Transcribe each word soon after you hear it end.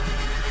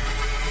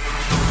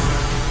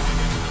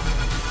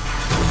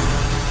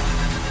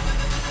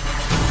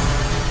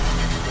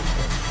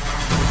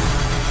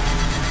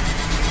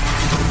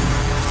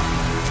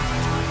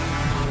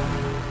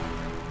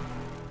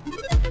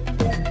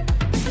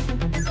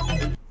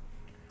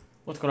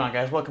going on,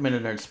 guys? Welcome into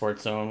Nerd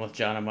Sports Zone with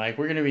John and Mike.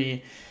 We're going to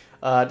be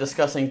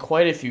discussing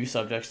quite a few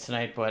subjects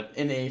tonight, but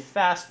in a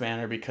fast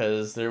manner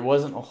because there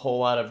wasn't a whole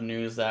lot of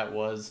news that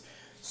was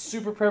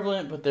super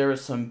prevalent, but there was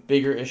some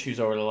bigger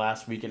issues over the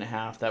last week and a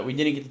half that we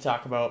didn't get to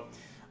talk about,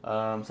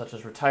 such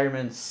as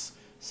retirements,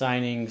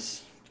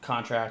 signings,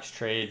 contracts,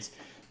 trades,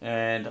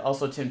 and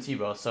also Tim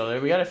Tebow. So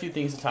we got a few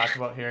things to talk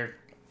about here.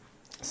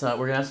 So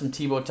we're going to have some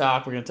Tebow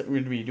talk. We're going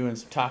to be doing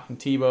some talking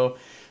Tebow.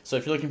 So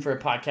if you're looking for a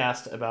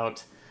podcast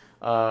about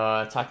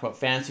talking about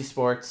fantasy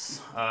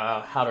sports,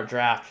 how to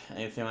draft,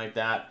 anything like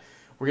that,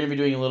 we're going to be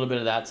doing a little bit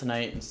of that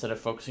tonight instead of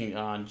focusing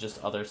on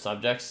just other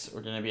subjects.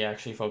 We're going to be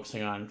actually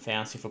focusing on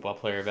fantasy football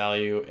player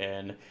value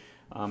and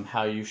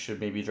how you should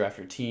maybe draft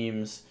your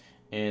teams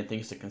and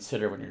things to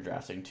consider when you're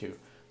drafting too.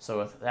 So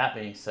with that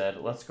being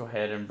said, let's go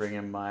ahead and bring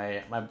in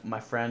my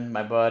friend,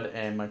 my bud,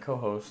 and my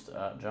co-host,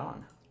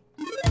 John.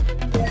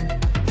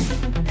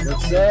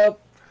 What's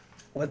up?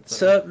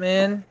 What's up,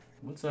 man?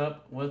 What's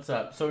up? What's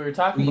up? So we were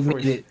talking We before.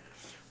 made it.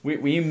 We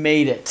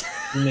made it.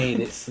 We made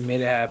it. We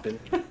made it happen.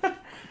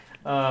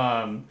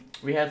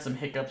 We had some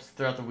hiccups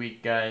throughout the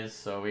week, guys,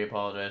 so we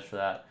apologize for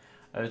that.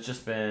 It's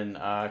just been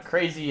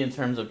crazy in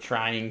terms of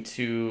trying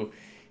to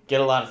get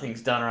a lot of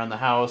things done around the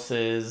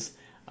houses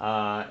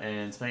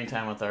and spending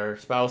time with our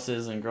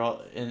spouses and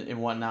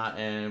whatnot.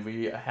 And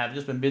we have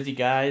just been busy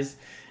guys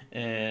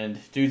and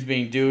dudes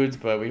being dudes,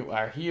 but we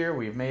are here.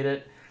 We've made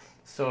it.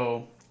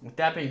 So with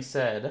that being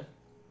said,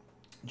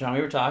 John,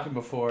 we were talking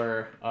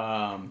before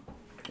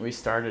we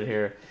started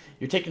here.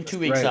 You're taking 2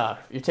 weeks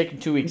off. You're taking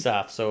 2 weeks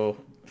off. So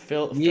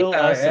fill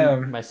us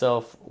and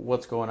myself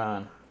what's going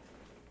on.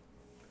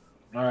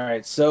 All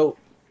right. So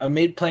I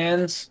made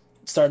plans.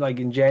 Start like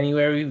in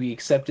January. We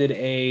accepted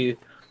a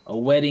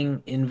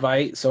wedding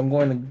invite. So I'm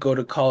going to go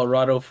to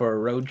Colorado for a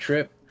road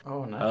trip.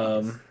 Oh,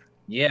 nice.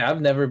 Yeah,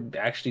 I've never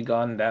actually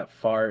gone that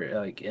far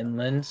like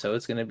inland, so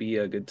it's gonna be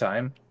a good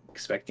time.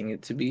 Expecting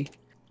it to be.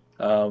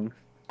 I'll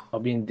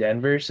be in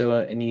Denver, so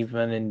and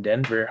even in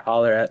Denver,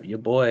 holler at your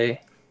boy.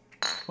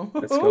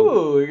 Let's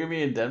go. You're gonna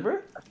be in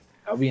Denver?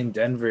 I'll be in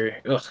Denver.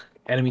 Ugh,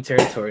 enemy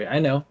territory. I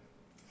know.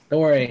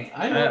 Don't worry.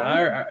 I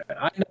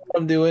know what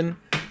I'm doing.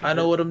 I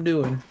know what I'm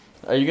doing.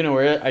 Are you gonna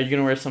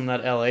wear some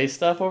of that LA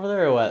stuff over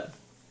there or what?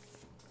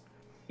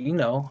 You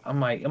know, I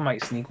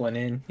might sneak one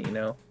in. You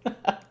know,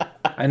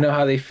 I know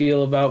how they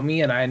feel about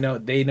me, and I know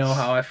they know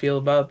how I feel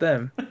about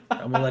them.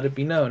 I'm gonna let it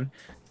be known.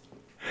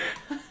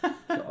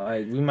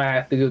 We might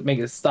have to go make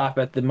a stop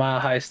at the Mile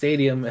High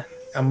Stadium.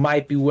 I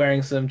might be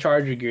wearing some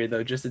Charger gear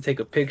though, just to take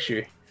a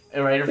picture.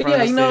 Right in front of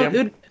the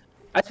stadium.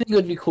 I think it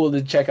would be cool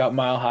to check out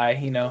Mile High.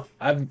 You know,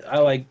 I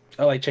like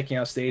checking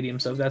out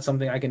stadiums, so if that's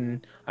something I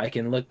can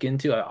look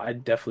into,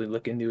 I'd definitely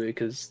look into it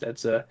because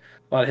that's a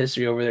lot of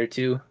history over there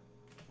too.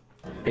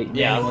 Peyton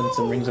Manning won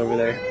some rings over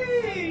there.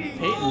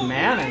 Peyton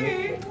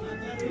Manning?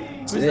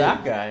 Who's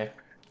that guy?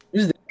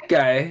 Who's that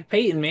guy?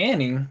 Peyton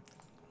Manning.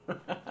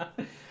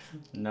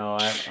 No,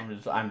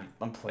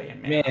 I'm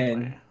playing,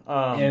 man.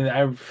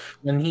 And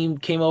when he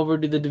came over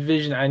to the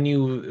division, I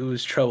knew it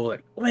was trouble.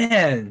 Like,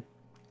 man,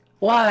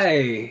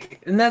 why?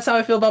 And that's how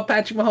I feel about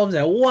Patrick Mahomes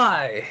now.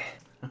 Why?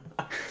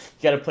 You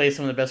got to play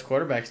some of the best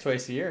quarterbacks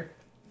twice a year.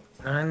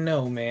 I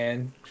know,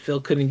 man. Phil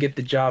couldn't get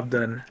the job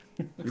done.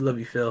 We love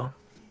you, Phil.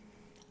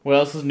 What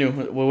else is new?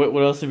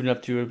 What else have you been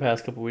up to in the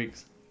past couple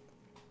weeks?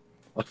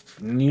 A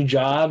new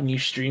job, new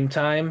stream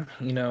time.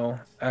 You know,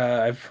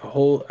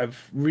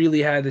 I've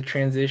really had to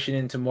transition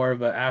into more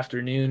of an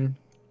afternoon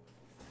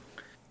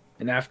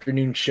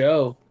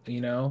show.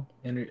 You know,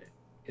 and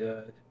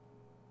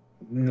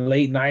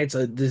late nights.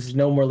 There's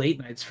no more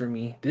late nights for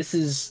me.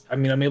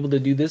 I'm able to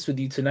do this with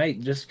you tonight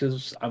just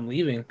because I'm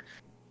leaving.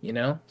 You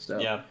know, so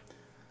yeah.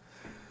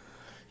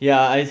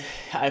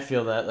 I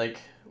feel that like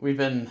we're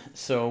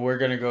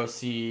gonna go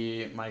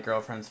see my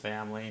girlfriend's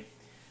family,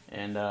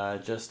 and I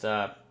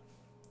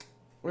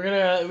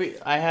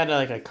had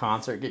like a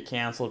concert get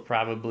canceled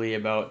probably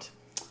about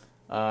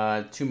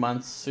 2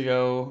 months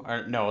ago.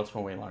 Or no, it's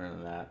been way longer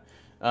than that.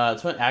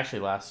 It's been actually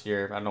last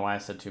year. I don't know why I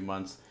said 2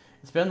 months.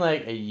 It's been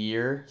like a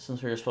year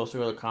since we were supposed to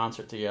go to the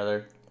concert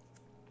together.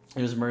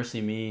 It was Mercy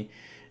Me,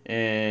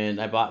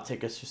 and I bought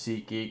tickets for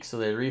SeatGeek, so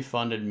they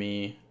refunded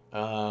me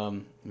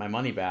my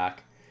money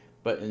back,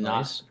 but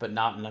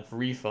not enough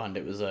refund.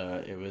 It was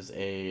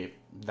a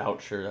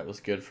voucher that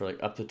was good for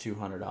like up to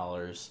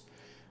 $200.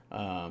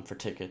 For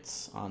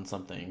tickets on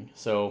something.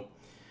 So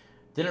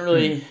didn't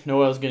really know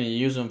what I was going to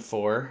use them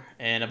for.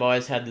 And I've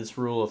always had this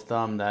rule of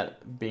thumb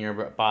that being a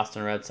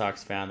Boston Red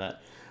Sox fan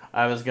that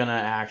I was going to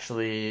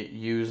actually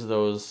use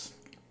those.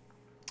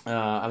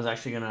 I was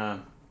actually going to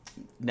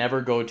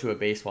never go to a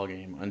baseball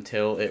game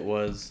until it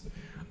was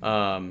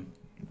at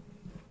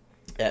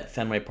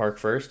Fenway Park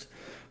first.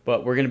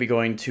 But we're going to be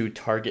going to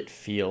Target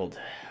Field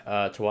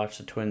to watch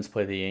the Twins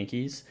play the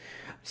Yankees.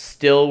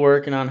 Still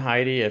working on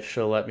Heidi if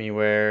she'll let me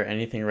wear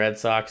anything Red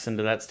Sox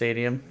into that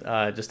stadium,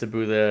 just to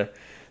boo the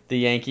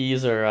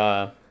Yankees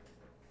or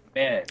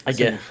Man, I that's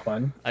gonna get, be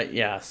fun.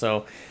 yeah.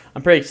 So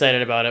I'm pretty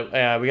excited about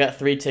it. We got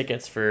 3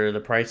 tickets for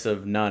the price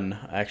of none.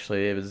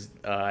 Actually, it was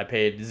I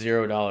paid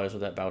 $0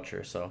 with that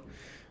voucher. So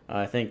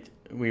I think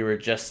we were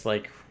just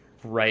like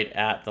right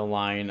at the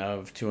line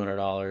of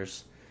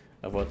 $200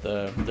 of what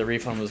the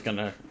refund was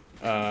gonna,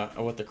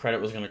 what the credit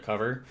was gonna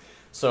cover.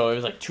 So it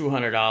was like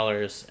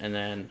 $200, and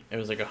then it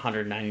was like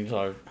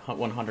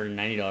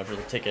 $190 for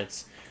the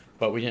tickets,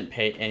 but we didn't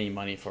pay any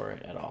money for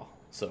it at all.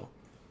 So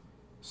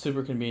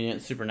super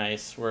convenient, super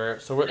nice. Exciting.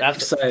 That's what we're That's up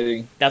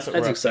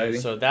to. exciting.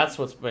 So that's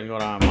what's been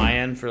going on my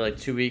end for like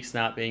 2 weeks,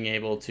 not being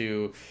able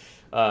to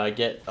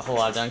get a whole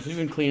lot done. 'Cause we've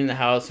been cleaning the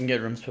house and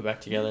getting rooms put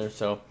back together.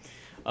 So,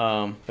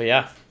 but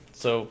yeah,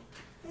 so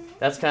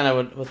that's kind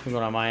of what's been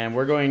going on my end.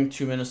 We're going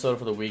to Minnesota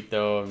for the week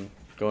though, and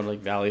going to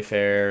like Valley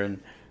Fair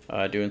and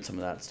doing some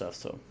of that stuff.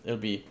 So it'll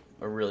be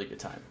a really good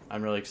time.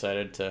 I'm really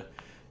excited to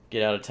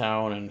get out of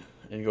town and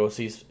go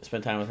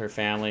spend time with her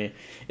family.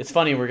 It's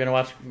funny, we're gonna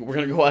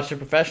go watch a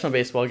professional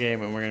baseball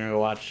game, and we're gonna go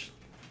watch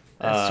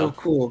That's so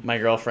cool. my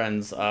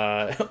girlfriend's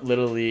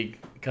little league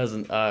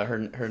cousin,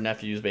 her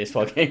nephew's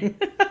baseball game.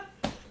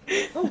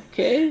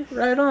 Okay,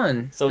 right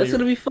on. So That's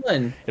gonna be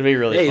fun. It'll be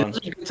really Hey, fun.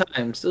 those are good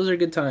times. Those are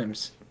good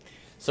times.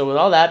 So with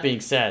all that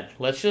being said,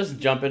 let's just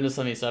jump into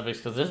some of these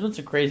subjects because there's been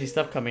some crazy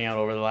stuff coming out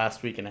over the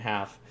last week and a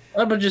half.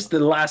 What about just the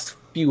last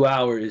few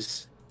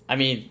hours? I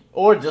mean,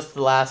 or just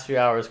the last few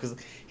hours. Because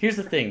here's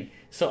the thing.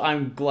 So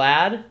I'm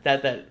glad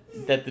that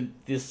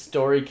this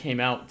story came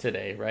out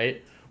today,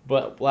 right?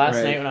 But last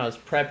Right. night when I was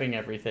prepping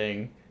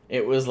everything,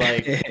 it was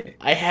like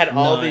I had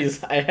all these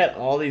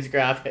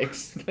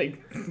graphics like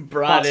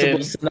brought Possible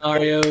in.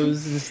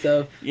 scenarios and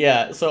stuff.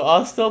 Yeah, so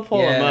I'll still pull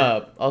them Yeah.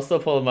 up. I'll still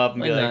pull them up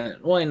and Why be like,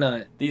 not? Why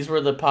not? these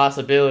were the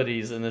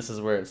possibilities, and this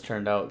is where it's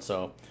turned out.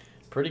 So,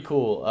 pretty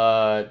cool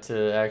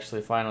to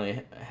actually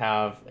finally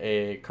have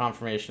a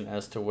confirmation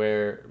as to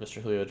where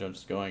Mr. Julio Jones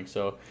is going.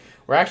 So,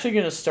 we're actually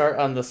going to start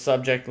on the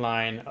subject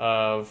line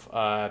of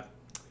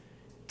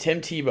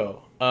Tim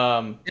Tebow.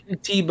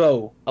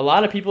 Tebow. A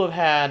lot of people have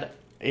had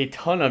a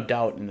ton of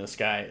doubt in this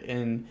guy,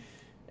 and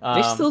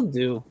They still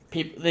do.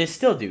 they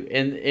still do,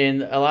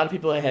 and a lot of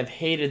people have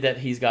hated that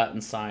he's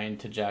gotten signed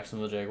to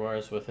Jacksonville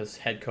Jaguars with his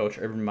head coach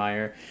Urban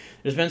Meyer.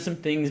 There's been some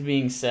things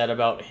being said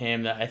about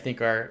him that I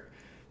think are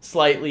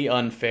slightly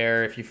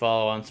unfair. If you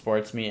follow on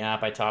Sports Me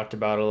app, I talked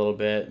about it a little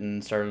bit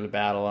and started a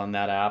battle on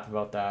that app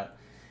about that,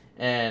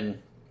 and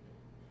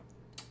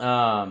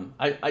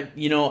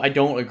I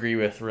don't agree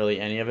with really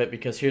any of it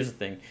because here's the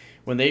thing.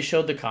 When they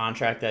showed the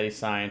contract that he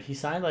signed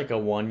like a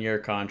 1-year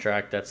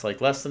contract that's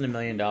like less than $1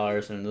 million.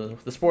 In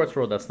the sports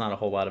world, that's not a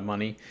whole lot of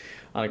money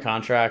on a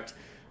contract.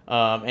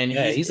 And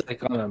Yeah, he's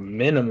like on a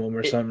minimum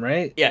or something,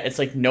 right? yeah, it's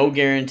like no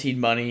guaranteed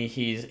money.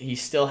 He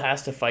still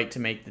has to fight to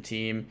make the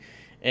team.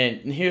 And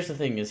here's the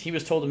thing: is he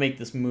was told to make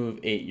this move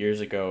 8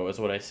 years ago, is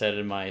what I said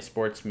in my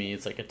Sports Me.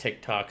 It's like a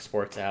TikTok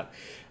sports app.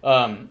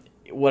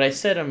 What I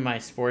said in my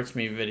Sports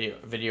Me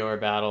video or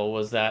battle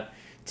was that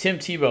Tim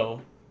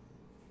Tebow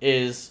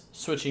is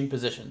switching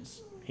positions.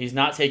 He's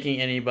not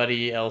taking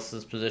anybody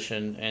else's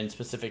position, and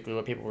specifically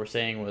what people were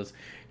saying was,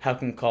 how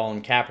come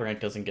Colin Kaepernick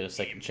doesn't get a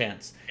second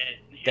chance?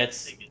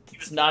 That's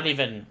not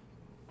even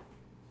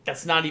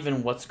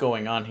what's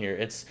going on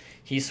here.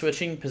 He's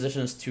switching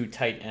positions to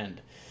tight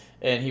end,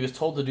 and he was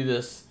told to do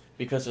this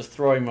because his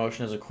throwing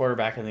motion as a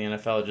quarterback in the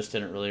NFL just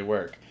didn't really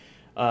work.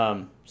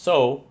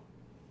 So,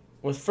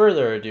 with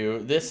further ado,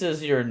 this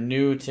is your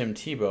new Tim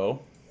Tebow.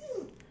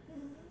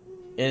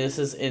 And this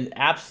is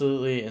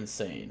absolutely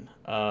insane.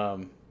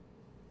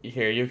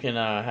 Here, you can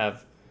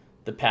have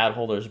the pad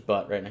holder's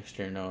butt right next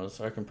to your nose,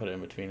 or I can put it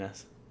in between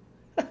us.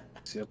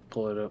 See, I'll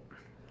pull it up.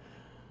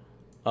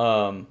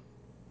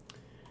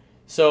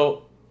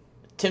 So,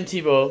 Tim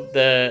Tebow,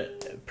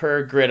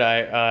 per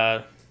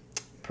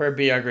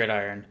BR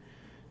Gridiron,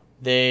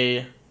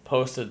 they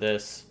posted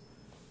this,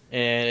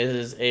 and it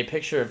is a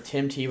picture of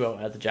Tim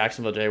Tebow at the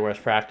Jacksonville Jaguars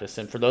practice.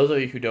 And for those of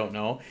you who don't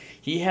know,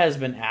 he has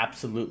been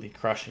absolutely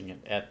crushing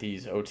it at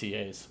these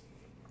OTAs.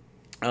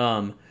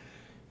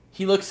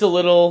 He looks a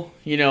little,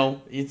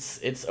 it's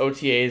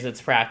OTAs,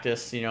 it's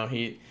practice.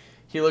 He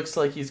looks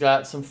like he's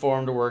got some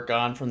form to work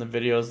on from the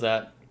videos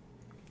that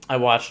I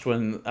watched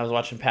when I was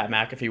watching Pat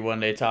McAfee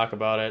one day talk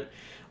about it.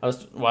 I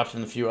was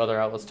watching a few other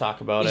outlets talk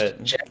about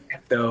it.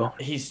 Jacked, though.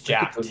 He's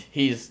jacked.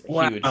 He's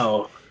huge.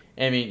 Wow.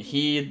 I mean,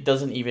 he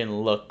doesn't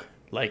even look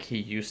like he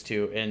used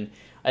to. And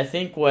I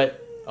think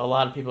what a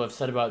lot of people have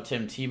said about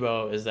Tim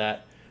Tebow is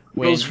that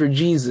Girls for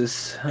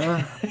Jesus,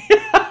 huh?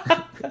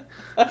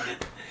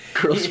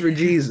 Girls for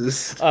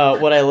Jesus.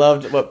 What I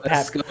loved, what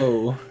Let's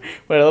go.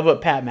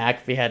 Pat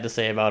McAfee had to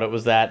say about it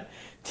was that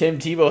Tim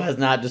Tebow has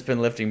not just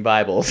been lifting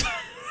Bibles.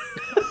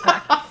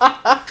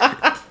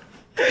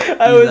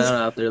 I was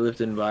not out there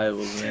lifting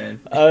Bibles,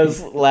 man. I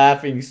was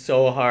laughing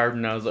so hard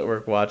when I was at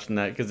work watching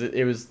that because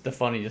it was the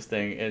funniest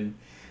thing, and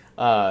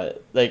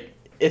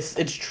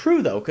it's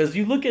true though, because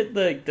you look at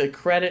the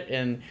credit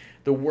and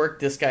the work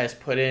this guy has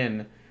put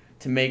in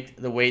to make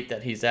the weight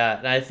that he's at,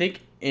 and I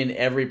think in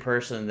every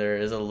person there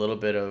is a little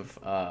bit of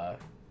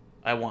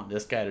I want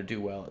this guy to do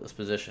well at this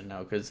position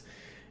now, because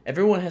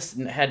everyone has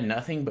had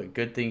nothing but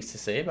good things to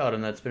say about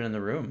him that's been in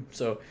the room.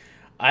 So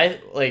I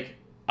like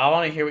I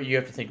want to hear what you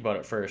have to think about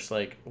it first.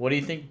 Like, what do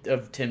you think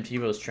of Tim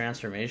Tebow's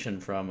transformation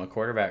from a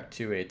quarterback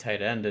to a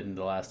tight end in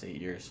the last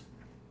 8 years?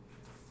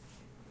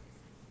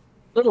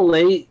 A little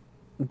late,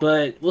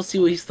 but we'll see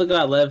what he's still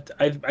got left.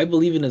 I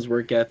believe in his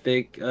work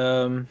ethic.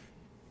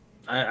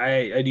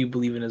 I do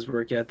believe in his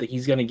work ethic.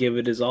 He's gonna give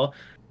it his all.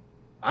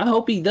 I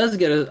hope he does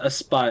get a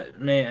spot,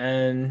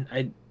 man. And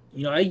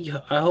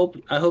I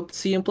hope to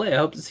see him play. I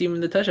hope to see him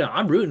in the touchdown.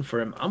 I'm rooting for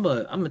him. I'm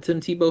a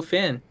Tim Tebow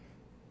fan.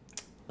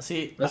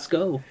 See, Let's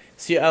go.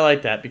 see, I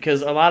like that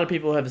because a lot of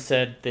people have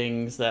said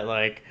things that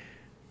like,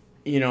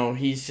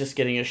 he's just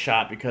getting a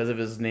shot because of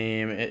his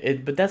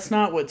name. But that's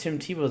not what Tim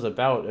Tebow's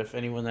about. If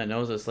anyone that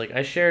knows this, like,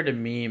 I shared a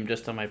meme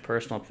just on my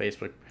personal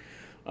Facebook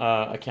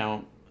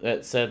account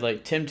that said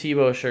like Tim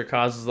Tebow sure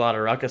causes a lot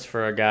of ruckus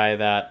for a guy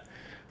that,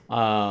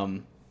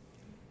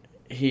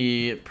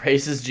 he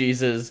praises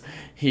Jesus.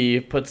 He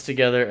puts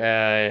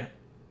together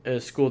a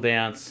school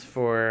dance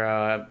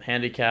for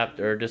handicapped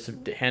or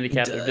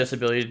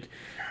disability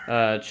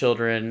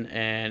children,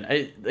 and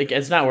I like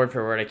it's not word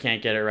for word. I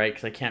can't get it right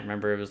because I can't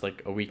remember. It was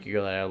like a week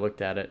ago that I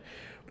looked at it,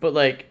 but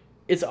like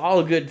it's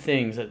all good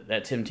things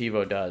that Tim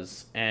Tebow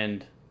does,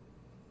 and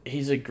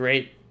he's a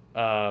great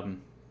role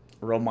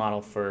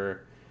model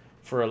for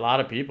a lot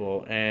of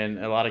people and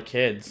a lot of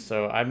kids.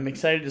 So I'm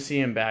excited to see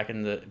him back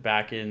in the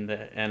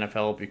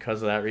NFL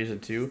because of that reason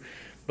too.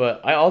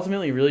 But I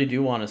ultimately really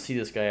do want to see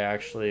this guy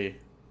actually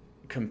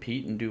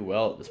compete and do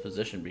well at this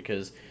position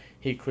because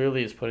he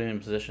clearly is putting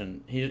in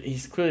position.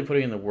 He's clearly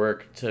putting in the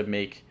work to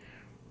make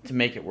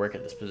it work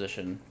at this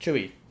position.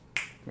 Chewy.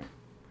 If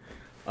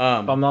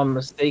I'm not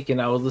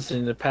mistaken, I was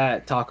listening to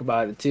Pat talk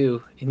about it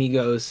too, and he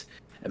goes,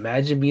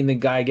 "Imagine being the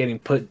guy getting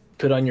put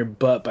on your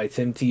butt by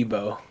Tim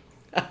Tebow.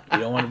 You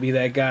don't want to be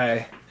that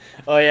guy."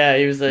 Oh yeah,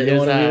 it was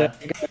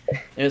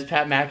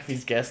Pat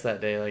McAfee's guest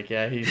that day. Like,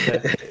 yeah,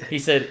 he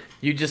said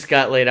you just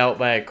got laid out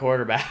by a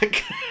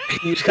quarterback.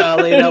 You just got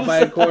laid out by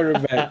a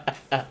quarterback.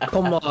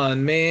 Come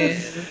on, man.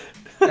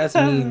 That's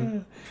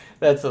mean.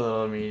 That's a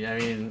little mean. I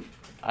mean,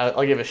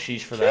 I'll give a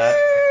sheesh for that.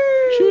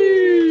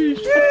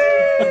 Sheesh.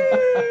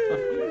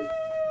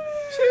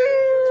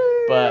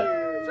 But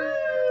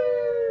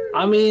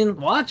I mean,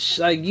 watch.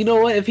 Like, you know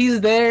what? If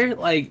he's there,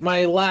 like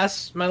my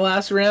last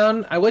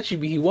round, I bet you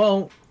he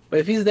won't. But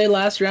if he's there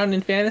last round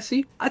in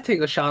fantasy, I'd take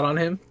a shot on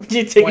him.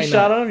 you take a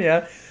shot on him,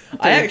 yeah.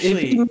 If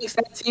he makes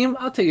that team,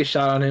 I'll take a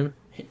shot on him.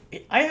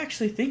 I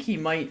actually think he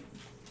might,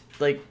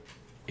 like,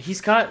 he's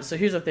got. So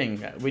here's the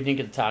thing we didn't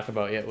get to talk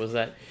about yet was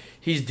that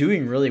he's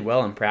doing really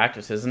well in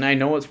practices, and I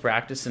know it's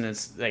practice, and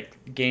it's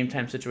like game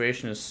time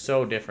situation is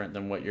so different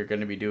than what you're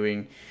going to be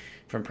doing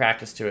from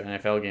practice to an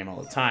NFL game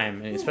all the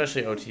time, and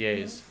especially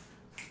OTAs.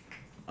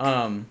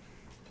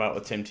 About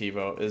with Tim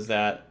Tebow is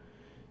that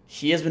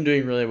he has been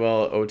doing really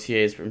well at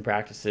OTAs and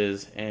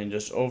practices and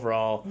just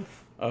overall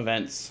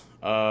events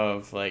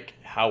of like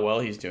how well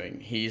he's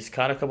doing. He's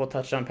caught a couple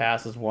touchdown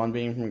passes, one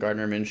being from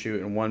Gardner Minshew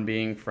and one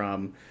being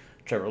from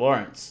Trevor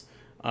Lawrence.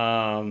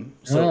 So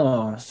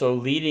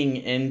leading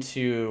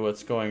into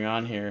what's going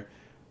on here,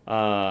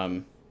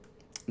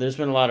 there's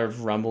been a lot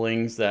of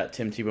rumblings that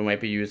Tim Tebow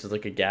might be used as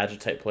like a gadget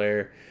type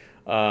player,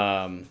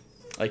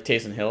 like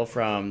Taysom Hill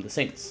from the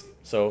Saints.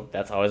 So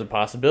that's always a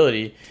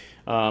possibility.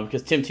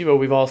 Because Tim Tebow,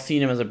 we've all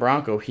seen him as a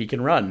Bronco. He can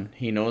run.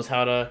 He knows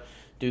how to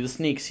do the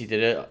sneaks. He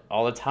did it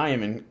all the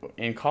time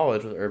in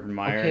college with Urban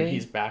Meyer, and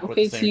he's back with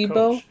the same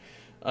coach.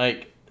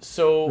 Like,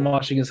 so I'm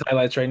watching his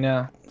highlights right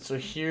now. So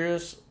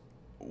here's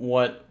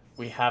what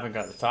we haven't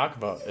got to talk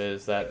about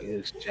is that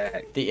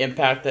the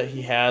impact that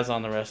he has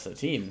on the rest of the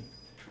team.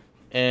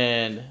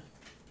 And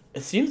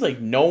it seems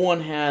like no one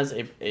has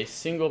a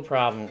single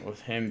problem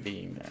with him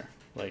being there.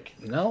 Like,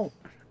 no.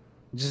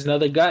 Just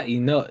another guy,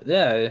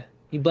 yeah,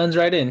 he blends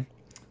right in.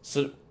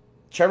 So,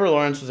 Trevor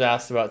Lawrence was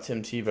asked about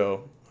Tim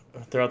Tebow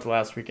throughout the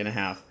last week and a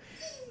half.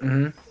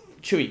 Mm-hmm.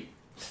 Chewy,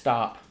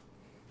 stop.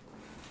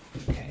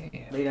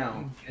 Okay. Lay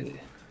down.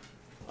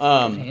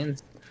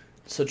 Hands.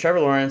 So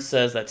Trevor Lawrence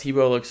says that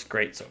Tebow looks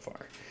great so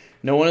far.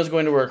 No one is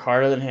going to work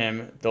harder than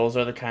him. Those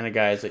are the kind of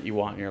guys that you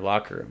want in your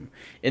locker room.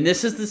 And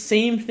this is the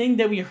same thing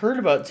that we heard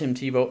about Tim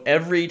Tebow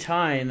every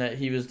time that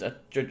he was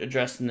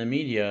addressed in the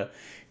media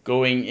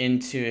going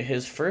into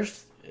his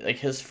first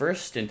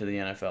stint in the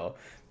NFL.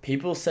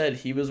 People said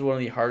he was one of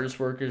the hardest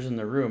workers in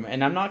the room.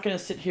 And I'm not going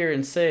to sit here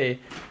and say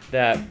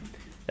that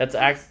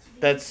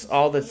that's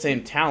all the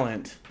same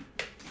talent.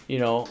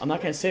 I'm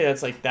not going to say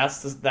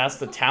that's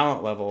the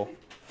talent level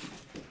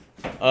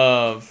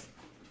of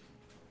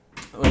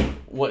like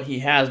what he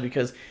has,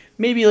 because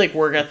maybe like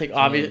work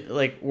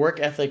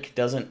ethic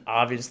doesn't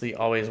obviously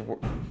always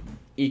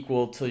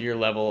equal to your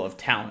level of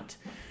talent,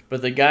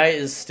 but the guy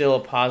is still a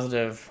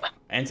positive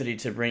entity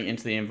to bring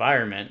into the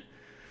environment.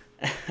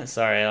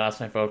 Sorry, I lost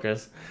my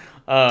focus.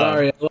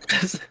 Sorry,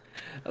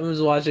 I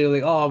was watching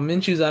like, oh,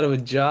 Minshew's out of a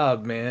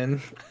job,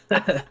 man.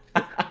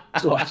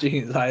 Just watching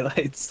his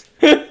highlights.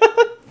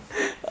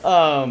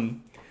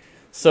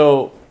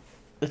 So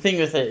the thing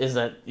with it is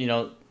that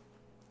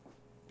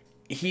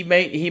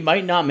he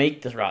might not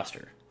make this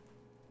roster.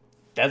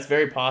 That's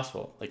very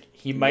possible. Like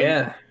he might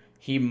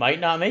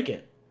not make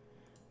it.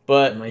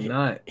 But Might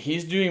not.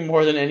 he's doing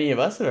more than any of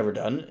us have ever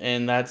done,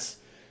 and that's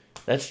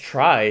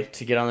try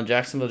to get on the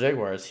Jacksonville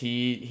Jaguars.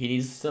 He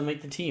needs to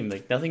make the team.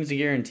 Like nothing's a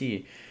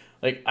guarantee.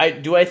 Like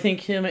I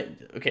think him.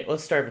 Okay,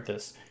 let's start with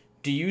this.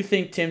 Do you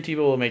think Tim Tebow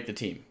will make the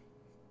team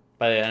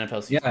by the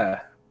NFL season?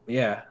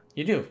 Yeah.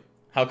 You do.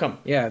 How come?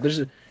 Yeah,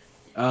 there's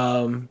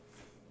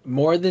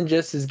more than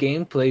just his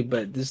gameplay,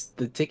 but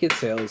the ticket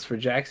sales for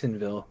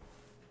Jacksonville.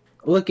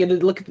 Look at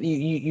it. Look at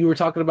you were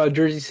talking about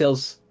jersey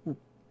sales.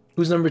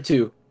 Who's number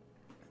 2?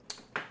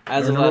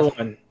 As of number last,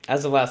 1.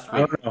 as of last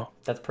week. I don't know.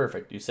 That's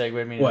perfect. You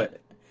segued me. What?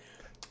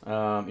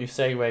 You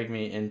segued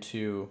me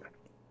into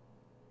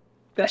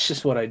That's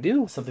just what I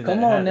do. something.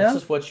 Come on now. That's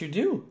just what you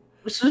do.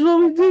 This is what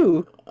we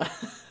do.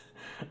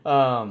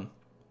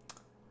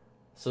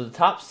 So the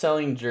top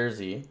selling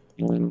jersey.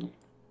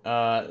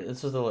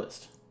 This was the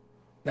list.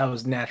 That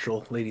was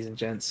natural, ladies and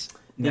gents.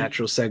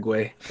 Natural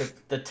segue.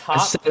 The I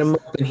top. set him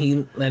up and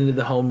he landed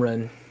the home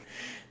run.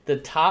 The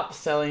top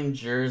selling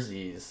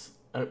jerseys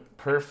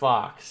per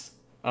Fox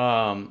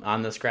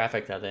on this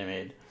graphic that they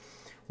made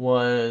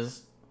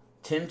was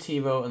Tim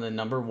Tebow in the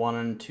number 1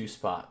 and 2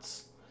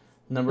 spots.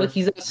 Look,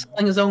 he's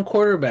selling his own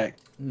quarterback.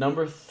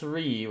 Number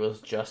 3 was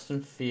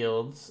Justin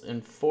Fields,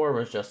 and 4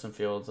 was Justin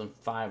Fields, and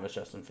 5 was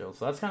Justin Fields.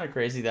 So that's kind of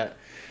crazy that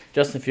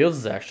Justin Fields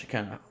is actually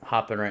kind of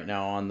hopping right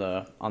now on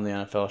the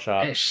NFL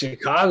shop. And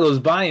Chicago's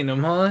buying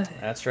him, huh?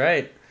 That's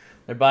right.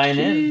 They're buying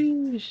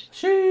in.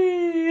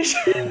 Sheesh.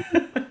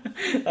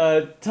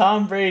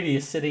 Tom Brady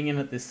is sitting in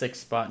at the 6th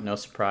spot. No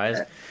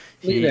surprise.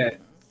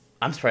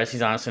 I'm surprised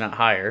he's honestly not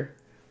higher.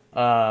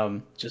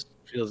 Just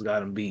Fields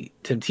got him beat.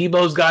 Tim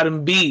Tebow's got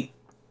him beat.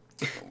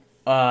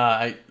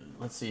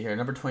 Let's see here.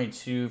 Number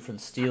 22 for the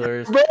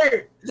Steelers.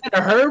 Herbert! Is that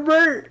a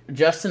Herbert?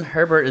 Justin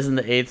Herbert is in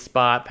the 8th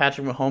spot.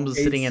 Patrick Mahomes is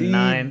sitting in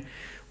 9.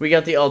 We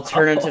got the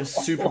alternative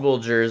Super Bowl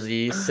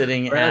jersey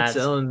sitting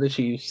selling the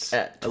Chiefs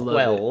at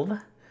 12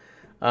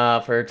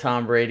 for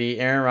Tom Brady.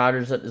 Aaron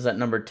Rodgers is at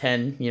number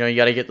 10. You know, you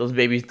got to get those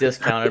babies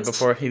discounted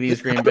before he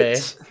leaves Green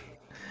Bay.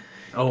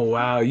 Oh,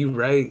 wow. You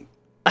right.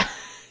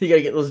 You got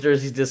to get those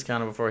jerseys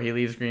discounted before he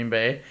leaves Green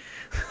Bay.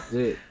 That's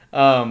it.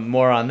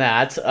 More on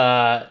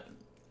that.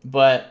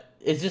 But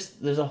it's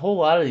just there's a whole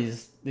lot of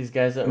these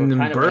guys that were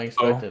kind of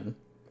unexpected.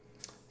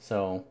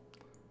 So,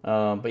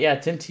 but yeah,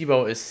 Tim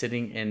Tebow is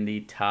sitting in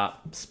the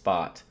top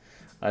spot.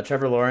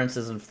 Trevor Lawrence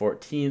is in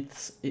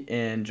 14th,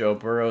 and Joe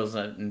Burrow is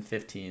in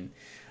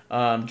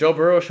 15th. Joe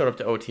Burrow showed up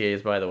to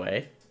OTAs, by the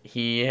way.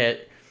 He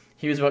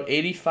was about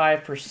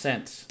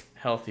 85%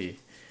 healthy,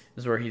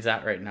 is where he's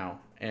at right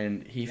now,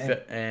 and he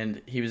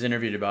was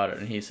interviewed about it,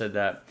 and he said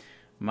that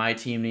my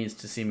team needs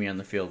to see me on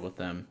the field with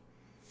them.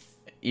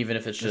 Even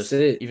if it's just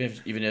even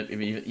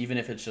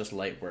if it's just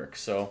light work.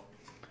 So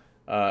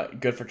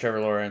good for Trevor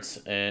Lawrence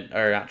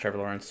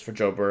for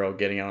Joe Burrow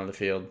getting out on the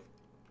field.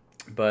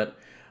 But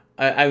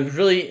I was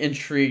really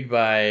intrigued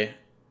by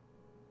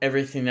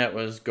everything that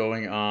was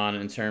going on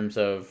in terms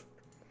of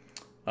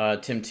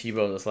Tim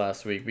Tebow this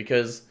last week,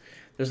 because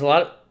there's a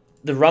lot.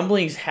 The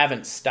rumblings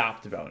haven't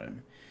stopped about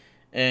him,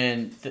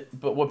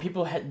 but what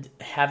people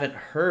haven't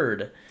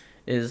heard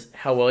is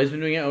how well he's been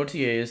doing at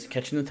OTAs,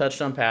 catching the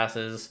touchdown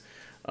passes.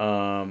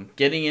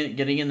 Getting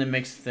in the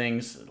mix of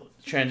things,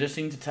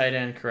 transitioning to tight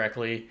end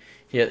correctly.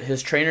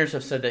 His trainers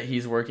have said that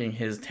he's working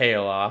his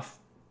tail off.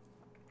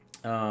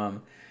 And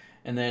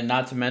then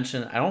not to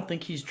mention, I don't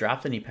think he's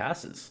dropped any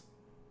passes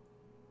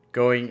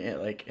going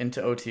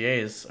into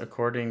OTAs,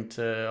 according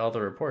to all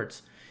the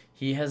reports.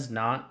 He has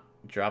not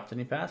dropped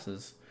any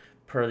passes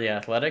per The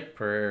Athletic,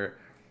 per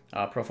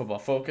Pro Football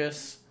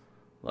Focus,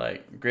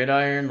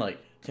 Gridiron.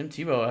 Tim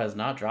Tebow has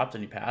not dropped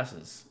any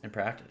passes in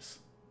practice.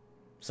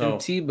 So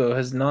Tim Tebow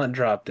has not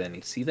dropped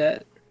any. See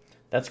that?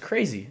 That's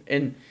crazy.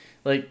 And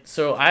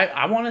so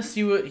I want to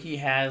see what he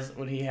has.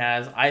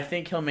 I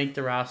think he'll make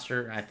the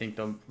roster. I think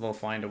they'll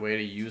find a way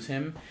to use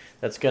him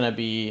that's going to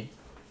be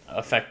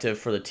effective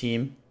for the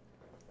team.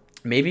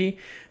 Maybe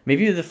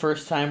the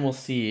first time we'll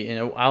see, and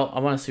I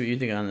want to see what you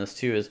think on this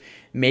too, is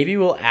maybe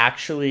we'll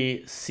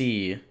actually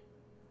see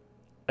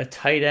a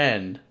tight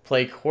end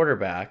play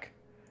quarterback,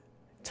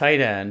 tight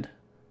end,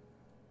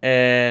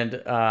 and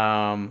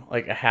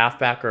a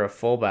halfback or a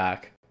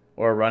fullback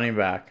or a running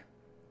back,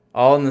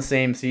 all in the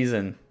same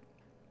season,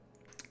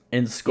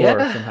 and score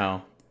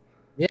somehow.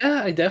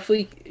 Yeah, I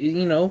definitely.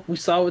 We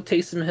saw with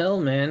Taysom Hill,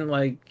 man.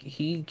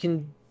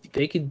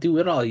 They could do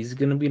it all. He's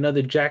gonna be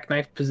another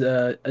jackknife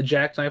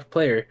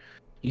player,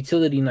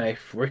 utility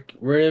knife.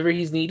 Wherever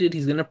he's needed,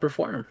 he's gonna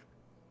perform.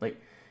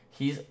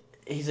 He's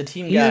a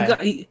team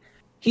guy.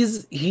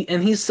 He's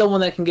someone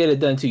that can get it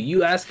done too.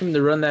 You ask him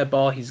to run that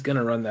ball, he's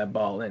gonna run that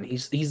ball, and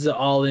he's an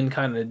all-in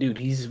kind of dude.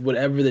 He's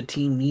whatever the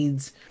team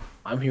needs.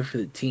 I'm here for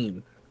the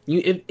team.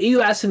 If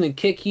you ask him to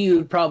kick, he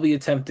would probably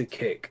attempt to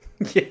kick.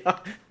 Yeah.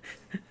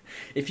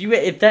 If you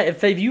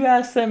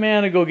ask that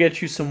man to go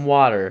get you some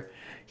water,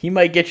 he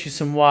might get you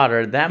some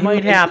water. That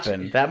might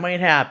happen.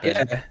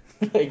 Yeah.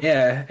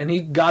 Yeah,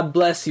 and God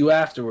bless you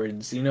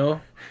afterwards.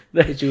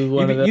 Hit you with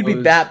one of You'd be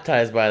those.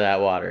 baptized by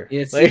that water.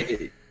 It's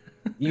Like,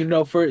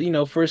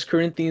 First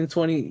Corinthians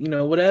 20,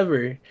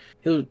 whatever.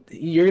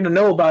 You're gonna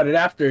know about it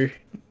after.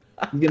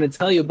 He's gonna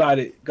tell you about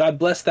it. God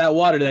bless that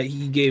water that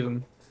he gave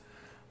him.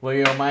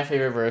 well, my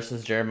favorite verse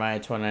is Jeremiah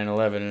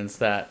 29:11, and it's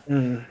that,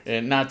 and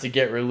not to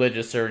get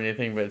religious or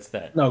anything, but it's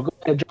that. No, go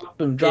ahead,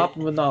 drop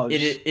him with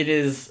knowledge. It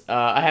is.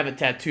 I have it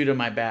tattooed on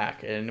my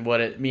back, and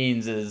what it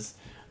means is,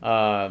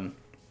 it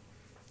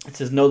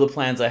says, "Know the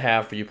plans I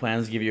have for you.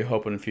 Plans to give you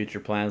hope in the future.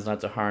 Plans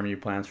not to harm you.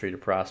 Plans for you to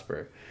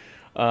prosper."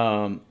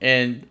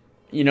 And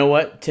you know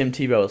what? Tim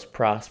Tebow is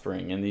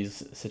prospering in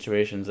these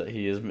situations that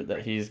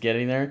he's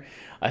getting there.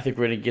 I think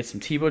we're gonna get some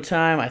Tebow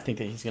time. I think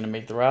that he's gonna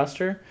make the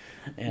roster.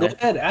 And Go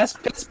ahead,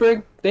 ask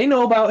Pittsburgh. They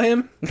know about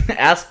him.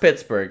 ask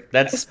Pittsburgh.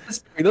 Ask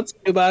Pittsburgh. They'll tell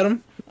you about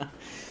him.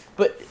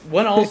 But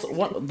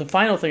the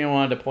final thing I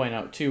wanted to point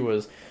out too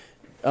was,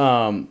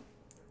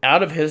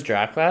 out of his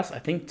draft class, I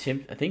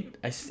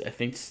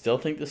still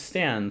think this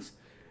stands,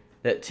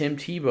 that Tim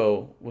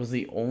Tebow was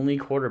the only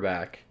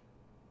quarterback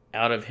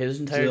out of his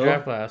entire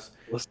draft class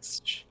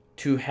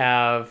to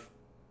have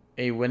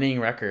a winning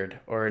record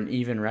or an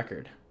even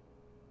record.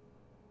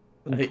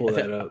 I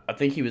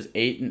think he was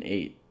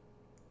 8-8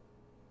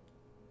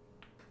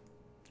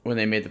 when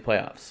they made the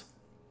playoffs,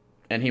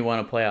 and he won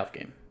a playoff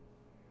game.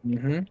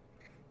 Mm-hmm.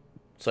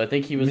 So I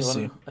think he was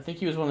one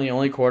of the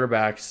only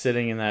quarterbacks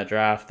sitting in that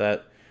draft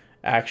that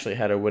actually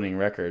had a winning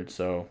record.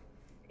 So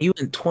he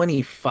went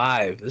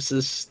 25.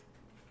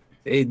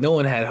 No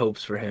one had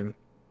hopes for him.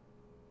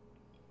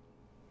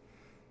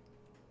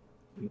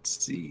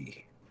 Let's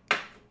see.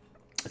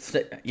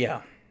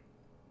 Yeah.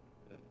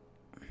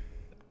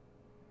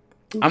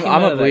 I'm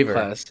a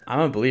believer.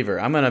 I'm a believer.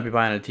 I'm gonna be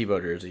buying a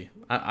Tebow jersey.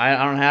 I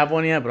don't have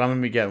one yet, but I'm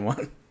gonna be getting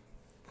one.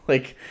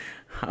 Like,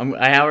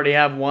 I already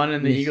have one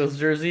in the Eagles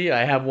jersey.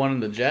 I have one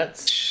in the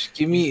Jets.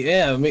 Give me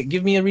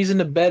a reason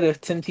to bet a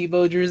Tim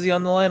Tebow jersey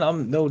on the line.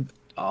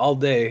 All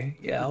day.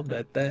 Yeah, I'll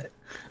bet that.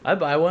 I'd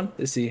buy one.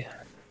 Let's see.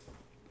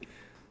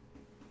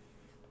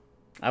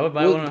 I would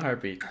buy one in a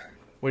heartbeat.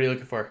 What are you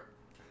looking for?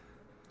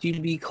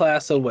 GB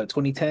class of what,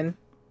 2010?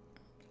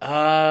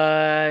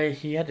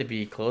 He had to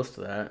be close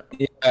to that.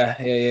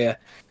 Yeah.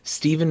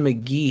 Stephen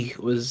McGee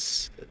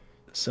was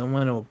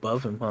someone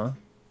above him, huh?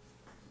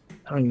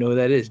 I don't even know who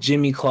that is.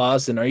 Jimmy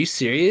Clausen. Are you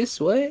serious?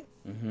 What?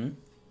 Mm-hmm.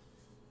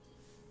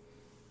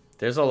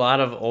 There's a lot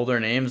of older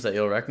names that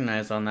you'll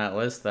recognize on that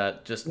list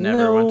that just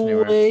never went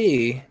anywhere. No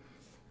way.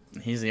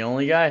 He's the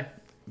only guy,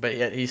 but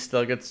yet he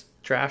still gets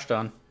trashed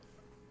on.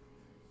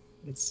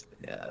 I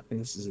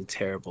think this is a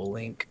terrible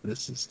link.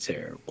 This is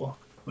terrible.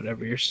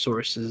 Whatever your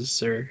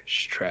sources are,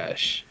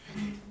 trash.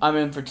 I'm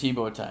in for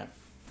Tebow time.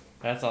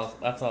 That's all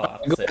I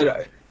have to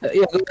say.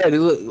 Yeah, go ahead.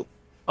 Look,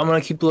 I'm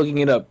gonna keep looking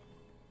it up.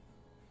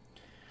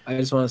 I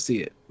just want to see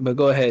it. But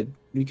go ahead.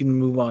 You can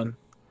move on.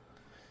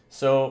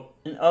 So,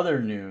 in other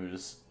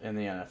news in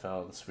the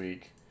NFL this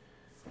week,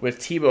 with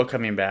Tebow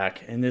coming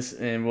back, and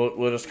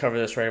we'll just cover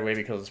this right away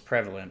because it's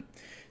prevalent.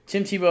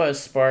 Tim Tebow has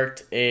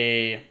sparked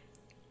a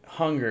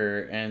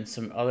hunger and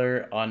some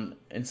other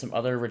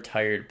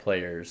retired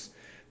players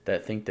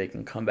that think they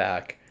can come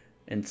back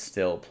and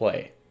still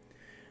play.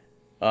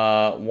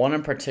 One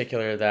in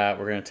particular that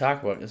we're going to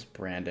talk about is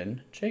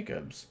Brandon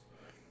Jacobs.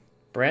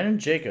 Brandon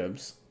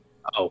Jacobs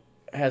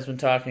has been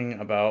talking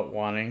about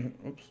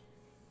wanting...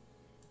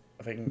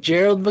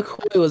 Gerald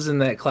McCoy was in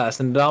that class,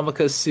 and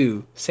Ndamukong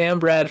Suh, Sam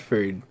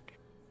Bradford.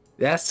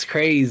 That's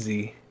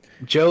crazy.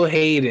 Joe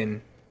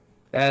Hayden.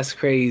 That's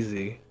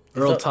crazy.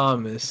 Earl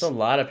Thomas. There's a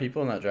lot of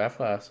people in that draft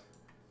class.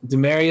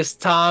 Demarius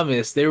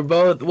Thomas. They were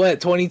both,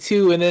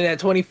 22, and then at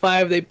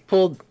 25 they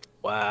pulled...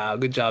 Wow,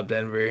 good job,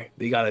 Denver.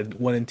 They got a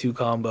 1-2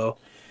 combo.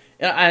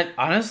 Yeah,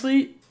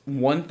 honestly,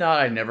 one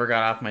thought I never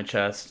got off my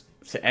chest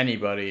to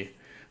anybody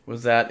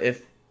was that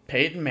if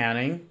Peyton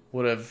Manning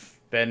would have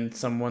been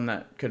someone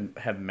that could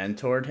have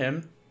mentored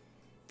him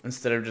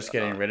instead of just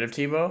getting rid of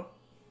Tebow,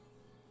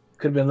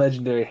 could have been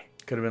legendary.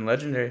 You could have been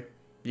legendary.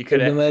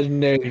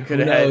 You could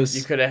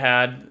have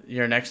had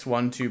your next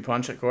 1-2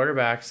 punch at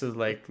quarterback, so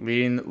like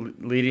leading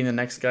the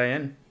next guy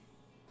in.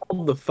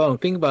 Hold the phone.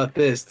 Think about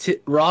this.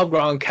 Rob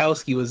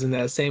Gronkowski was in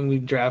that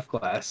same draft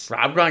class.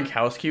 Rob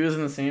Gronkowski was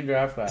in the same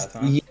draft class, huh?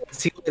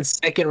 Yes, he went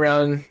second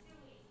round,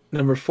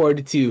 number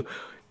 42.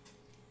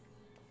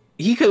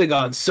 He could have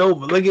gone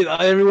look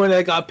at everyone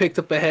that got picked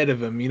up ahead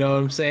of him. You know what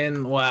I'm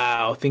saying?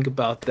 Wow, think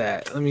about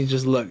that. Let me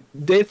just look.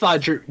 They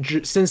thought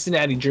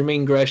Cincinnati,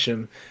 Jermaine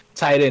Gresham,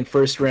 tight end,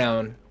 first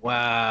round.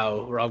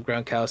 Wow, Rob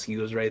Gronkowski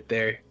was right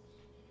there.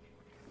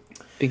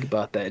 Think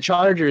about that.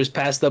 Chargers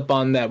passed up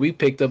on that. We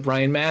picked up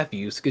Ryan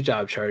Matthews. Good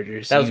job,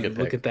 Chargers. That was a good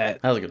pick. Look at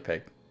that. That was a good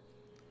pick.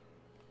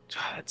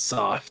 God,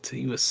 soft.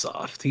 He was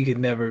soft. He could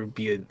never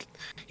be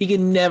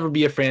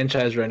a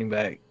franchise running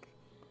back.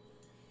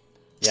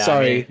 Yeah,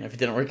 sorry. I mean, if it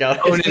didn't work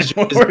out,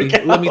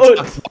 Let me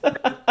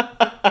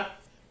talk.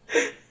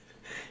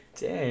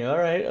 Dang, all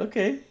right,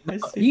 okay.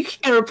 You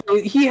can't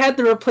replace. He had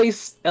to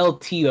replace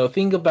LT though.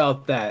 Think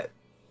about that.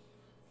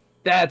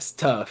 That's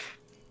tough.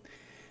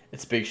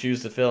 It's big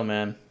shoes to fill,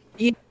 man.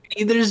 Yeah,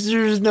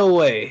 There's no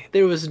way.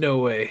 There was no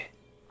way.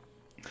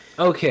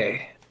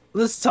 Okay,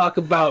 let's talk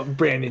about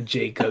Brandon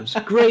Jacobs.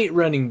 Great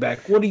running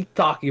back. What are you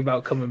talking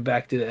about coming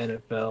back to the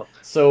NFL?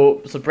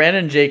 So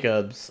Brandon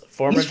Jacobs,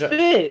 He's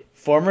fit.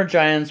 former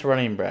Giants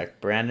running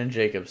back, Brandon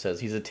Jacobs says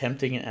he's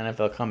attempting an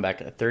NFL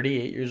comeback at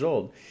 38 years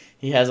old.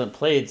 He hasn't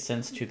played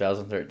since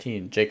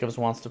 2013. Jacobs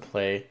wants to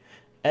play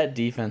at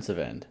defensive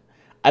end.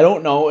 I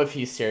don't know if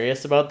he's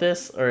serious about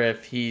this or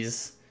if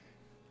he's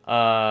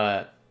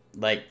uh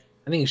like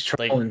I think he's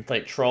trolling.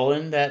 like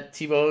trolling that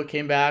Tebow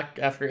came back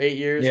after 8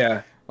 years.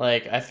 Yeah.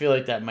 Like I feel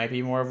like that might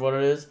be more of what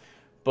it is, Yeah.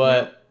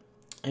 but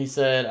he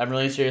said I'm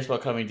really serious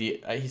about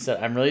he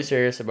said I'm really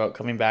serious about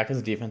coming back as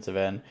a defensive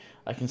end.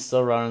 I can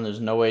still run, and there's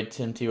no way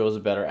Tim Tebow is a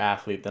better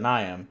athlete than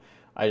I am.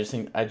 I just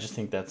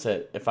think that's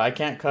it. If I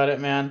can't cut it,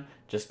 man,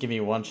 just give me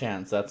one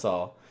chance. That's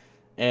all.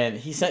 And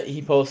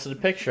he posted a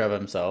picture of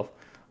himself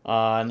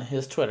on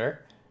his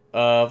Twitter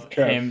of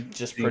him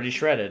just pretty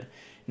shredded.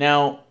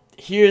 Now,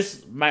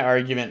 here's my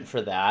argument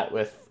for that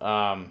with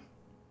Brandon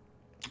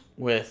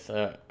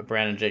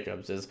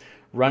Jacobs is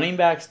running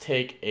backs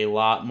take a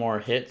lot more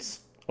hits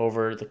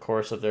over the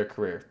course of their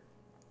career.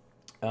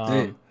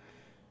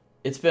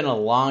 It's been a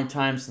long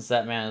time since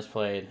that man has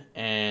played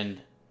and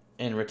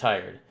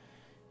retired.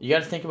 You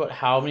got to think about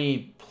how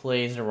many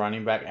plays a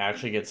running back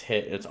actually gets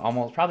hit. It's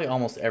probably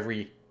almost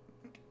every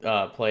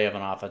play of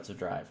an offensive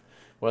drive,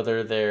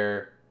 whether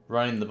they're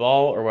running the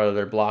ball or whether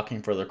they're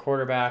blocking for their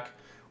quarterback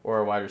or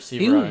a wide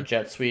receiver on a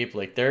jet sweep.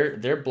 Like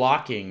they're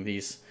blocking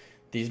these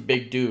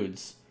big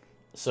dudes.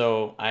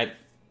 So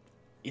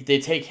they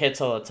take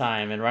hits all the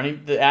time,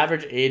 and the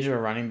average age of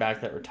a running back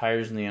that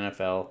retires in the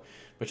NFL,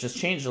 which has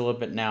changed a little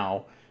bit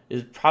now,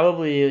 is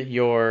probably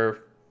your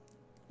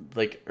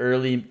like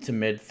early to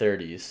mid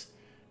 30s,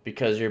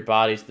 because their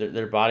body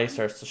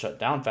starts to shut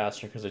down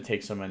faster because they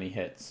take so many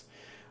hits.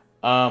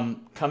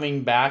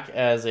 Coming back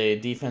as a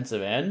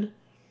defensive end,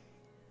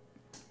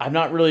 I'm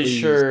not really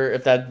sure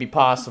if that'd be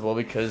possible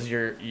because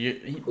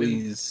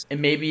Please.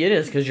 and maybe it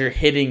is because you're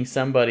hitting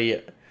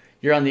somebody.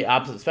 You're on the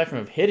opposite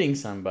spectrum of hitting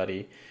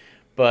somebody,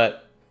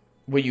 but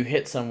when you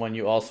hit someone,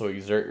 you also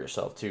exert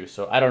yourself too.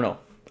 So I don't know.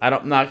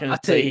 I'm not gonna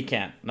say he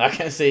can't. Not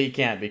gonna say he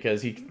can't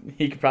because he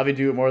could probably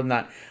do it more than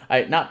that.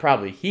 Not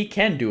probably. He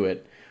can do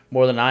it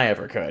more than I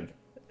ever could.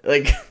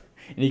 Like,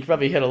 and he could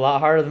probably hit a lot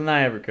harder than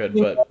I ever could.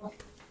 But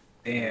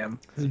damn,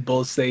 this is a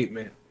bold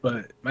statement.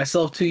 But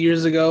myself 2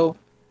 years ago,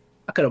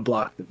 I could have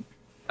blocked him.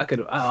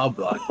 I'll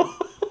block him.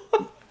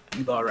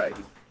 You all right?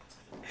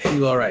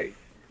 You all right?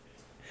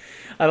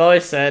 I've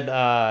always said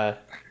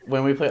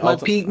when we play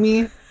peek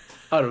me,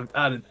 out of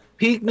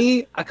peek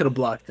me, I could have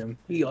blocked him.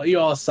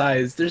 You're all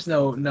size. There's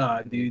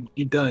nah, dude.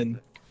 You're done.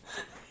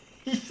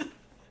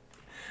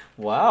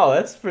 Wow,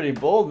 that's pretty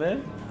bold,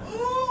 man.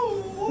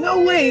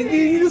 No way,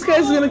 dude. This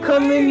guy's gonna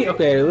come in.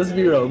 Okay, let's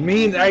be real.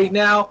 Me right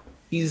now,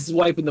 he's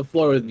wiping the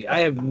floor with me.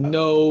 I have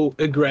no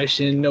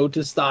aggression, no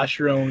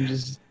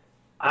testosterone.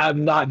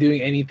 I'm not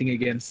doing anything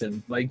against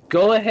him. Like,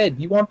 go ahead.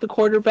 You want the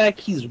quarterback?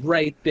 He's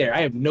right there.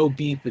 I have no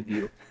beef with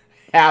you.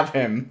 Have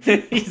him.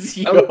 He's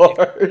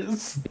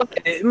yours.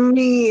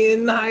 Me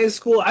in high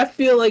school, I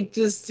feel like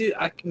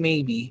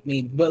maybe.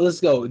 But let's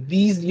go.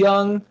 These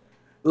young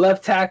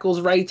left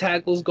tackles, right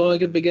tackles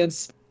going up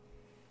against.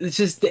 It's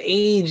just the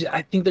age.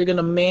 I think they're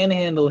gonna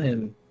manhandle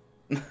him.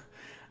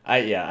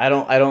 I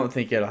don't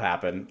think it'll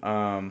happen.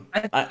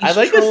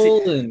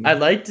 I'd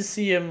like to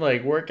see him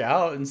like work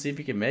out and see if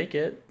he can make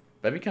it.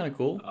 That'd be kind of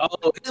cool.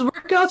 Oh, his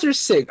workouts are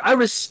sick. I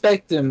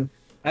respect him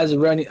as a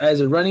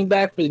running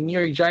back for the New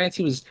York Giants.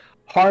 He was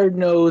hard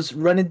nosed,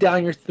 running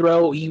down your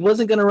throat. He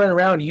wasn't gonna run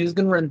around. He was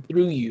gonna run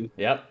through you.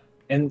 Yep.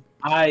 And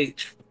I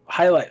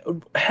highlight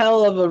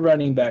hell of a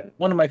running back.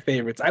 One of my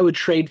favorites. I would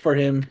trade for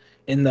him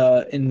in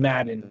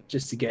Madden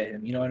just to get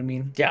him. You know what I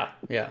mean? Yeah,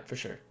 for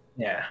sure.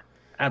 Yeah,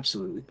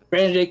 absolutely.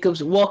 Brandon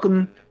Jacobs,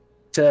 welcome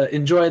to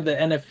enjoy the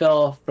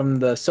NFL from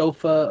the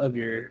sofa of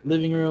your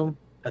living room.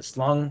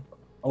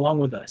 Along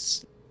with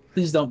us.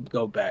 Please don't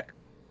go back.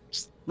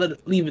 Just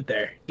leave it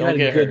there. Don't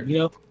get hurt. You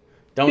know,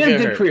 don't get get a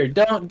good hurt. career.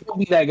 Don't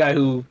be that guy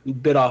who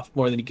bit off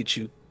more than he could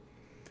chew.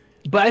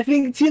 But I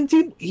think Tim,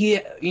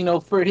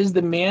 for his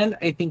demand,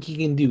 I think he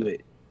can do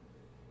it.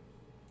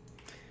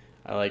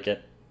 I like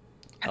it.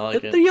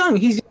 They're young.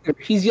 He's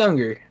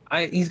younger.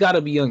 He's got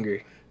to be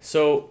younger.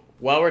 So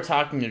while we're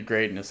talking of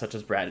greatness, such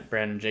as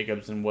Brandon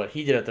Jacobs and what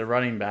he did at the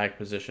running back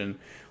position,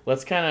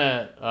 let's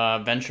kind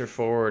of venture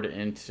forward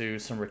into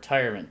some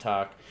retirement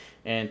talk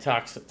and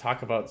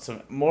talk about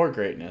some more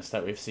greatness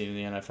that we've seen in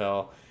the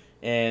NFL.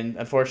 And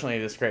unfortunately,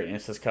 this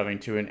greatness is coming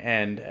to an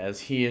end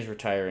as he is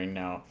retiring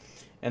now.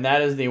 And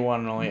that is the one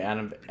and only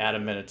Adam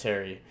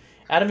Vinatieri.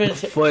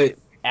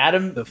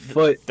 The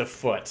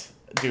foot.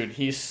 Dude,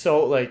 he's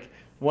so, like,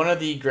 one of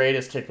the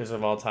greatest kickers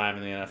of all time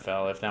in the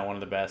NFL, if not one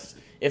of the best,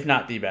 if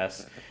not the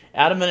best.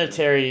 Adam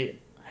Vinatieri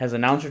has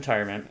announced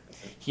retirement.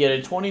 He had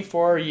a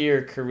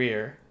 24-year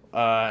career,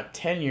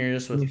 10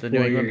 years with the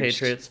New England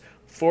Patriots,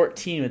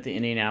 14 with the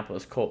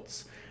Indianapolis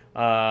Colts.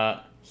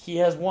 He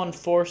has won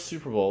 4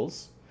 Super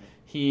Bowls.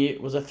 He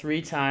was a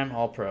 3-time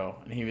All-Pro,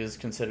 and he was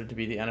considered to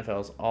be the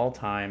NFL's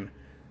all-time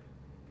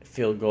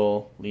field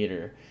goal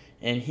leader.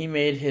 And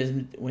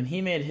when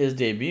he made his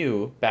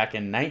debut back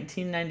in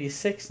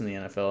 1996 in the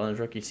NFL in his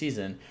rookie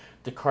season,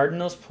 the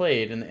Cardinals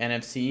played in the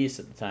NFC East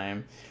at the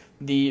time.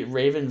 The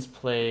Ravens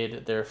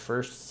played their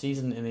first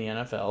season in the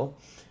NFL.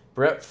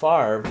 Brett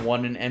Favre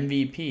won an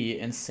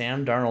MVP, and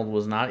Sam Darnold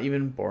was not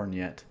even born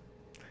yet.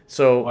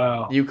 So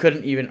Wow. you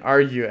couldn't even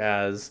argue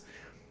as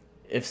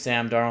if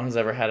Sam Darnold has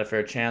ever had a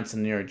fair chance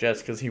in the New York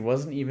Jets because he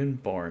wasn't even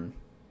born.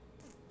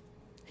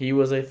 He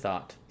was a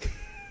thought.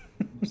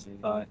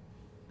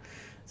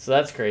 So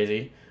that's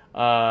crazy.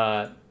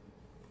 So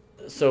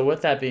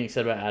with that being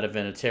said about Adam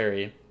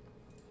Vinatieri,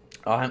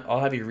 I'll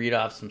have you read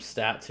off some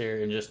stats here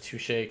in just 2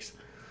 shakes.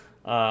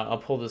 I'll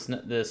pull this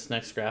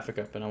next graphic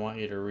up, and I want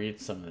you to read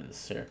some of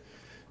this here.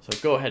 So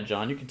go ahead,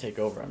 John. You can take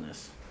over on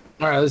this.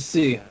 All right, let's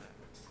see.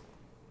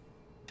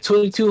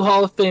 22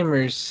 Hall of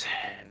Famers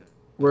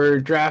were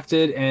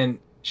drafted and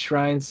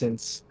shrined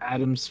since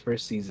Adams'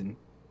 first season.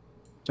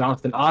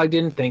 Jonathan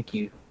Ogden, thank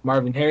you.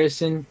 Marvin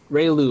Harrison,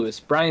 Ray Lewis,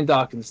 Brian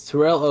Dawkins,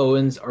 Terrell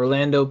Owens,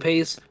 Orlando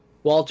Pace,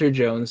 Walter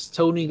Jones,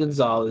 Tony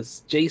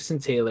Gonzalez, Jason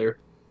Taylor,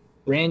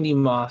 Randy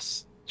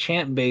Moss,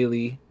 Champ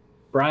Bailey,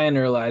 Brian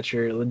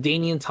Urlacher,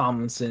 LaDainian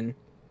Tomlinson,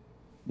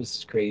 this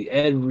is crazy,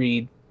 Ed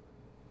Reed,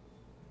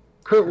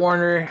 Kurt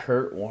Warner,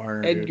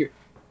 Edgar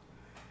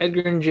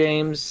and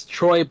James,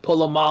 Troy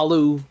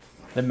Polamalu,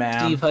 the man,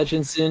 Steve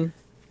Hutchinson,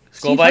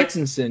 Skull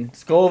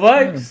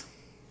Vikes.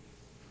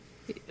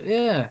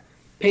 Yeah.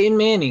 Peyton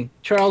Manning,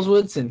 Charles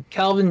Woodson,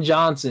 Calvin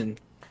Johnson,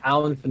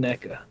 Alan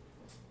Faneca.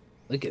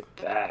 Look at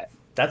that.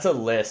 That's a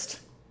list.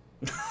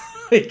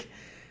 Like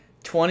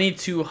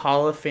 22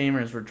 Hall of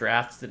Famers were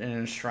drafted and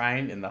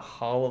enshrined in the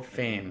Hall of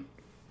Fame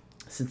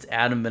since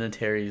Adam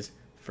Vinatieri's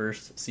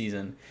first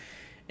season.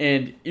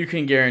 And you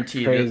can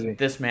guarantee that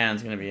this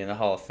man's going to be in the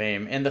Hall of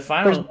Fame. And the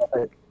final...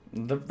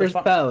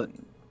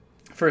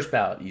 First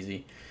ballot,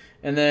 easy.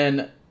 And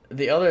then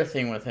the other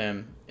thing with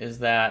him is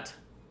that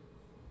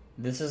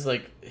this is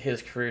like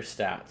his career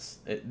stats.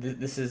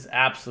 This is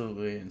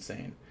absolutely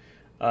insane.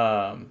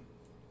 And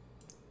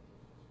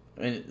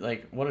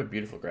like, what a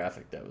beautiful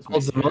graphic that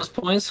was. The most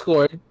points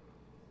scored.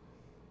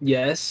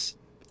 Yes.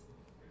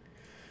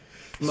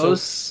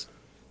 Most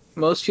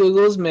field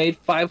goals made,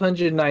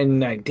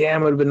 599.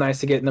 Damn, it would have been nice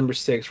to get number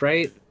 6,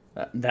 right?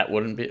 That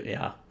wouldn't be,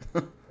 yeah.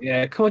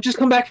 Yeah, just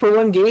come back for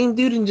one game,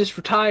 dude, and just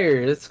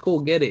retire. That's cool.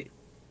 Get it.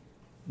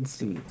 Let's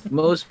see.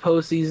 Most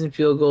postseason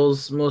field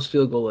goals, most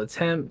field goal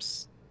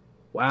attempts.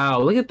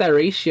 Wow, look at that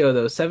ratio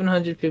though.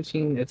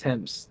 715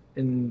 attempts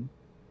and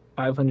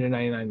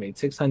 599 made.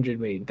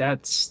 600 made.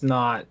 That's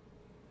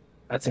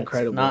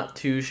incredible. Not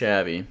too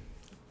shabby.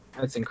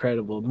 That's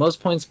incredible. Most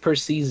points per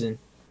season.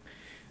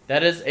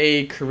 That is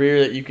a career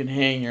that you can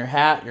hang your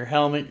hat, your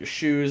helmet, your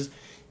shoes,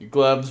 your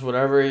gloves,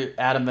 whatever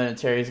Adam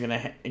Vinatieri is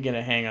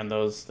gonna hang on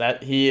those.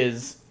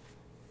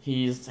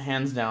 He's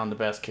hands down the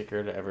best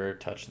kicker to ever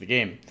touch the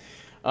game.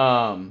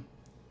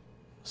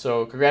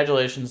 So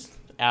congratulations,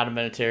 Adam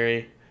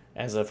Vinatieri.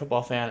 As a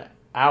football fan,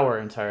 our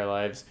entire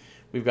lives,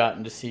 we've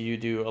gotten to see you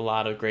do a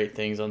lot of great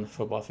things on the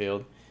football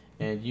field,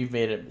 and you've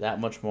made it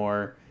that much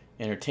more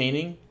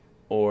entertaining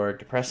or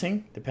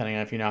depressing, depending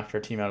on if you knocked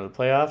our team out of the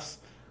playoffs.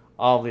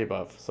 All of the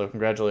above. So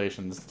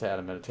congratulations to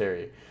Adam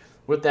Vinatieri.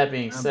 With that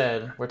being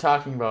said, we're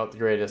talking about the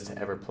greatest to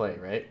ever play,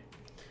 right?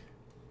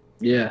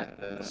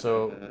 Yeah.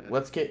 So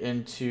let's get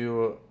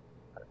into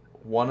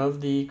one of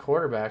the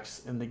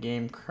quarterbacks in the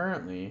game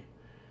currently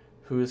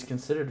who is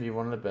considered to be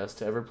one of the best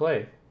to ever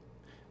play,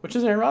 which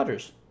is Aaron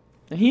Rodgers.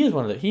 And he is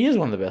one of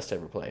the best to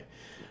ever play.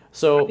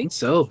 So I think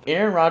so.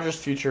 Aaron Rodgers'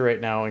 future right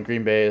now in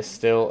Green Bay is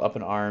still up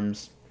in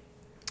arms.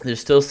 They're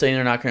still saying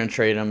they're not going to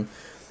trade him.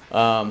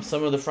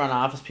 Some of the front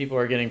office people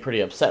are getting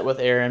pretty upset with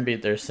Aaron,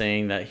 but they're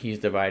saying that he's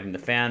dividing the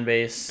fan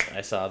base.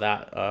 I saw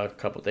that a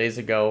couple days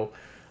ago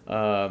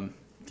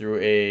through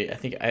I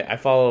think I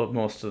follow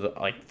most of the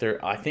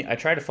I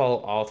try to follow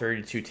all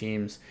 32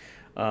 teams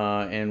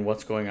and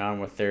what's going on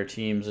with their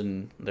teams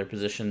and their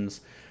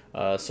positions,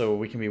 so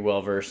we can be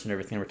well versed in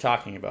everything we're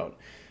talking about.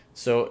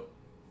 So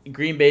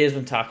Green Bay has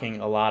been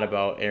talking a lot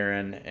about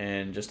Aaron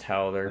and just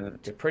how they're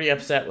pretty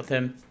upset with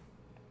him.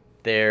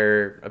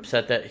 They're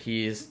upset that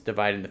he's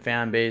dividing the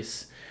fan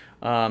base.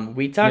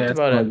 We talked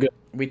about it.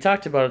 We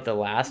talked about it the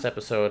last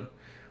episode.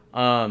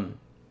 In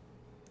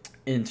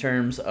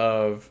terms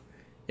of,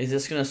 is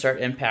this going to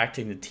start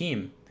impacting the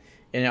team?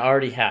 And it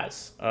already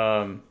has,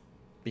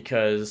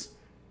 because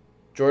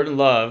Jordan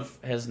Love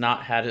has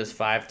not had his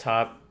 5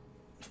 top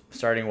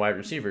starting wide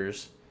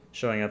receivers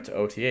showing up to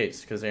OTAs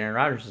because Aaron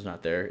Rodgers is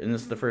not there, and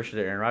this is the first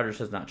year that Aaron Rodgers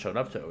has not showed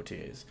up to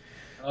OTAs.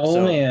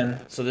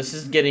 Man. So this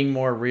is getting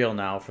more real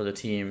now for the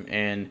team,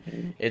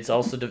 and it's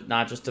also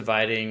not just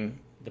dividing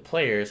the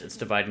players, it's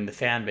dividing the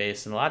fan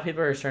base, and a lot of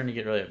people are starting to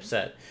get really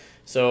upset.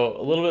 So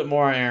a little bit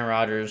more on Aaron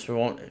Rodgers. We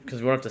won't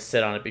have to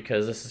sit on it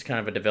because this is kind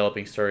of a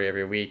developing story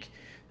every week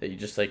that you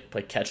just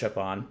play catch up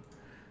on.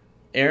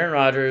 Aaron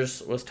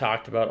Rodgers was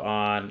talked about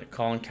on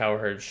Colin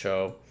Cowherd's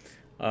show,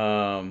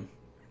 and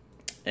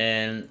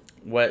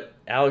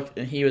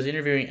he was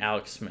interviewing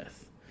Alex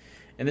Smith,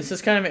 and this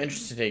is kind of an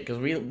interesting take because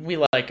we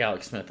like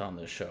Alex Smith on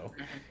this show,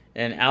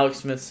 and Alex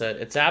Smith said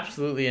it's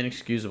absolutely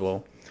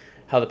inexcusable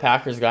how the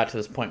Packers got to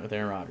this point with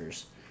Aaron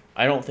Rodgers.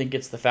 I don't think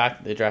it's the fact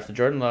that they drafted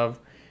Jordan Love.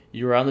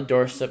 You were on the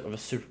doorstep of a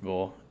Super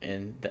Bowl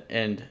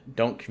and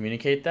don't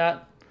communicate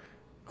that.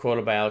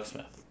 Quoted by Alex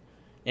Smith.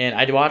 And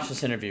I watched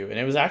this interview, and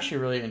it was actually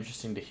really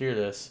interesting to hear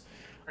this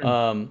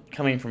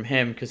coming from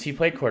him because he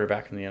played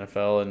quarterback in the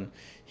NFL, and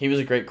he was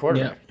a great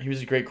quarterback. Yeah. He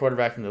was a great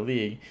quarterback in the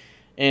league.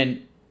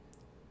 And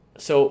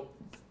so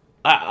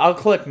I'll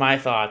collect my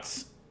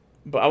thoughts,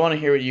 but I want to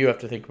hear what you have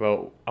to think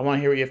about. I want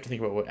to hear what you have to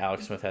think about what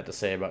Alex Smith had to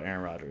say about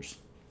Aaron Rodgers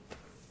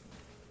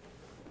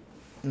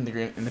in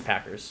the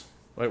Packers.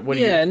 What do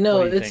you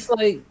it's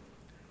think?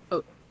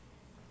 Like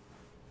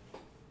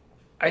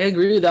I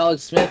agree with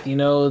Alex Smith.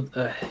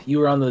 You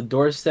were on the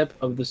doorstep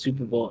of the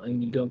Super Bowl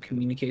and you don't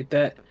communicate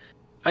that.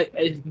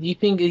 Do you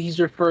think he's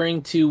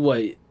referring to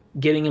what?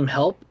 Getting him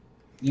help?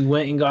 You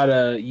went and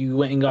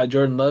got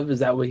Jordan Love. Is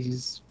that what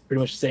he's pretty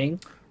much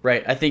saying?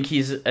 Right. I think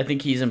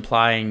he's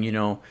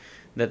implying,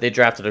 that they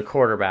drafted a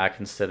quarterback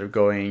instead of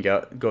going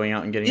out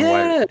and getting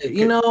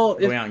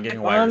a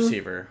wide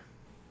receiver.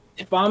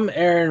 If I'm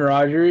Aaron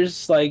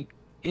Rodgers,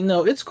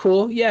 it's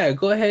cool. Yeah,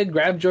 go ahead,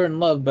 grab Jordan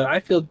Love. But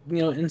I feel,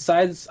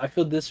 inside, I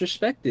feel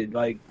disrespected.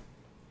 Like,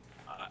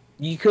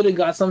 you could have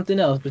got something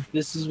else, but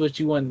this is what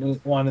you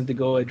wanted to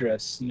go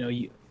address.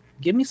 You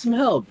give me some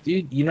help,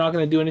 dude. You're not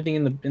going to do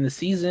anything in the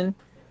season.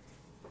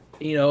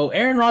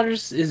 Aaron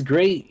Rodgers is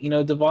great.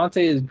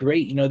 Devontae is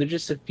great. There's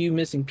just a few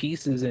missing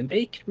pieces, and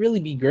they could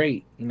really be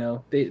great.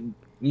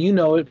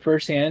 It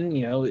firsthand.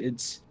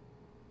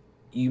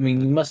 You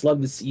must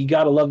love to see. You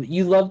gotta love it.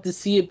 You love to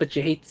see it, but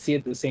you hate to see it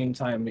at the same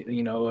time.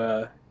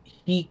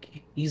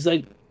 He's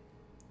like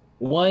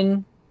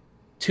 1-2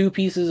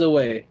 pieces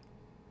away.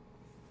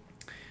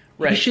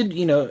 Right. He should,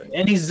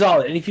 and he's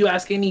solid. And if you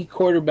ask any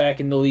quarterback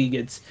in the league,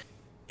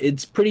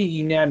 it's pretty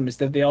unanimous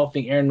that they all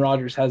think Aaron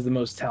Rodgers has the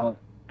most talent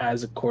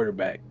as a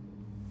quarterback.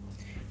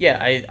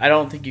 Yeah, I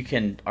don't think you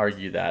can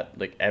argue that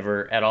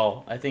ever at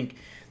all. I think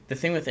the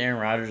thing with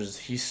Aaron Rodgers is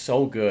he's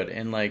so good,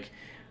 and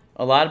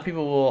a lot of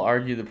people will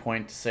argue the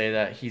point to say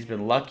that he's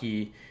been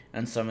lucky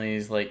on some of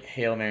these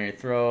Hail Mary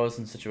throws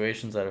and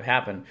situations that have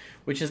happened,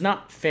 which is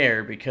not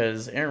fair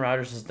because Aaron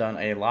Rodgers has done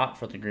a lot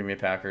for the Green Bay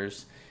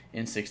Packers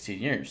in 16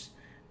 years.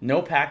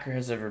 No Packer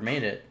has ever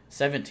made it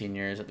 17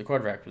 years at the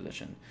quarterback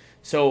position.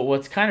 So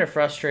what's kind of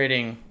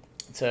frustrating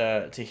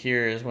to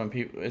hear is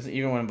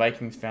even when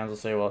Vikings fans will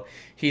say, well,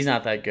 he's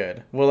not that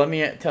good. Well, let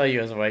me tell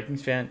you, as a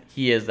Vikings fan,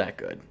 he is that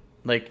good.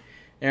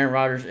 Aaron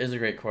Rodgers is a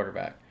great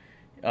quarterback.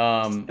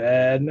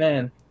 Bad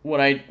man. What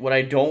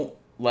I don't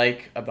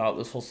like about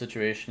this whole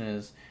situation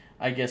is,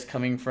 I guess,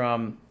 coming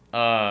from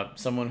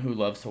someone who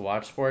loves to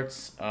watch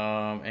sports,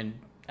 and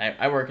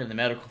I work in the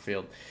medical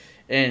field,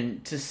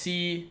 and to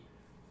see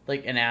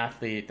an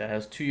athlete that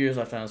has 2 years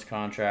left on his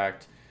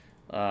contract.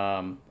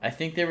 I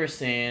think they were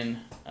saying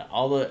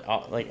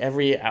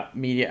every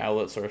media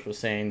outlet source was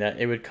saying that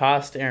it would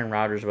cost Aaron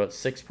Rodgers about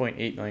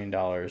 $6.8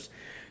 million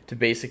to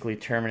basically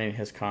terminate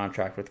his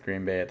contract with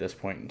Green Bay at this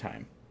point in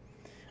time.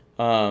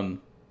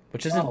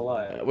 Which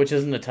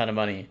isn't a ton of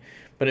money,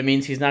 but it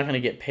means he's not going to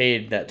get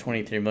paid that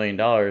 $23 million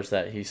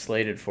that he's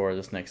slated for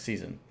this next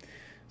season.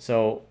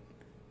 So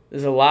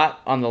there's a lot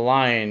on the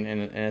line in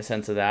a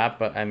sense of that,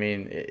 but I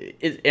mean,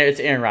 it's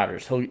Aaron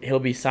Rodgers. He'll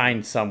be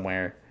signed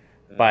somewhere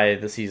by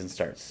the season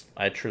starts.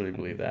 I truly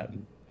believe that.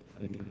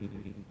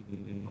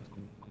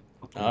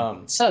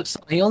 Sucks.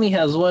 He only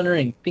has one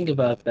ring. Think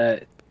about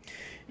that.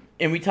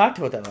 And we talked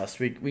about that last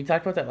week.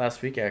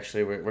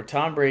 Actually, where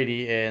Tom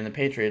Brady and the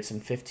Patriots in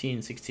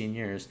 15, 16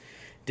 years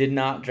did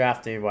not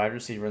draft a wide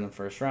receiver in the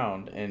first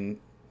round, and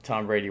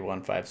Tom Brady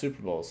won 5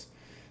 Super Bowls.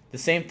 The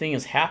same thing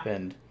has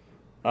happened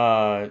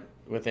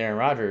with Aaron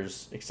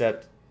Rodgers,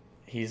 except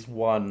he's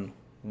won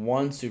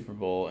 1 Super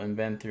Bowl and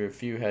been through a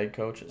few head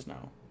coaches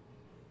now.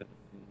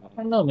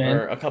 I don't know, man.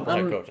 Or a couple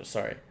head coaches,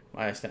 sorry.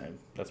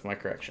 That's my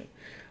correction.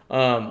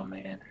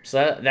 Man.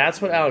 So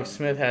that's what Alex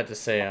Smith had to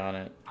say on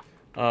it.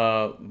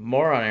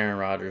 More on Aaron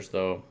Rodgers,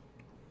 though.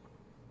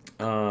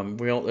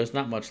 There's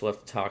not much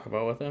left to talk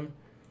about with him.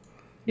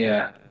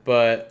 Yeah.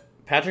 But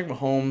Patrick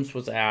Mahomes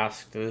was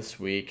asked this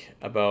week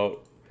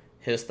about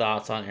his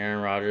thoughts on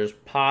Aaron Rodgers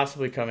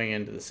possibly coming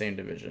into the same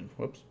division.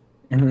 Whoops.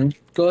 Mm-hmm.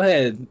 Go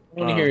ahead. I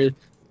want to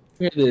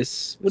hear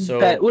this.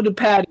 What did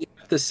Patty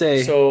have to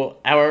say? So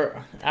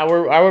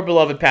our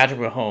beloved Patrick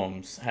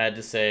Mahomes had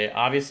to say,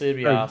 obviously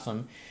it'd be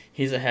awesome.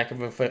 He's a heck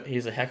of a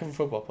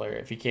football player.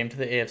 If he came to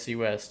the AFC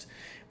West,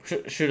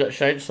 should I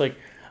just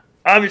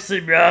obviously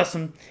it'd be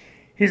awesome.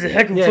 He's a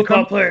heck of a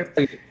football player.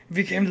 If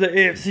he came to the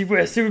AFC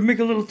West, it would make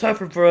it a little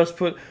tougher for us,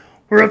 but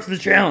we're up to the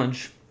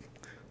challenge.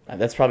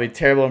 That's probably a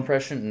terrible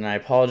impression, and I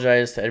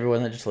apologize to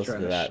everyone that just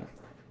listened to that.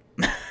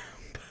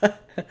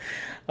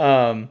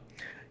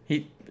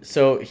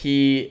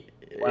 He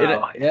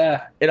Wow.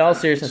 Yeah. in all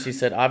seriousness, he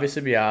said, obviously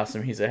it'd be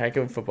awesome. He's a heck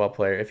of a football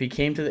player. If he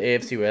came to the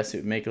AFC West, it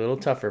would make it a little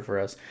tougher for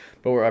us,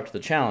 but we're up to the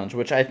challenge,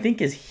 which I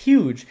think is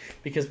huge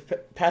because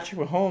Patrick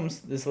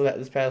Mahomes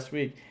this past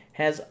week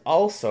has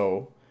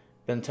also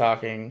been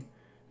talking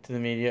to the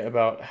media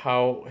about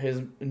how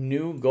his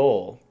new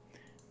goal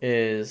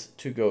is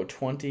to go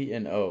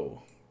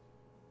 20-0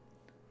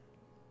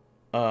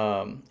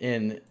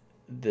 in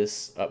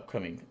this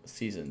upcoming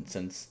season,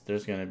 since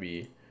there's going to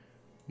be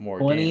more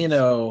 20 games. and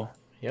 0.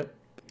 Yep.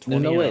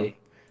 No way.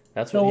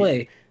 That's No what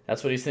way.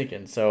 That's what he's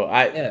thinking. So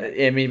Yeah.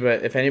 I mean,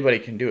 but if anybody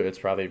can do it, it's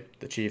probably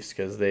the Chiefs,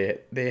 because they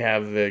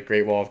have the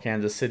Great Wall of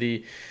Kansas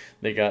City.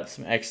 They got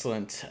some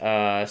excellent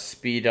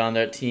speed on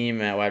their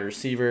team at wide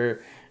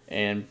receiver,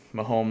 and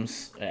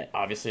Mahomes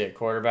obviously at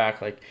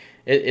quarterback. Like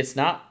it's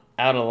not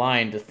out of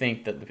line to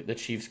think that the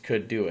Chiefs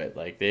could do it.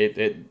 Like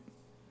it'd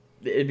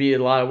be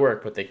a lot of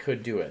work, but they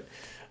could do it.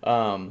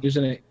 Who's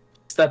gonna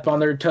step on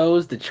their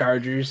toes? The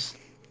Chargers.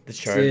 The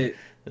That's it.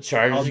 The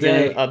Chargers All are going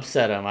day. to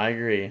upset them. I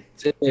agree.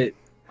 That's it.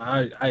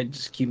 I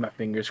just keep my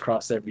fingers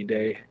crossed every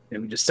day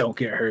and we just don't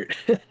get hurt.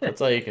 That's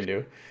all you can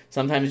do.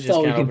 Sometimes you That's just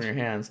all we can't can open your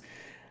hands.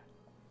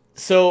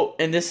 So,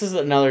 and this is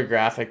another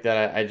graphic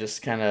that I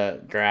just kind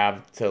of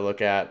grabbed to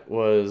look at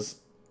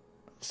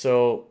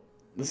so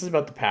this is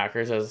about the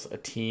Packers as a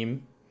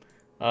team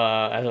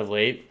as of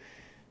late.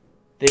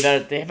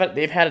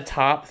 They've had a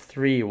top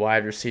 3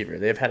 wide receiver.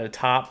 They've had a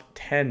top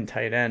 10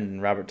 tight end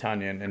in Robert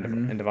Tonyan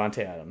and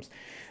Devontae Adams.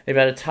 They've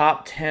had a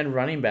top 10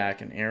 running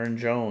back in Aaron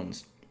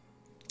Jones.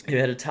 They've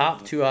had a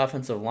top 2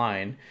 offensive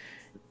line,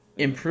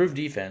 improved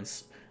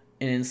defense,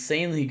 an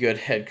insanely good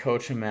head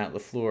coach in Matt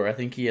LaFleur. I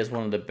think he has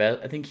one of the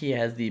best. I think he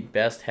has the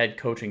best head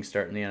coaching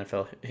start in the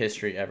NFL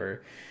history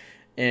ever.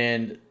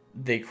 And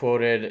they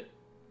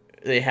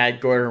had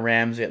Gordon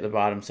Ramsay at the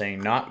bottom saying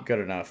not good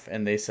enough,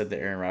 and they said that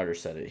Aaron Rodgers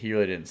said it. He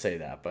really didn't say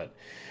that, but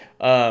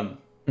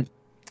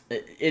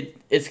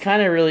it's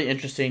kind of really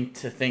interesting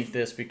to think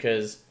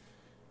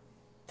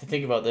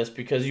about this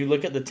because you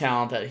look at the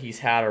talent that he's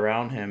had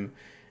around him,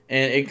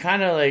 and it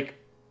kind of like,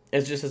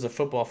 as just as a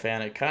football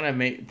fan, it kind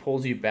of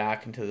pulls you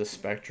back into the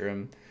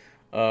spectrum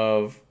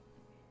of,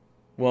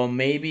 well,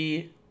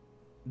 maybe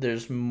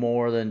there's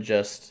more than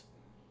just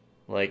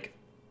like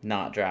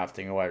not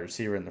drafting a wide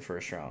receiver in the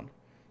first round.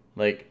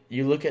 Like,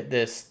 you look at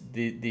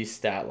these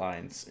stat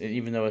lines,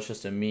 even though it's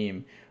just a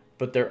meme,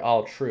 but they're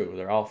all true.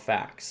 They're all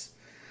facts.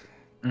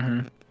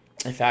 Mm-hmm.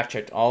 I fact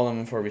checked all of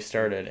them before we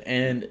started,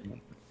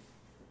 and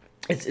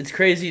it's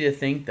crazy to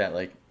think that,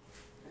 like,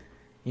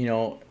 you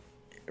know,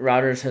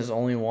 Rodgers has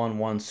only won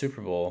 1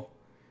 Super Bowl,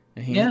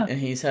 and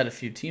he's had a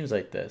few teams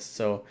like this.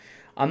 So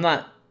I'm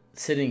not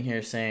sitting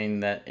here saying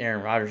that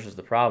Aaron Rodgers is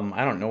the problem.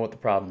 I don't know what the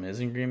problem is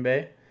in Green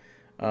Bay,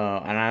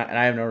 and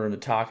I have no room to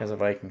talk as a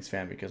Vikings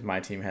fan because my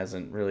team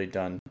hasn't really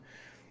done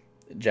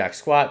jack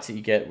squat to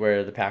get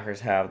where the Packers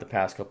have the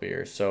past couple of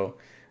years. So,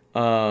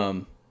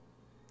 and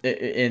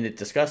it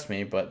disgusts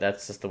me, but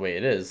that's just the way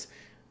it is.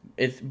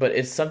 But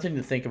it's something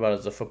to think about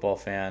as a football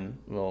fan.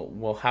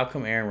 Well, how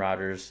come Aaron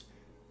Rodgers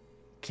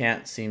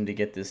can't seem to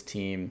get this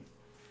team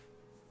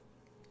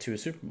to a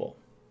Super Bowl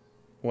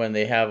when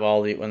they have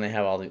all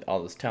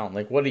this talent?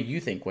 Like, what do you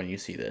think when you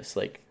see this?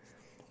 Like,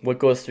 what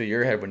goes through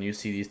your head when you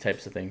see these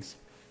types of things?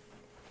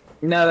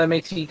 Now that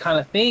makes me kind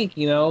of think,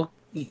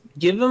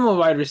 give them a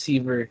wide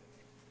receiver.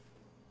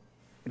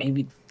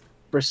 Maybe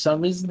for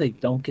some reason they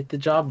don't get the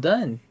job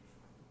done.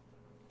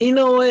 You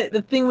know what?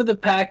 The thing with the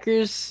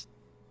Packers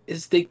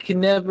is they can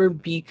never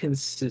be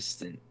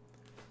consistent.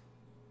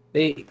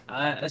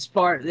 That's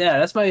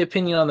my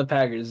opinion on the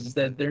Packers, is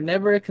that they're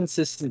never a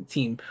consistent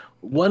team.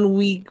 1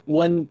 week,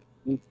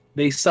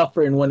 they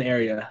suffer in one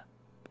area.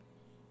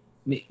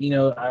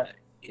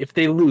 If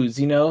they lose,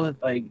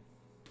 like,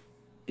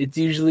 it's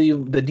usually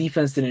the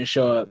defense didn't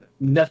show up.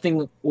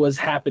 Nothing was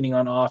happening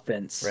on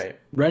offense. Right.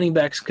 Running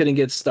backs couldn't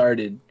get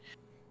started.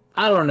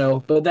 I don't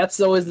know, but that's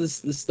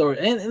always the story.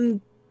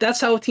 And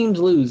that's how teams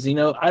lose.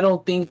 I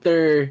don't think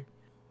they're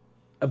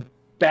a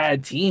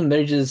bad team.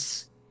 They're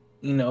just,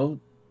 when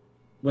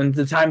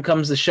the time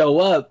comes to show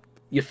up,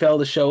 you fail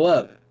to show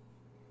up.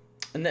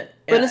 I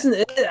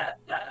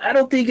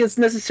don't think it's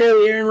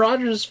necessarily Aaron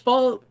Rodgers'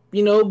 fault,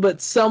 but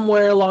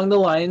somewhere along the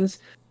lines,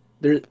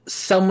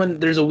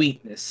 there's a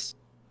weakness.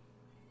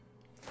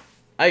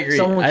 I agree.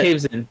 Someone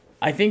caves in.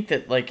 I think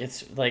that, like,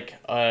 it's like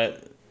a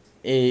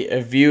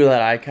view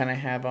that I kind of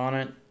have on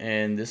it,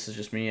 and this is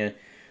just me,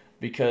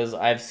 because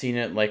I've seen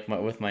it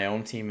with my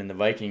own team in the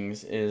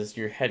Vikings, is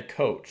your head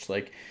coach.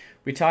 Like,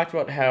 we talked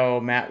about how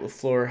Matt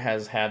LaFleur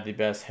has had the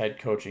best head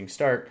coaching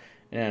start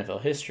in NFL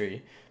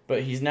history,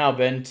 but he's now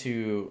been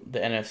to the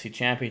NFC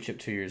Championship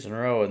 2 years in a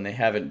row, and they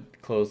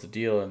haven't closed the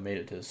deal and made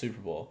it to the Super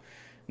Bowl.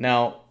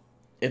 Now,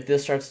 if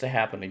this starts to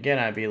happen again,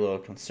 I'd be a little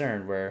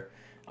concerned, where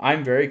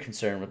I'm very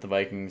concerned with the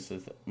Vikings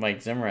with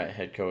Mike Zimmer at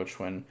head coach,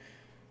 when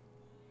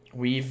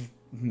we've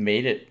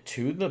made it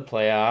to the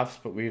playoffs,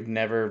 but we've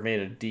never made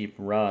a deep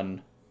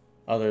run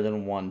other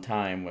than one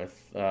time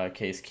with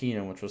Case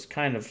Keenum, which was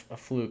kind of a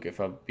fluke, if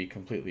I'll be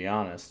completely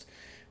honest,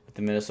 with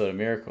the Minnesota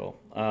Miracle.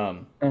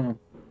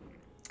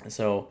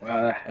 So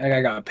That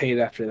guy got paid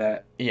after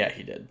that. yeah,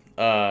 he did.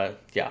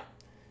 Yeah,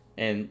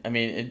 and I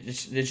mean it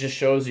just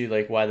shows you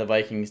like why the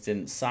Vikings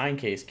didn't sign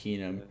Case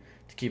Keenum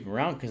to keep him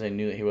around, because they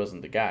knew that he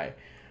wasn't the guy.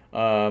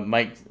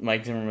 Mike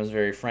Zimmerman was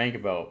very frank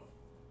about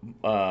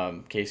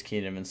Case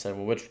Keenum and said,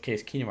 "Well, which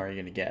Case Keenum are you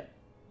going to get?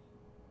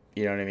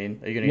 You know what I mean?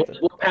 Are you going to get the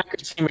What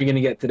Packers team are you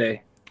gonna get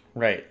today?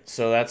 right?"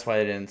 So that's why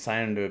they didn't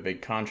sign him to a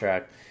big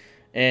contract,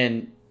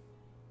 and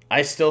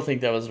I still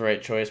think that was the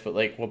right choice. But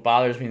like, what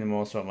bothers me the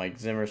most about Mike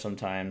Zimmer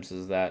sometimes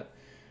is that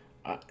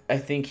I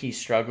think he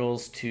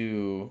struggles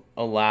to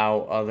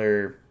allow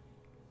other.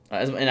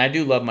 And I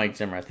do love Mike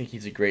Zimmer. I think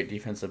he's a great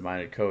defensive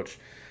minded coach.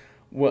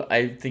 What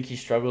I think he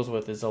struggles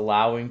with is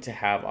allowing to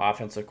have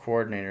offensive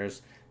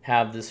coordinators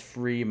have this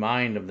free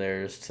mind of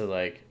theirs to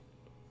like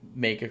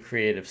make a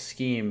creative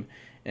scheme,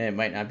 and it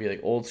might not be like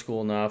old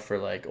school enough or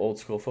like old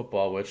school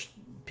football, which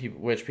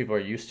people are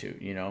used to.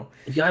 You know,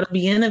 You gotta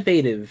be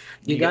innovative.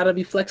 You you get gotta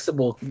be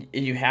flexible.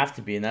 you have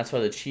to be, and that's why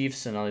the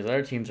Chiefs and all these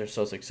other teams are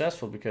so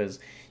successful, because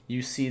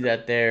you see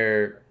that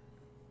they're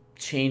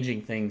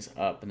changing things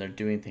up and they're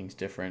doing things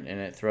different, and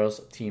it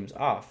throws teams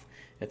off.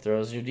 It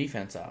throws your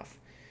defense off.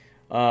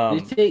 Um,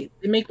 They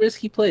make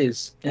risky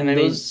plays, and I and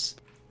mean, those,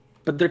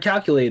 but they're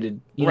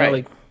calculated. right,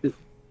 Like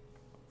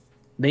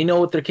they know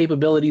what their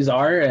capabilities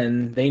are,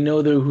 and they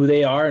know who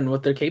they are and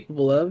what they're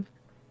capable of,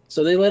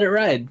 so they let it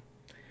ride.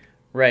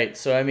 right.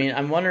 So I mean,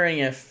 I'm wondering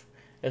if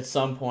at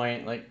some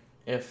point, like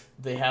if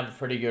they have a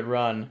pretty good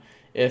run,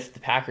 if the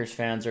Packers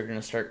fans are going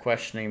to start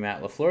questioning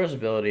Matt LaFleur's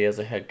ability as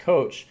a head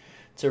coach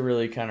to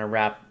really kind of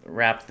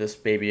wrap this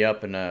baby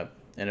up in a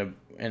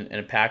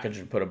package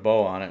and put a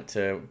bow on it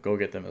to go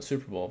get them a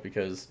Super Bowl,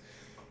 because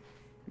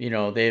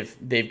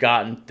they've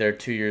gotten their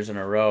 2 years in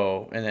a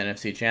row in the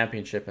NFC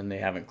Championship and they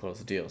haven't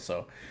closed the deal.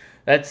 So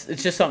it's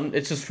just something.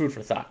 It's just food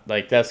for thought.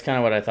 Like that's kind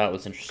of what I thought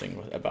was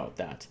interesting about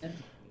that.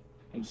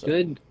 So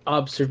Good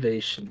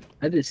observation.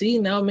 I did see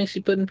now it makes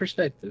you put in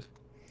perspective.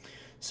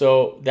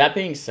 so that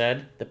being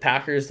said, the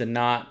Packers did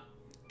not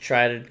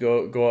try to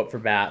go up for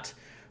bat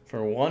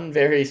for one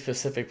very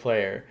specific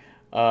player.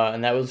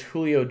 And that was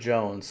Julio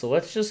Jones. So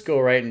let's just go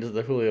right into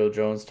the Julio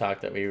Jones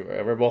talk that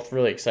we're both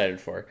really excited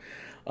for.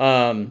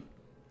 Um,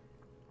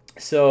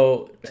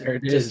 So There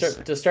it to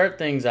is. start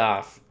things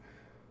off,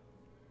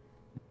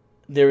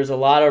 there was a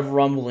lot of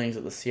rumblings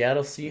that the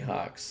Seattle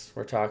Seahawks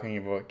were talking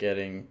about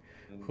getting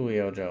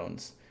Julio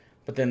Jones,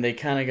 but then they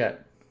kind of got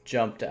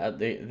jumped out.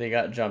 They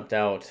got jumped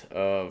out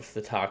of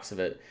the talks of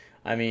it.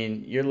 I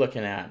mean, you're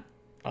looking at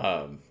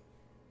a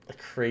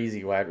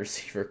crazy wide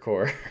receiver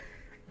core.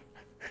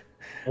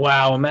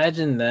 Wow,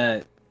 imagine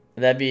that.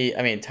 That'd be,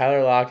 I mean,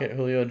 Tyler Lockett,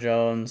 Julio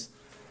Jones,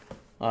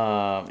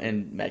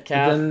 and But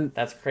Metcalf. then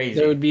That's there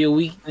crazy. would be a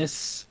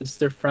weakness. It's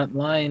their front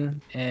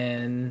line,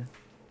 and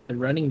the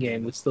running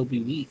game would still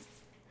be weak.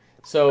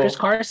 Chris So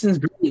Carson's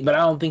great, but I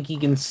don't think he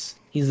can.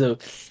 He's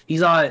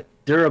not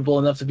durable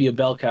enough to be a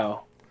bell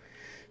cow.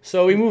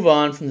 so we move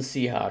on from the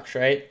Seahawks,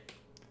 right?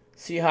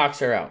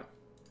 Seahawks are out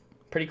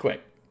pretty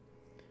quick.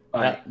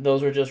 Bye.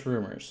 Those were just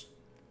rumors.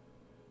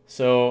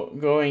 So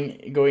going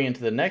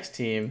into the next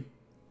team,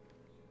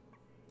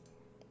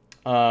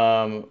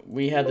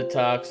 we had the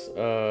talks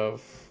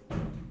of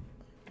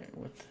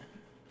what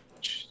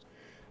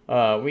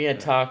we had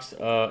talks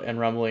and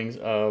rumblings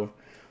of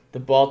the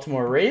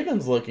Baltimore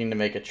Ravens looking to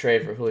make a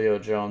trade for Julio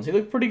Jones. He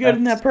looked pretty good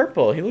in that That's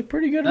purple. He looked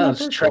pretty good in that that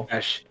was purple.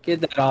 trash.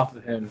 Get that off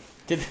of him.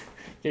 Did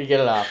you get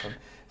it off him?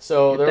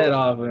 So Get that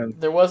off of him.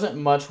 there wasn't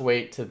much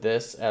weight to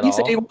this at He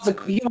said all. he wants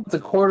a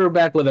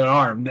quarterback with an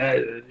arm.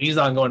 He's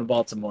not going to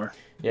Baltimore.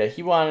 Yeah,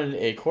 he wanted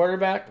a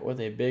quarterback with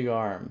a big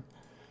arm.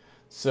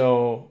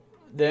 So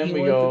then He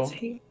we wanted to go.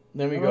 take.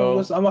 Then we go.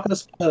 I'm not gonna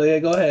spoil it.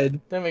 Go ahead.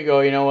 Then we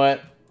go. You know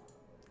what?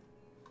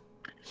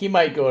 He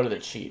might go to the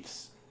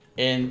Chiefs.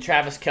 And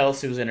Travis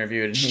Kelce was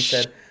interviewed, and he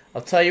said,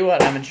 "I'll tell you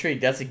what. I'm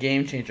intrigued. That's a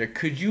game changer.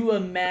 Could you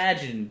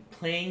imagine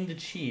playing the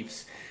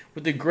Chiefs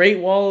with the Great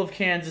Wall of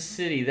Kansas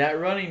City, that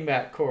running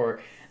back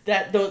core,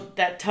 that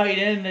tight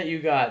end that you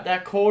got,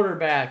 that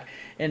quarterback,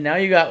 and now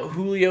you got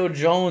Julio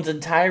Jones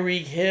and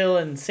Tyreek Hill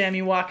and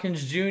Sammy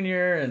Watkins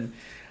Jr. and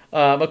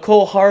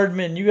McCole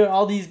Hardman. You got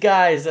all these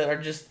guys that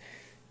are just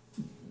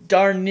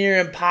darn near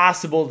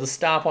impossible to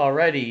stop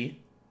already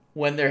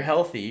when they're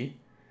healthy,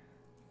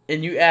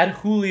 and you add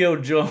Julio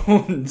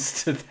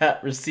Jones to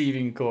that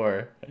receiving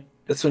core."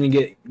 That's when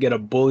you get a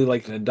bully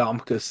like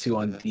Ndamukong Suh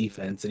on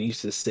defense, and he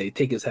used to say,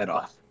 "Take his head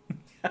off."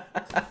 I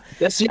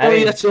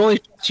mean, That's the only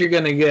shot you're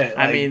gonna get.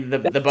 I Like mean the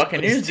that's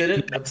Buccaneers did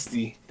it.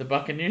 nasty. The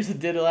Buccaneers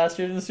did it last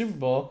year in the Super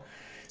Bowl.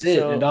 That's it.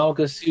 So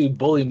Ndamukong Suh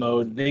bully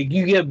mode.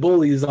 You get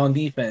bullies on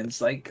defense.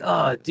 Like,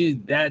 oh,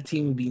 dude, that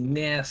team would be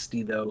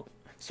nasty though.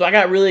 so I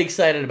got really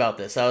excited about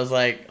this. I was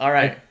like,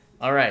 Like,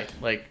 all right,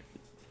 like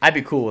I'd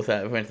be cool with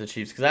that if we went to the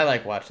Chiefs, because I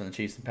like watching the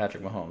Chiefs and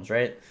Patrick Mahomes,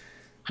 right?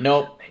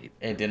 Nope,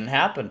 it didn't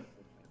happen.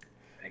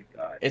 thank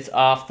God. It's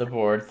off the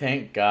board,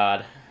 thank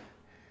God.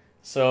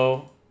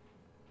 So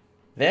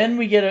then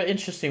we get an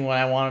interesting one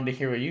I wanted to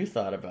hear what you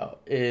thought about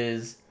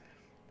is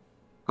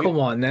Come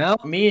on now.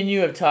 Me and you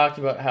have talked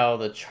about how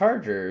the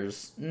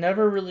Chargers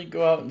never really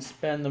go out and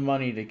spend the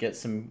money to get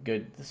some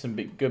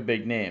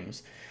big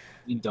names.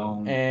 We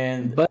don't.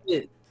 And But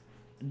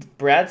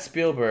Brad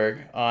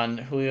Spielberg on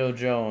Julio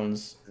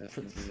Jones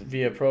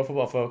via Pro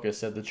Football Focus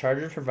said the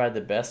Chargers provide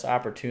the best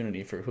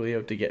opportunity for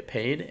Julio to get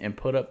paid and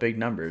put up big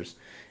numbers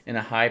in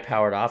a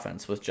high-powered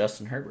offense with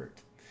Justin Herbert.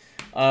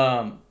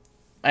 I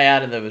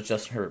added that with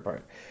Justin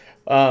Herbert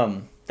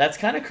part. That's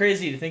kind of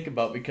crazy to think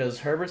about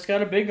because Herbert's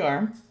got a big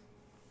arm.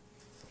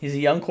 He's a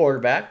young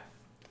quarterback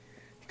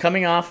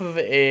coming off of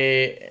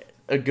a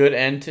good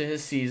end to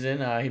his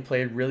season. He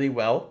played really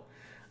well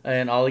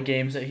in all the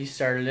games that he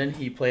started in.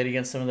 He played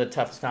against some of the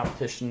toughest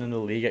competition in the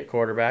league at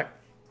quarterback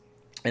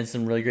and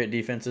some really great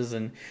defenses.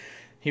 And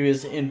he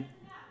was in.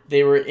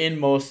 They were in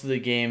most of the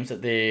games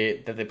that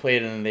they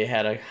played in, and they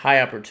had a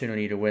high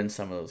opportunity to win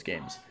some of those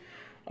games.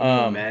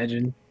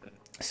 imagine.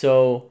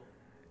 So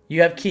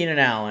you have Keenan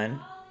Allen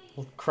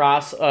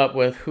cross up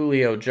with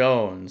Julio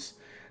Jones.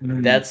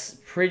 That's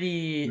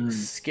pretty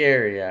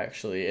scary,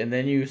 actually. And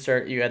then you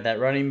had that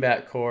running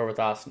back core with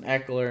Austin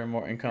Eckler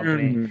and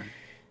company.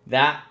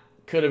 That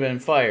could have been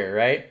fire,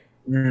 right?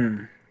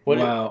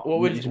 Wow. What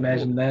would you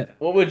imagine that?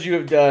 What would you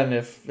have done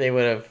if they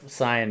would have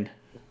signed?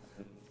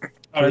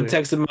 I would have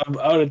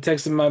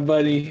texted my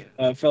buddy,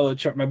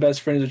 my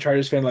best friend is a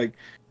Chargers fan, like,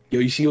 yo,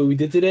 you see what we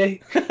did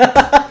today?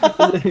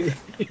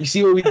 You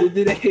see what we did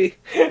today?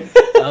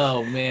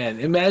 Oh man,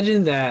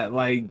 imagine that.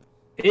 Like,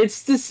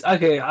 it's this.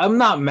 Okay, I'm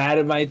not mad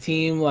at my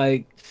team.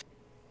 Like,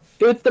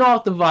 it would throw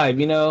off the vibe,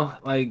 you know.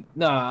 Like,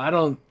 no, I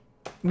don't.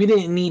 We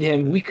didn't need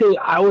him.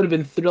 I would have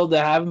been thrilled to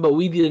have him, but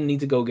we didn't need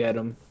to go get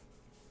him.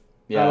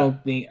 Yeah.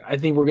 I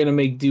think we're gonna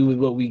make do with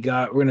what we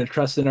got. We're gonna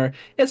trust in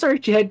it's our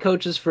head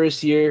coach's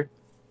first year.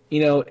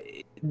 You know,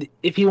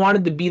 if he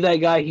wanted to be that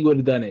guy, he would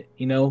have done it.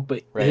 You know,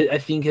 but Right. I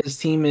think his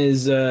team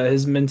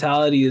his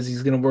mentality is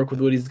he's gonna work with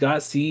what he's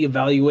got.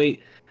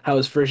 Evaluate how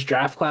his first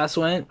draft class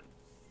went,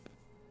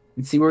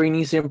 and see where he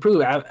needs to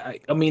improve. I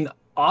mean,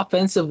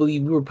 offensively,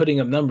 we were putting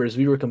up numbers.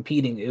 We were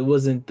competing. It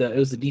was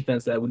the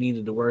defense that we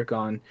needed to work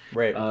on.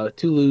 Right.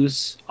 Too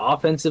loose.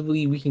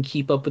 Offensively, we can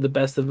keep up with the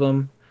best of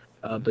them.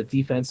 But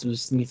defense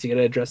needs to get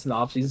addressed in the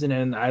offseason,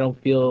 and I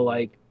don't feel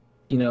like,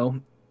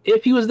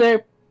 if he was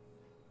there,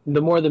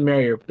 the more the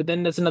merrier. But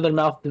then that's another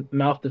mouth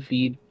to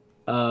feed.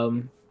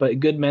 But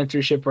good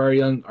mentorship for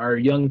our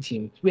young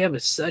team. We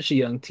have such a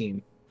young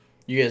team.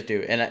 You guys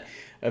do, and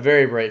a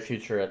very bright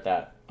future at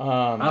that.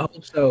 I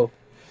hope so.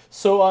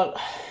 So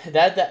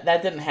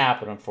that didn't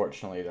happen,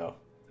 unfortunately, though.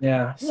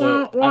 Yeah.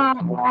 So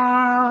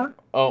I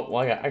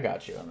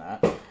got you on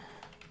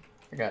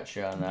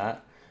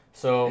that.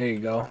 So there you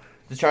go.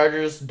 The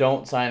Chargers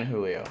don't sign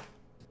Julio.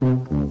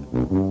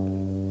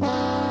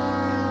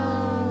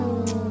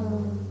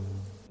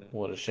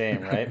 What a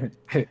shame, right?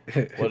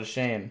 What a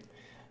shame.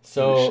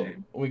 So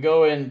we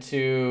go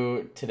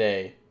into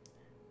today,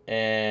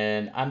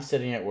 and I'm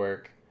sitting at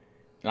work,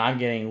 and I'm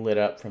getting lit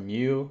up from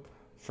you,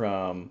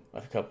 from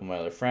a couple of my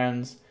other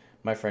friends,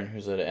 my friend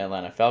who's an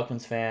Atlanta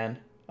Falcons fan.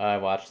 I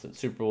watched the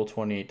Super Bowl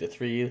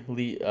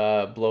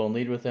 28-3 blown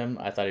lead with him.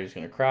 I thought he was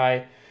going to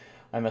cry.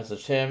 I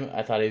messaged him.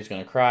 I thought he was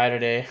going to cry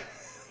today.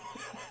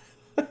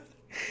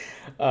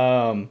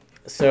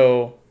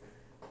 So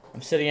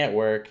I'm sitting at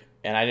work,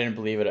 and I didn't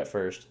believe it at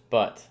first,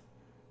 but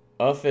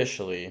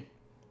officially,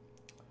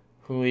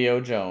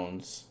 Julio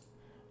Jones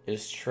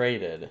is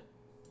traded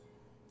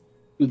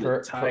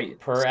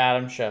per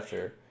Adam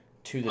Schefter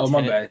to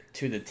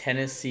the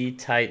Tennessee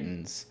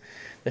Titans.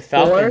 The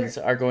Falcons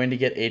are going to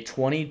get a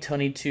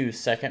 2022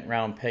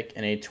 second-round pick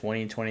and a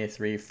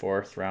 2023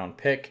 fourth-round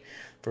pick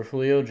for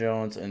Julio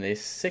Jones and a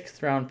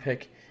sixth-round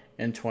pick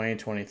in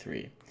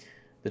 2023.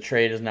 The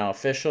trade is now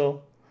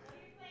official.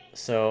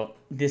 So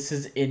this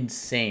is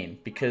insane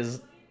because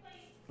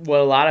what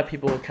a lot of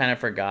people kind of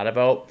forgot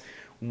about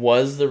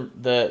was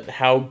the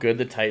how good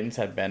the Titans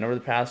have been over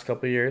the past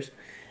couple of years,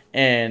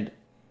 and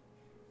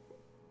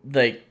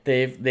like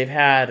they've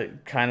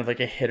had kind of like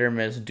a hit or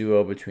miss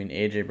duo between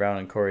AJ Brown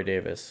and Corey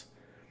Davis.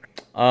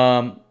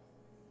 They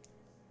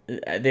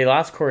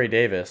lost Corey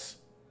Davis,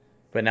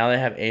 but now they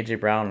have AJ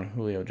Brown and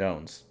Julio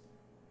Jones.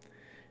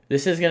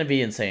 This is gonna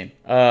be insane.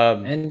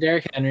 And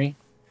Derrick Henry.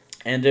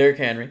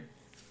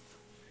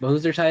 But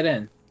who's their tight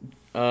end?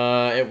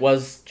 It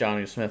was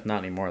Jonnu Smith, not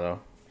anymore though.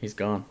 He's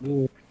gone.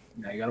 Ooh,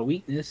 now you got a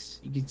weakness.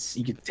 You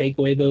could take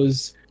away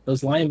those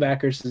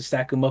linebackers and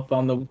stack them up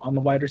on the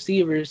wide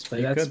receivers.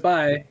 But that's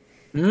by.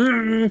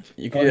 Here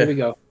we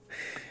go.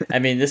 I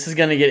mean, this is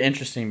gonna get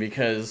interesting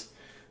because,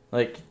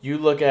 like, you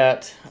look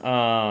at look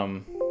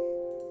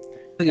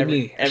at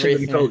me,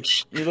 everything.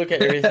 Coach. You look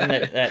at everything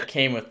that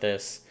came with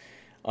this.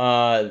 You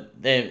had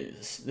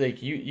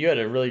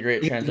a really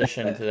great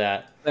transition to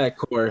that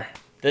core.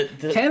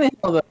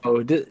 Tannehill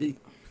though,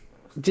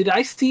 did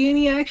I see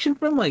any action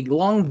from like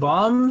long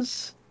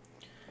bombs?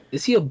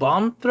 Is he a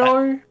bomb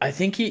thrower? I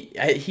think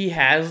he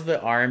has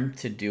the arm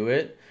to do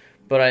it,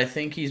 but I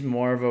think he's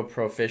more of a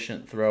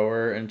proficient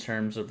thrower in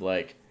terms of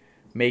like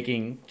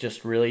making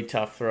just really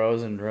tough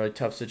throws in really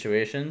tough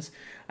situations.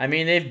 I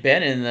mean, they've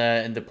been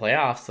in the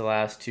playoffs the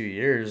last 2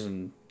 years,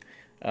 and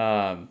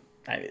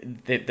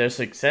their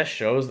success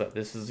shows that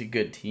this is a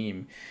good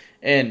team.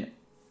 And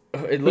it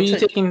Who are looks you like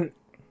taking?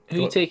 Who are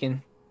you go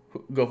taking?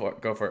 go for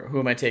it, go for it. Who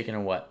am I taking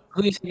and what?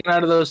 Who are you taking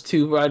out of those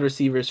two wide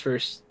receivers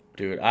first?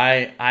 Dude,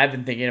 I've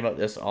been thinking about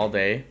this all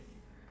day,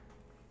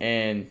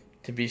 and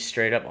to be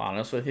straight up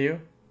honest with you,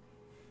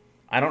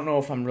 I don't know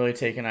if I'm really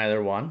taking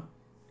either one.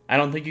 I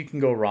don't think you can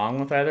go wrong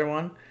with either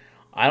one.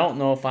 I don't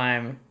know if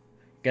I'm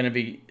gonna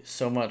be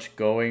so much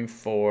going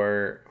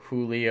for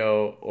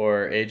Julio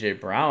or AJ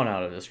Brown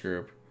out of this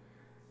group.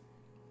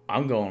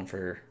 I'm going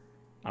for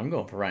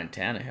Ryan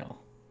Tannehill.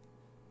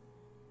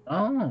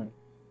 Oh,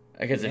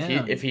 Because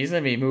yeah. if he's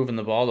gonna be moving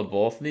the ball to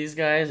both of these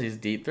guys, these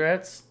deep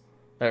threats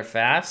that are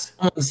fast,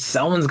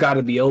 Someone's got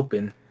to be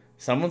open.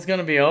 someone's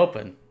gonna be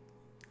open,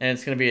 and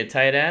it's gonna be a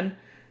tight end.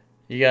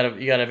 You got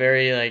a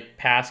very like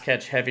pass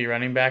catch heavy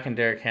running back in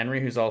Derrick Henry,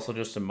 who's also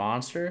just a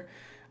monster.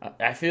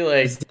 I feel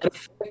like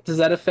Does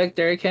that affect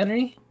Derrick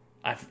Henry?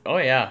 oh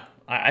yeah,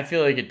 I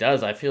feel like it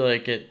does. I feel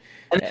like it.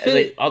 And if Like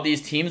it, all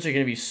these teams are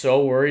gonna be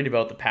so worried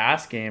about the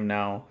pass game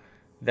now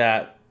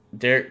that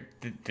the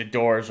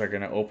doors are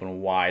gonna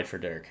open wide for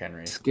Derrick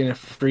Henry. it's gonna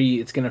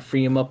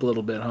free him up a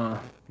little bit, huh?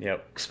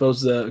 Yep.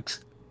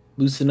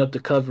 Loosen up the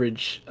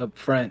coverage up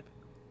front.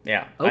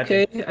 Yeah. I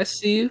Okay, think. I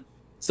see you.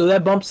 So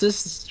that bumps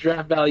this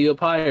draft value up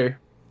higher.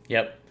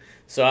 Yep.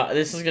 So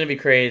this is gonna be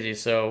crazy.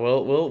 So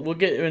we'll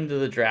get into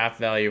the draft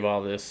value of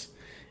all this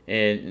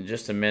in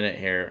just a minute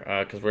here,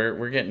 because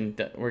we're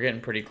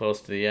getting pretty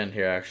close to the end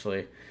here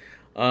actually.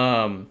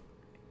 Um.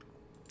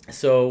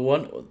 So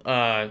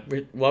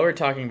while we're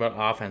talking about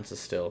offenses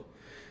still,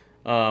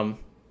 um,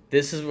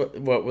 this is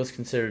what was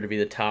considered to be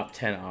the top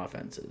 10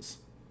 offenses.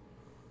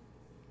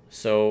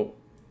 So,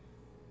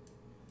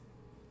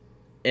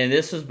 and Oh,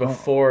 this was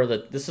before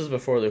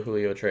the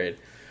Julio trade.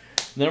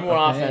 The number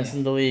one offense okay.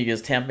 in the league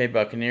is Tampa Bay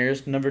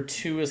Buccaneers. Number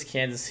two is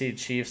Kansas City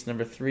Chiefs.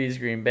 Number three is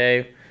Green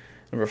Bay.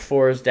 Number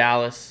four is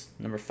Dallas.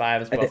 Number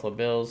five is I did- Buffalo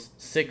Bills.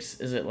 Six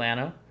is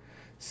Atlanta.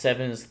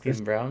 Seven is this-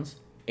 Cleveland Browns.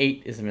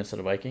 Eight is the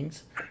Minnesota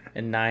Vikings.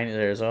 And nine is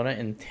Arizona.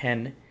 And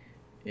 10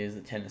 is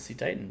the Tennessee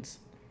Titans.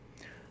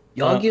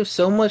 Y'all Uh, give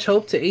so much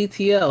hope to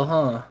ATL,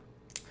 huh?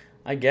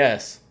 I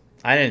guess.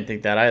 I didn't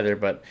think that either,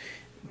 but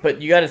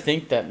you got to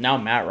think that now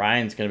Matt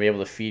Ryan's going to be able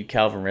to feed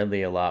Calvin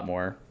Ridley a lot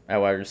more at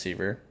wide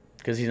receiver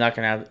because he's not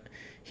going to have.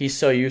 He's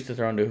so used to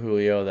throwing to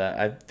Julio that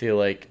I feel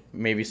like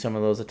maybe some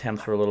of those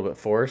attempts were a little bit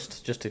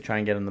forced just to try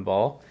and get him the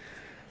ball.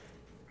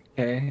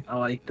 Okay, I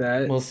like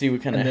that. We'll see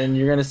what kind And of. then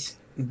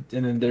and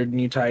then their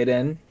new tight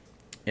end.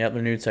 Yep,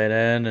 their new tight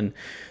end and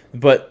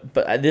but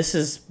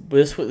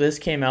this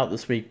came out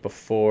this week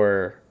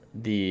before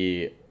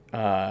the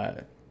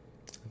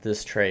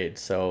this trade,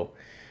 so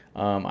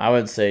I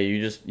would say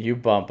you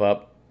bump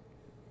up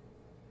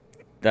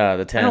I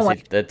don't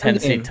like The the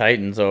Tennessee game.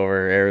 Titans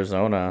over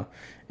Arizona,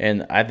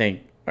 and I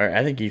think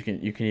you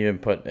can even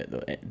put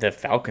the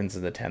Falcons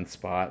in the 10th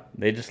spot.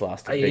 They just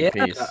lost a big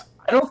Yeah, piece.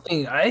 I don't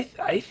think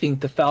I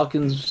think the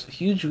Falcons'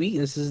 huge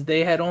weakness is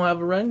don't have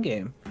a run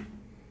game. You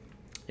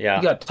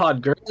Yeah, got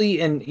Todd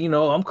Gurley, and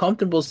I'm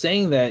comfortable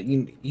saying that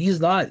he's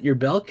not your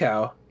bell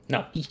cow.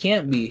 no, He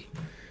can't be.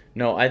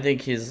 no, I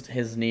think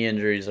his knee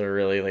injuries are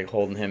really like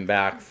holding him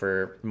back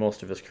for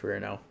most of his career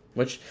now,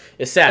 which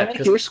is I sad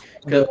like your squad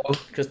though.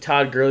 because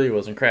Todd Gurley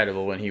was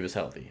incredible when he was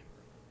healthy.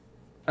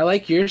 I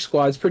like your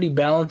squad. It's pretty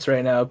balanced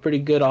right now. Pretty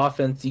good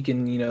offense. You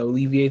can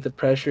alleviate the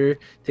pressure,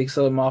 take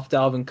some off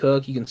Dalvin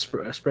Cook. You can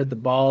spread the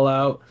ball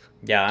out.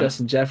 Yeah,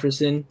 Justin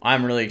Jefferson.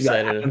 I'm really You got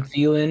excited. Adam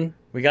Thielen.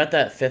 We got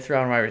that fifth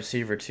round wide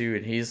receiver too,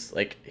 and he's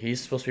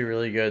supposed to be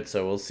really good.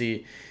 So we'll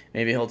see.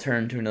 Maybe he'll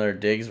turn into another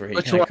Diggs where he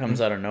Which kind of one?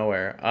 comes out of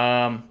nowhere.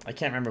 I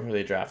can't remember who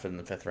they drafted in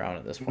the fifth round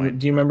at this point.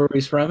 Do you remember where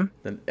he's from?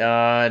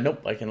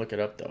 Nope, I can look it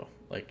up though.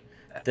 Like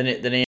the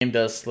name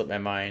does slip my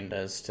mind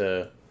as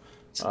to.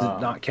 It's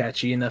Um, not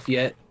catchy enough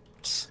yet.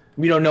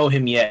 We don't know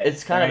him yet.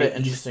 it's kind of Right? an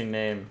interesting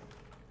name.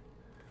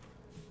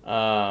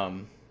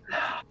 Um,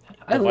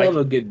 I the love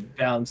a Viking. good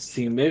balanced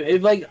team.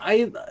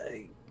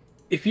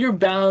 If you're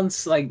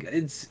balanced, like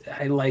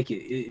I like it.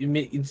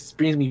 It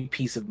brings me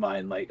peace of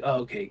mind. Like, oh,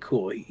 okay,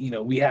 cool.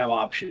 We have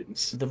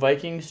options. The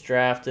Vikings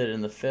drafted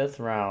in the fifth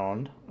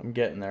round. I'm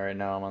getting there right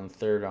now. I'm on the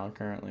third round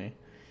currently.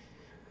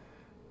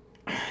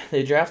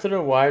 They drafted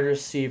a wide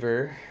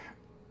receiver.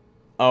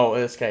 Oh,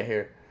 this guy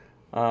here.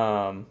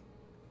 Um,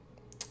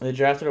 they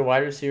drafted a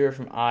wide receiver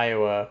from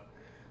Iowa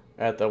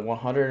at the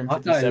Hawkeyes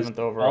 157th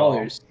overall.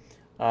 ballers.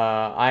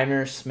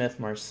 Eimer Smith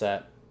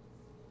Marset.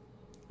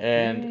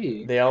 And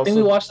Hey, they I think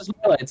we also watched some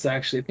highlights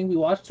actually. I think we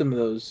watched some of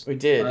those we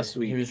did. last He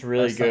week, was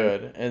really last time.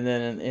 good. And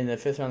then in the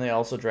fifth round, they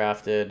also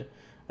drafted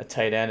a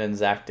tight end in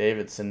Zach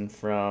Davidson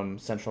from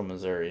Central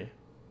Missouri. I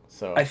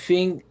So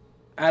think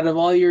out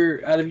of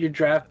your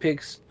draft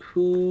picks,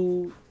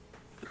 who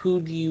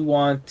do you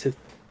want to,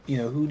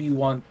 who do you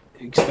want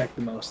to expect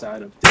the most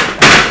out of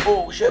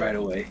oh shit. right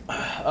away?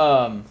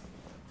 Um,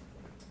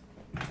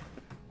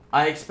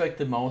 I expect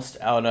the most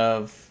out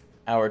of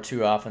our two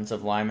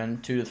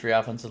to three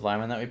offensive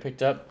linemen that we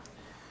picked up.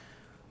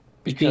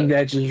 You think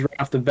because that just right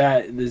off the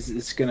bat, this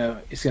it's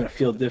gonna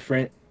feel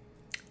different?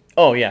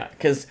 oh yeah,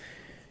 because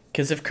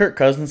if Kirk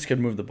Cousins could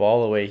move the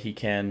ball the way he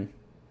can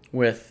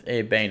with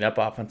a banged up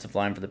offensive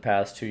line for the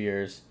past 2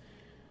 years,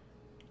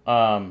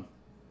 um,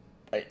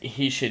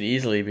 he should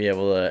easily be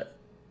able to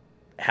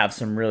have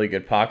some really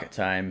good pocket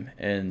time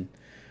and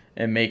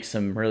make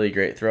some really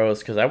great throws.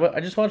 Because I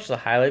just watched the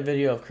highlight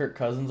video of Kirk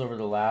Cousins over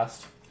the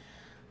last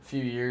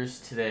few years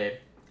today,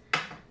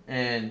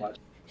 and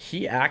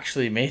he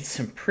actually made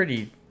some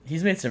pretty.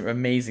 He's made some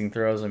amazing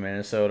throws in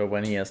Minnesota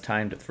when he has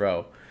time to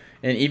throw,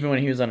 and even when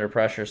he was under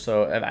pressure.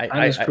 So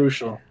Time is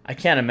crucial. I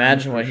can't Time is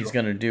imagine what he's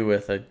crucial. going to do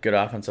with a good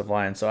offensive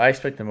line. So I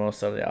expect the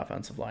most out of the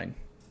offensive line.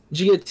 Did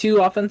you get two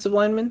offensive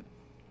linemen?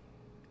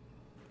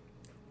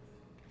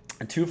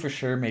 And two for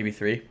sure, maybe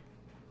three.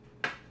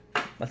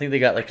 I think they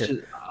got like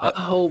I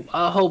hope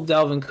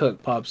Dalvin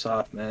Cook pops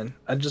off, man.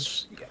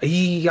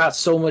 He got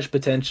so much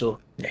potential,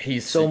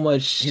 so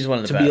much he's one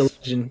of the to be a best.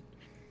 legend.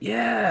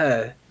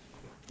 Yeah,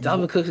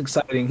 Dalvin Cook's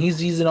exciting.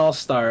 He's an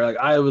all-star. Like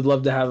I would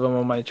love to have him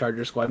on my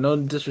Charger squad. No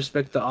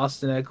disrespect to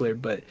Austin Eckler,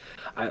 but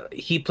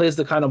he plays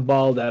the kind of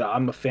ball that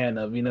I'm a fan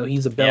of.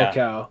 He's a bell Yeah,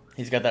 cow.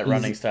 he's got that He's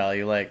running style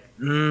you like.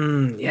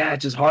 yeah,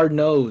 just hard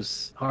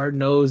nose,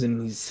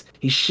 and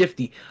he's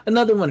shifty.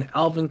 Another one,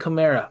 Alvin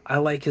Kamara. I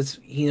like his.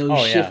 He's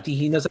Oh yeah. shifty.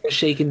 He knows how to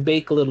shake and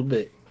bake a little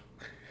bit.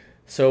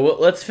 So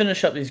let's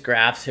finish up these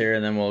graphs here,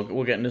 and then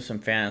we'll get into some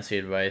fantasy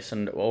advice,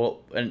 and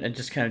and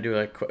just kind of do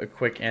a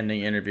quick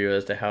ending interview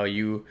as to how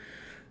you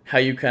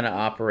kind of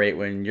operate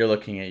when you're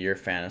looking at your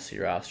fantasy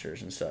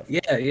rosters and stuff.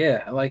 Yeah,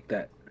 yeah, I like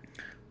that.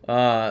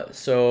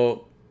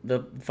 So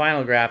the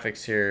final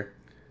graphics here.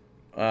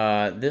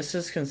 This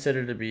is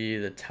considered to be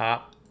the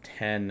top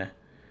 10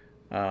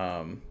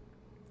 um,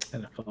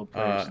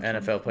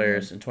 NFL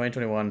players in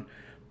 2021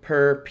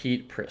 per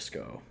Pete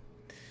Prisco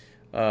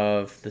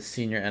of the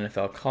senior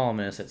NFL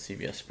columnist at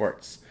CBS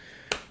Sports.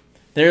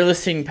 They're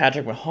listing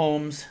Patrick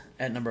Mahomes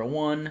at number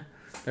 1.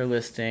 They're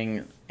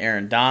listing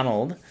Aaron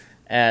Donald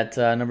at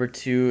number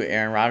 2,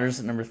 Aaron Rodgers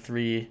at number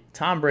 3,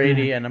 Tom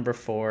Brady at number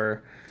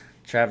 4,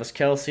 Travis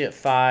Kelce at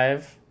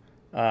 5.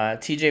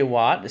 TJ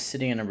Watt is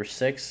sitting at number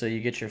 6, so you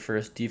get your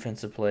first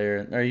defensive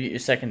player, or your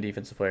second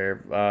defensive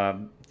player,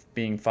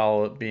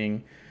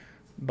 being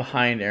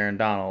behind Aaron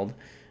Donald.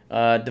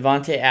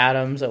 Devontae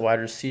Adams at wide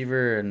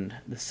receiver and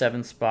the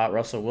 7th spot.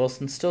 Russell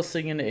Wilson still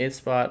sitting in the 8th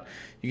spot.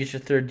 You get your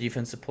third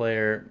defensive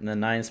player in the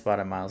 9th spot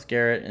at Myles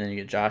Garrett, and then you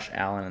get Josh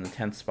Allen in the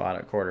 10th spot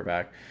at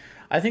quarterback.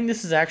 I think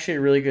this is actually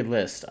a really good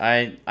list.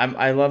 I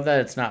love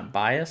that it's not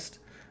biased.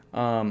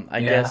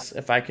 I guess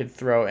if I could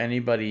throw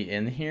anybody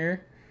in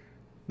here,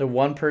 the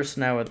one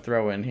person I would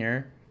throw in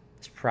here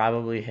is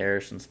probably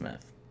Harrison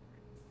Smith.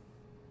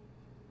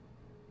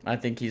 I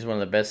think he's one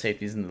of the best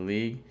safeties in the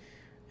league,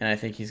 and I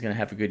think he's going to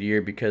have a good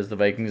year because the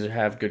Vikings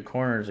have good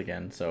corners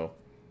again. So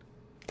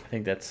I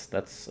think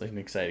that's an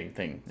exciting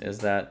thing, is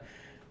that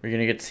we're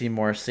going to get to see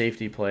more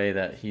safety play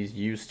that he's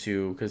used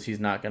to, because he's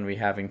not going to be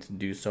having to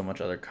do so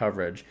much other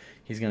coverage.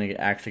 He's going to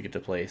actually get to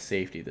play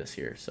safety this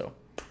year. So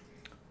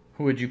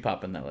who would you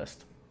pop in that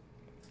list?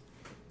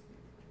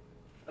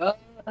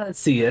 Let's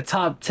see, a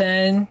top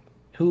 10.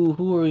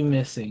 Who are we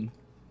missing?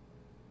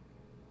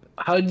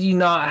 How do you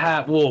not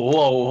have? Whoa!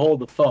 Hold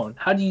the phone.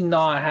 How do you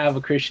not have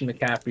a Christian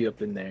McCaffrey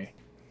up in there?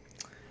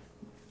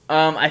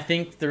 I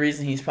think the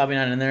reason he's probably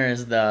not in there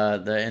is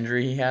the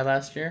injury he had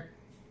last year.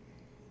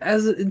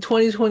 As in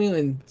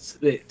 2021,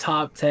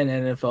 top 10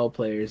 NFL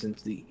players, and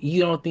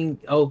you don't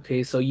think?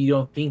 Okay, so you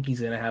don't think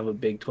he's gonna have a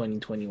big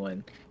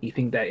 2021? You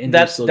think that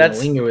injury's still gonna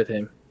linger with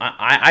him?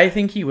 I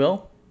think he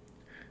will,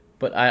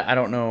 but I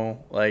don't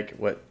know like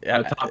what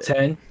Top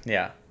 10.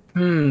 Yeah.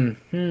 Oh,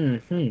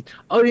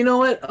 you know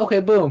what? Okay,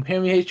 boom.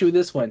 Hear me hate you with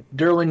this one.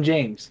 Derwin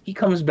James. He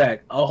comes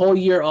back a whole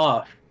year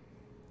off.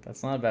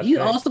 That's not a bad He's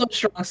pick. also a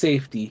strong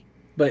safety.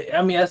 But,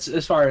 I mean,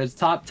 as far as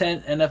top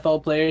 10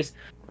 NFL players,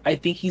 I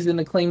think he's going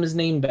to claim his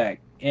name back.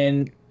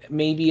 And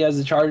maybe as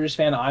a Chargers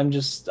fan, I'm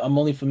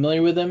only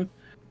familiar with him.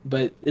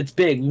 But it's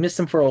big. We missed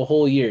him for a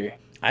whole year.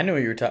 I know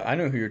who you're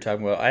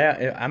talking about.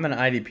 I'm in an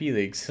IDP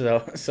league,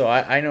 so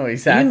I know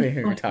exactly who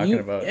you're talking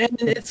about.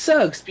 And it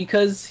sucks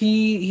because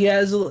he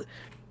has...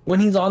 When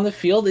he's on the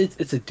field,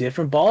 it's a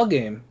different ball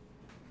game.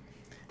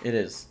 It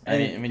is. I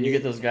mean, you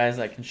get those guys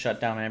that can shut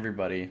down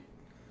everybody.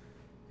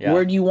 Yeah.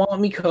 Where do you want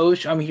me,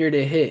 coach? I'm here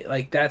to hit.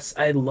 Like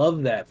I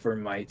love that for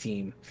my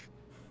team.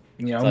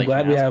 I'm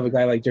glad we have a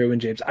guy like Derwin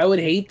James. I would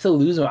hate to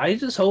lose him. I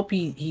just hope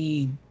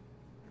he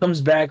comes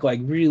back,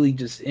 like really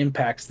just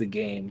impacts the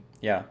game.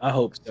 Yeah, I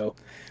hope so.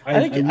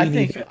 I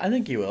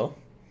think he will.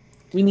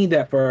 We need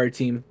that for our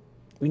team.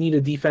 We need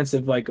a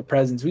defensive a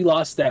presence. We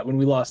lost that when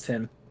we lost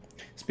him.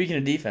 Speaking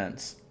of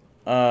defense.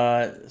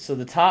 So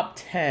the top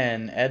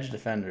 10 edge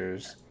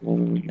defenders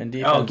and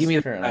defense. Oh, give me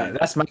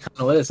that's my kind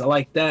of list. I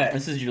like that.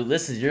 This is your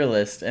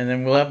list, and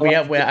then we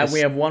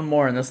have one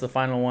more, and that's the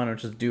final one,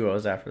 which is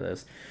duos after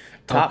this.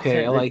 Top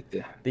 10, I like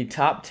that. The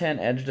top 10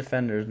 edge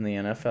defenders in the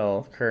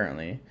NFL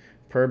currently,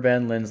 per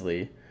Ben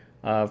Lindsley,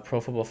 of Pro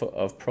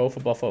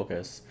Football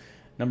Focus.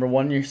 Number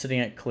 1, you're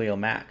sitting at Khalil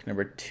Mack.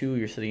 Number 2,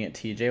 you're sitting at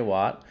T.J.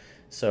 Watt.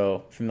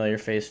 So familiar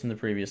face from the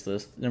previous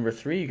list. Number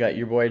 3, you got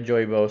your boy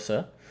Joey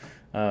Bosa.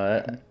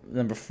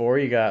 Number 4,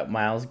 you got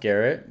Miles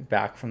Garrett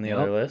back from the Yep.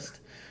 other list.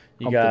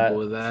 You Comfortable got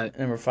with that.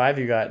 number 5,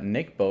 you got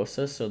Nick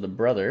Bosa, so the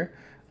brother.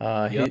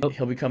 Yep.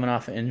 He'll be coming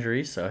off an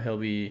injury, so he'll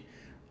be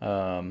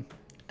trying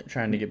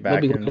to get They'll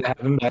back be in. glad to have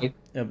him back.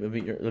 It'll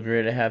be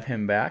ready to have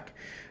him back.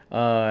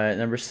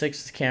 Number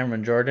 6 is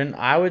Cameron Jordan.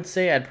 I would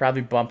say I'd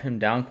probably bump him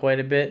down quite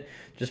a bit,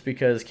 just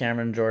because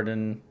Cameron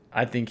Jordan,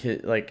 I think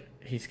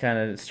he's kind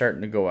of starting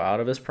to go out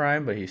of his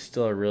prime, but he's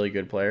still a really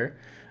good player.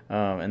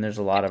 And there's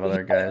a lot of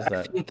other guys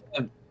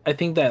I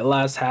think that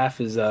last half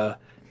is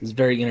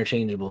very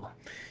interchangeable.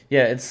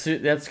 Yeah,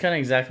 that's kind of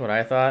exactly what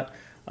I thought.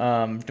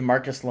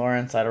 Demarcus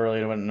Lawrence, I don't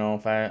really wouldn't know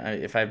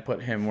if I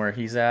put him where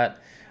he's at.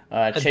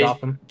 I'd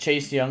drop him.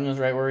 Chase Young is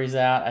right where he's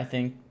at, I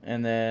think,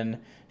 and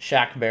then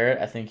Shaq Barrett,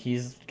 I think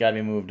he's got to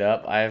be moved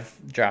up. I've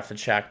drafted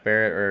Shaq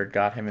Barrett or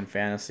got him in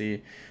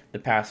fantasy the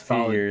past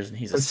few years, and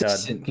he's a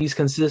stud. He's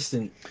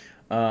consistent.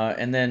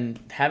 And then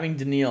having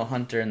Danielle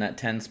Hunter in that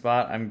 10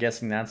 spot, I'm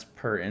guessing that's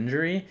per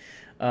injury.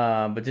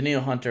 But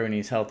Danielle Hunter, when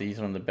he's healthy, he's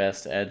one of the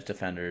best edge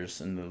defenders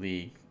in the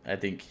league. I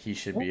think he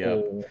should be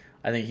up.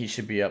 I think he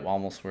should be up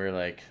almost where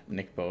like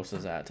Nick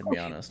Bosa's at, to be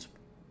honest.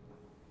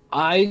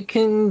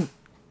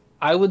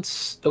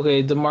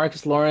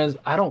 Demarcus Lawrence.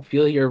 I don't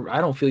feel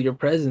your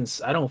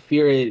presence. I don't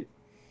fear it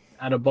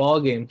at a ball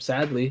game.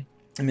 Sadly,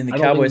 I mean, the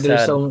Cowboys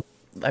had.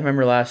 I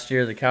remember last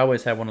year the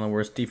Cowboys had one of the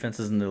worst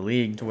defenses in the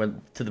league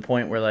to the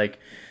point where like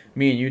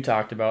me and you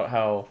talked about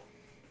how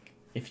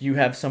if you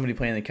have somebody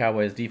playing the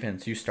Cowboys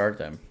defense, you start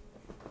them.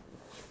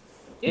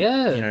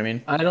 Yeah, you know what I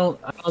mean. I don't.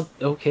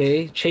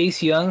 Okay,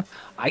 Chase Young.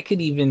 I could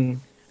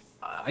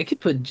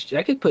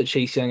put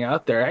Chase Young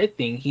out there. I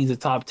think he's a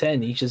top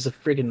 10. He's just a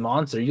freaking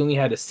monster. You only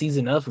had a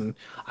season of him.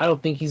 I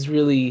don't think he's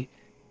really,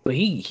 but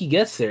he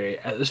gets there.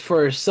 As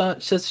for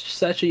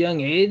such a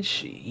young age,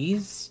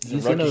 he's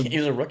a rookie. He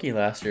was a rookie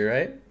last year,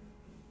 right?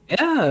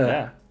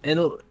 Yeah.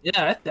 And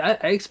yeah,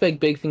 I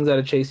expect big things out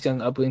of Chase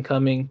Young, up and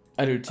coming.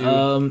 I do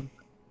too.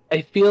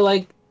 I feel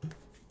like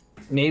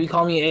maybe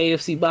call me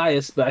AFC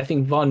biased, but I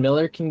think Von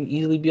Miller can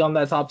easily be on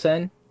that top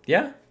 10.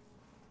 Yeah.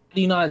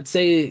 Do you not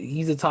say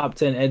he's a top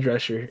 10 edge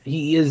rusher?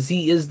 He is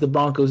the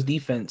Broncos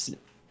defense.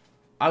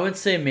 I would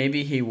say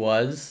maybe he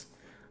was.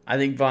 I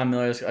think Von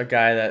Miller's a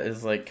guy that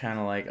is like kind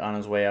of like on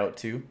his way out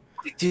too.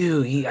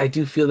 I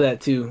do feel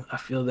that too. I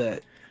feel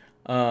that.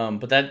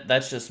 But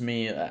that's just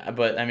me.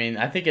 But I mean,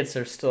 I think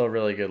there's still a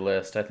really good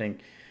list. I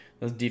think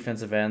those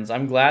defensive ends.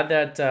 I'm glad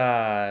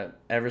that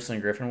Everson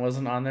Griffin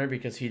wasn't on there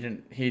because he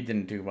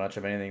didn't do much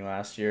of anything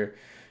last year.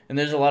 And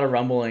there's a lot of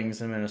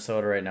rumblings in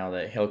Minnesota right now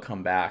that he'll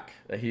come back.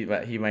 That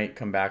he might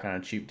come back on a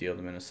cheap deal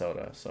to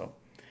Minnesota. So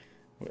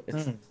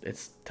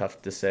it's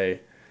tough to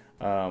say.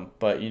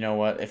 But you know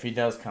what? If he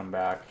does come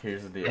back,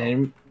 here's the deal.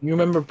 And you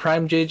remember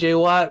prime JJ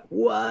Watt?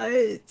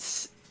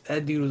 What?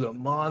 That dude was a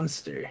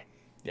monster.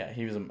 Yeah,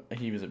 he was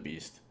a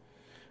beast.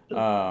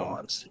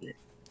 Monster.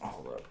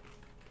 Hold up.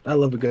 I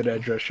love a good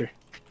edge rusher.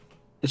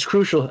 It's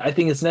crucial. I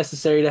think it's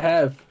necessary to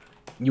have.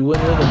 You win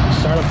with him. You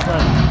start up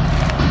front.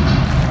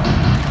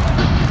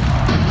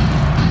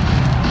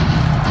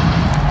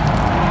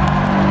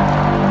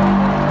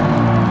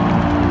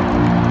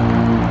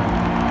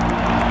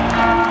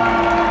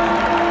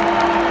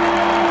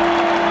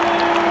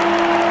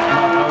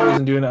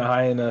 Doing it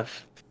high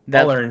enough.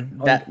 I'll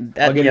learn.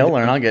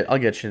 I'll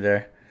get you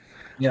there.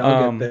 Yeah,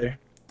 I'll get there.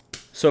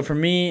 So for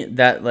me,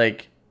 that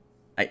like,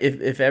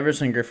 if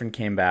Everson Griffin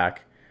came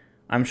back,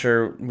 I'm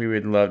sure we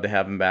would love to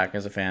have him back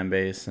as a fan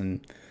base,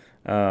 and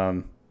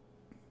I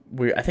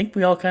think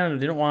we all kind of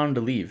didn't want him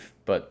to leave,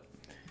 but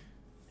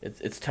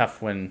it's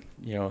tough when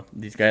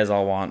these guys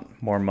all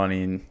want more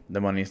money and the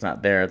money's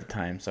not there at the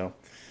time. So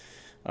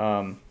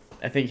I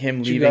think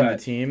him leaving the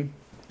team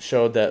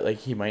showed that like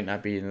he might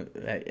not be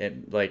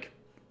like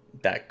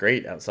that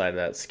great outside of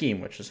that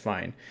scheme, which is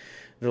fine.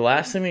 The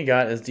last thing we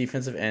got is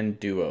defensive end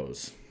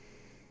duos.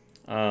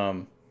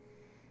 So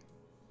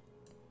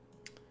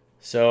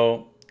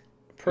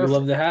we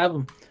love to have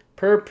them.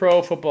 Per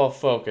Pro Football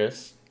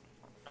Focus.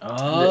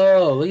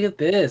 Oh, look at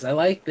this! I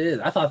like this.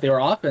 I thought they were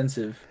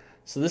offensive.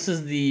 So this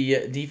is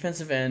the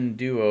defensive end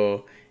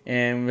duo,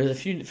 and there's a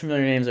few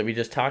familiar names that we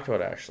just talked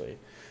about actually.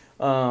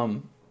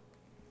 So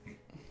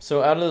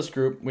out of this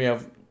group, we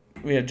have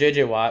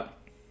J.J. Watt,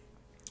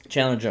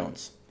 Chandler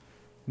Jones,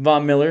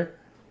 Von Miller,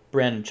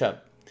 Brandon Chubb,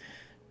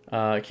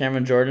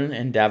 Cameron Jordan,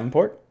 and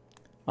Davenport.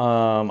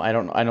 I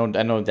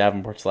know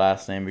Davenport's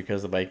last name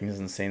because the Vikings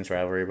and Saints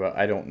rivalry, but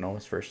I don't know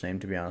his first name,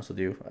 to be honest with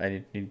you.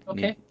 I need to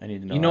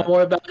know. You know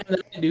more about him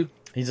than I do.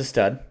 He's a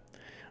stud.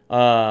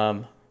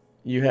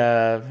 You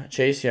have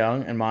Chase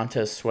Young and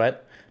Montez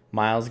Sweat,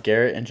 Myles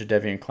Garrett and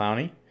Jadeveon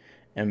Clowney,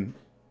 and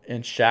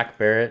Shaq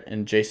Barrett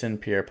and Jason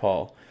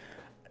Pierre-Paul.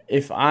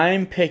 If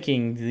I'm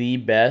picking the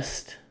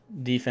best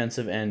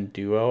defensive end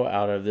duo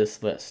out of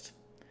this list,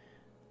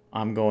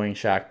 I'm going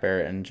Shaq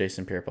Barrett and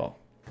Jason Pierre-Paul.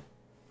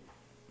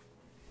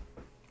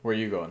 Where are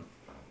you going?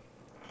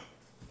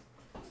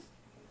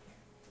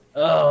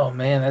 Oh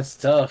man, that's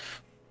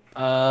tough.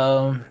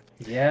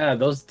 Yeah,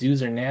 those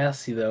dudes are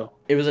nasty though.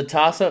 It was a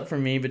toss up for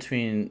me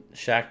between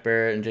Shaq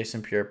Barrett and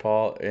Jason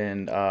Pierre-Paul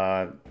and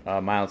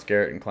Miles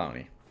Garrett and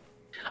Clowney.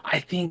 I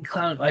think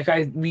Clown, like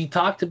we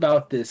talked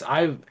about this.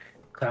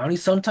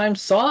 Clowney's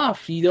sometimes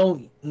soft. You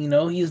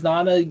don't, he's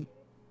not the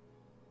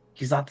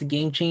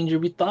game changer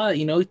we thought.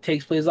 He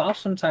takes plays off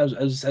sometimes.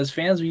 As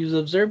fans, we've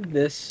observed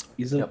this.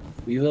 Yep.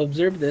 We've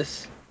observed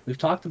this. We've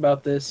talked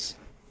about this.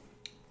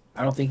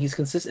 I don't think he's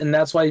consistent, and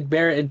that's why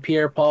Barrett and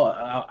Pierre-Paul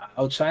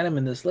outshine him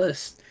in this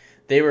list.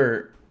 They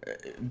were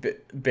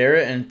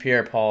Barrett and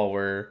Pierre-Paul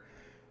were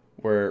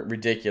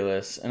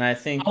ridiculous, and I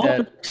think I'll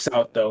that this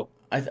out though.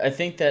 I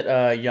think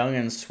that Young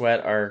and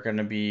Sweat are going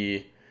to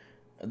be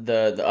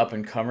the up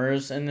and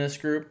comers in this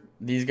group.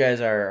 These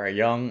guys are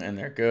young and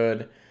they're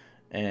good,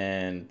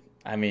 and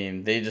I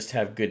mean they just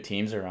have good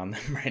teams around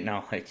them right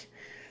now. Like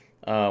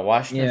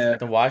Yeah,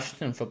 the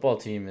Washington football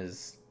team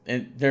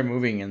they're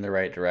moving in the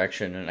right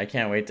direction, and I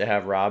can't wait to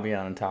have Robbie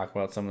on and talk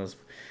about some of this.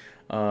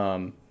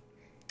 Um,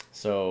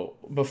 so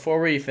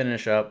before we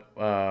finish up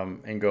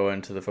and go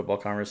into the football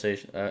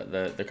conversation,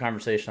 the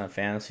conversation on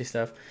fantasy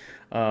stuff,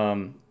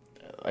 um,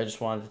 I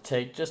just wanted to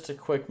take just a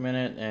quick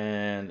minute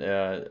and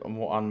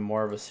on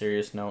more of a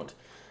serious note.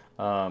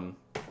 Um,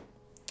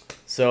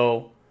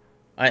 so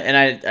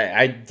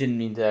I didn't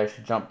mean to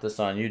actually jump this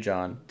on you,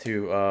 John,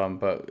 too.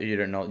 But you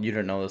didn't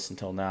know this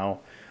until now.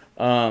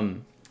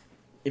 Um,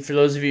 for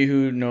those of you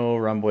who know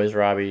Rum Boys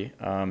Robbie,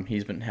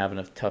 he's been having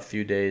a tough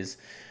few days.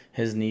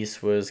 His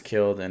niece was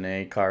killed in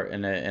a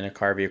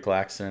car vehicle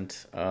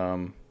accident.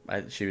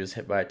 She was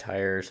hit by a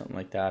tire or something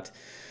like that.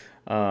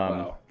 Um,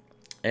 wow.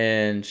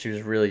 and she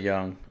was really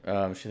young.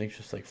 She thinks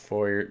she was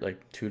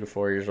like 2 to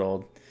 4 years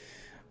old.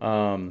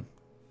 Um,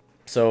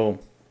 so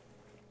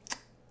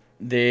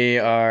they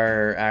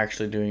are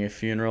actually doing a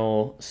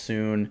funeral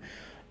soon.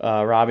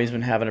 Robbie's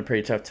been having a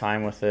pretty tough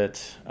time with it.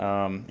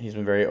 He's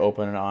been very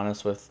open and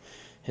honest with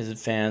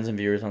his fans and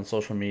viewers on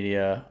social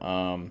media.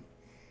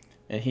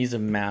 And he's a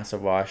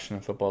massive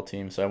Washington football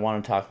team. So I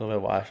want to talk a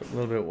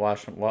little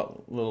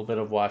bit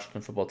of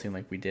Washington football team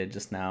like we did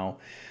just now.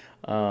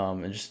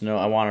 And just know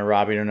I wanted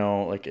Robbie to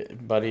know, like,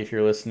 buddy, if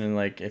you're listening,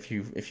 like, if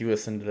you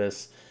listen to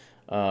this,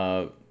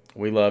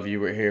 we love you.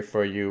 We're here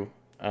for you.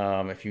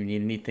 If you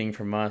need anything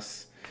from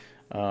us,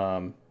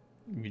 um,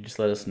 you just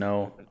let us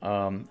know.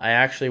 I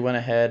actually went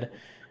ahead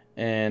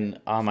and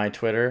on my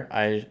Twitter,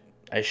 I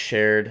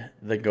shared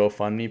the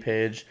GoFundMe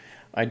page.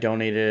 I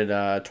donated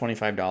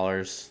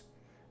 $25.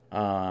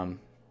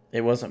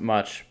 It wasn't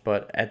much,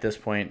 but at this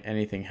point,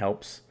 anything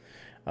helps.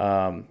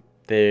 Um,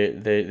 they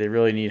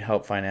really need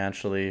help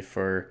financially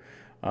for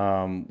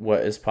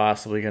what is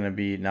possibly going to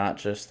be not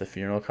just the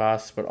funeral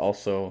costs, but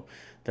also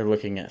they're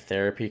looking at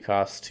therapy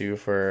costs too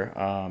for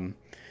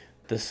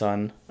the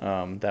son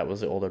that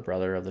was the older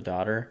brother of the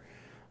daughter.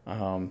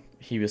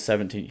 He was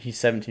 17. He's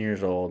 17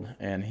 years old,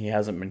 and he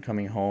hasn't been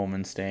coming home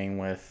and staying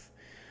with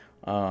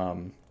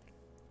um,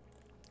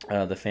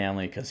 the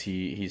family because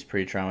he's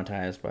pretty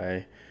traumatized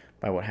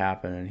by what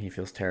happened, and he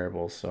feels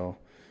terrible. So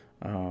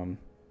um,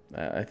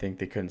 I think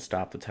they couldn't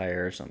stop the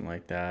tire or something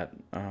like that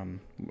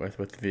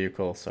with the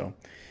vehicle. So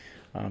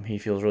he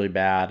feels really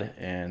bad,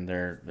 and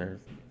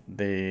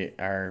they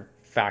are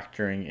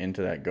factoring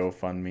into that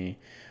GoFundMe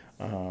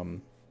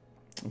um,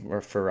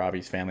 or for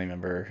Robbie's family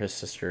member, his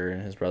sister,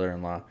 and his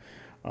brother-in-law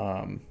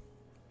um,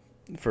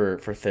 for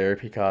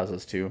therapy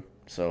causes too.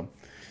 So.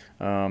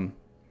 Um,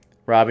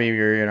 Robbie,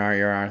 you're on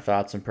our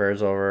thoughts and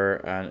prayers over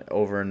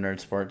in Nerd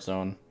Sports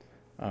Zone.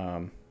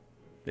 Um,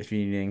 if you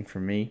need anything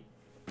from me,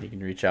 you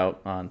can reach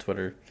out on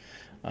Twitter,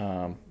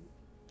 um,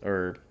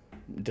 or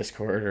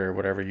Discord or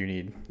whatever you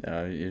need.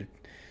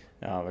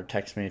 Or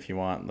text me if you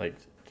want. Like,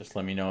 just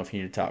let me know if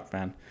you need to talk,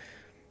 man.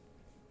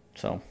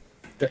 So,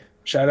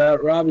 Shout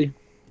out Robbie.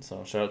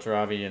 shout out to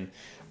Robbie and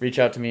reach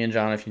out to me and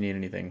John if you need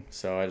anything.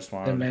 So I just Hey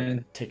wanted to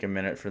man. take a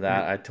minute for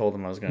that. I told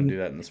him I was going to do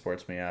that in the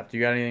Sports Me app. Do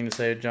you got anything to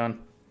say, John?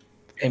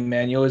 Hey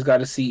man, you always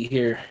got a seat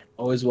here.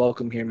 Always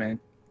welcome here, man.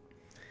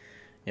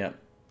 Yeah.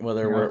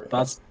 Whether we're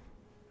Thoughts,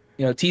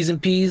 T's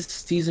and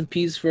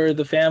P's for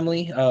the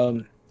family.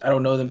 I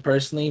don't know them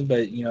personally,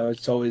 but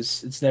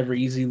it's never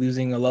easy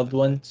losing a loved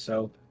one.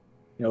 So,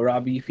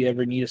 Robbie, if you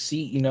ever need a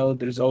seat,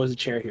 there's always a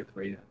chair here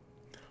for you.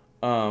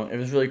 It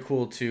was really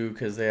cool too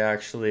because they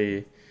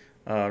actually,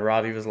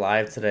 Robbie was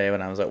live today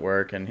when I was at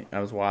work and I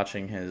was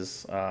watching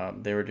his.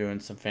 They were doing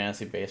some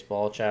fantasy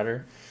baseball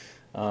chatter,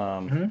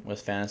 Hmm.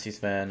 with Fantasy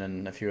Sven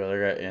and a few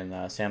other guys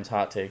and Sam's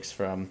Hot Takes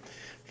from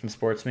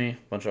Sports Me, a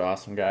bunch of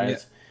awesome Yeah,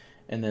 guys,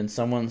 and then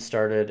someone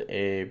started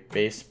a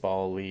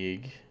baseball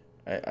league,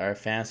 a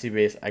fantasy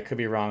base. I could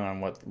be wrong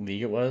on what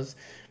league it was,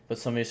 but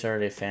somebody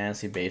started a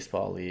fantasy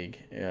baseball league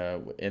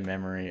in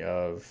memory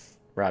of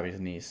Robbie's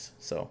niece.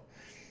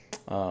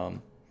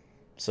 Um,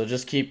 so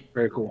just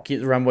very cool. keep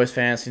the Run Boys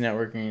Fantasy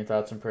Network in your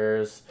thoughts and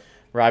prayers.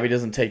 Robbie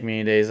doesn't take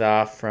many days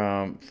off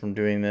from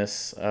doing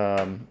this.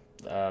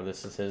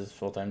 This is his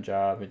full time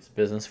job. It's a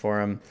business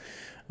for him.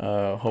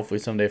 Hopefully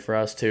someday for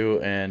us too.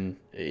 And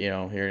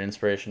you're an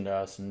inspiration to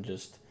us, and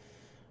just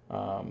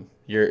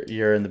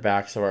you're in the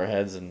backs of our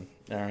heads and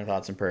our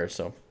thoughts and prayers.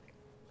 So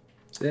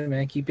That's it,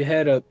 man. Keep your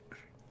head up.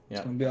 It's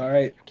Yeah, gonna be all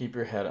right. keep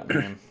your head up,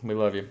 man. We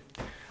love you.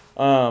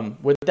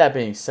 With that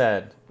being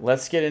said,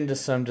 let's get into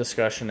some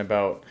discussion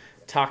about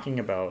talking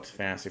about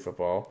fantasy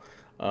football.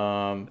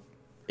 Um,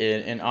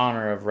 in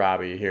honor of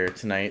Robbie here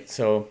tonight.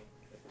 So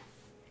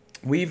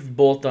we've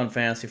both done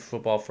fantasy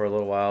football for a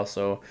little while,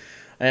 so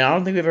and I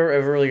don't think we've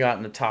ever really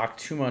gotten to talk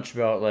too much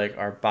about like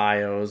our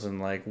bios and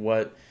like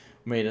what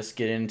made us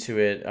get into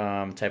it,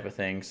 type of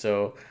thing.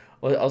 So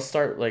I'll just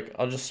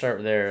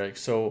start there. Like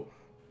so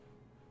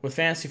with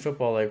fantasy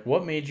football, like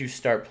what made you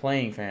start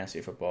playing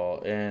fantasy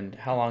football and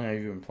how long have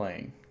you been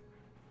playing?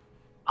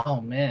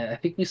 Oh man, I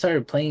think we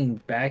started playing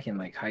back in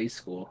like high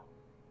school.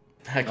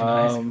 Back in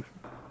high school. Um,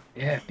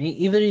 yeah,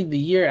 either the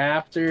year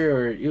after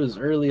or it was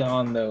early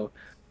on though.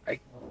 I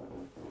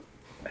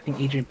I think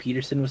Adrian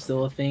Peterson was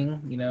still a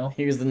thing.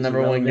 He was the He was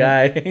number one relevant.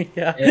 guy.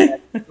 Yeah. Yeah,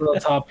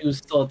 he was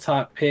still a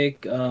top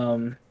pick.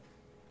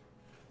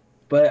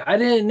 But I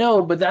didn't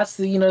know. But that's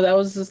that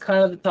was just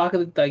kind of the talk of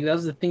the like that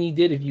was the thing you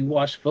did if you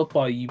watched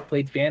football. You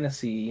played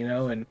fantasy,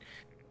 and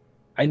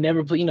I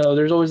never play.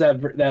 There's always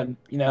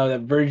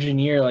that virgin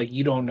year, like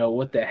you don't know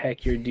what the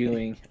heck you're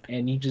doing,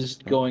 and you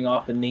just going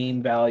off a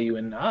name value,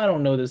 and I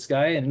don't know this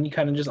guy, and you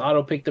kind of just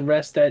auto pick the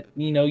rest that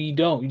you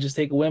don't. You just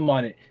take a whim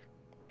on it,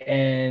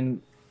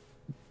 and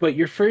but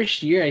your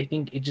first year, I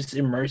think it just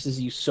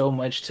immerses you so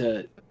much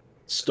to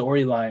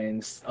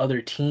storylines,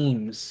 other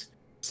teams,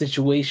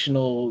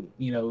 situational.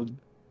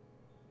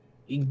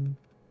 It,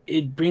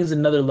 it brings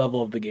another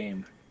level of the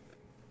game,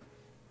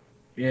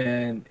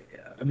 and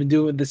I've been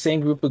doing with the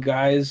same group of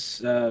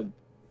guys.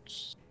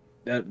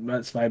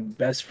 That's my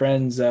best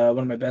friends. One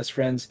of my best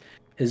friends,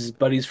 his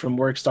buddies from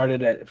work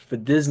started for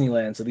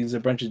Disneyland. So these are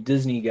a bunch of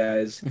Disney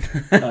guys.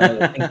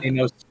 I think they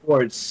know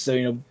sports.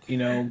 So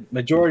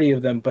majority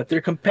of them, but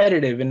they're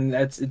competitive, and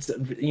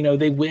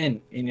they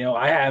win.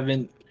 I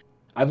haven't.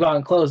 I've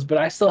gotten close, but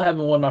I still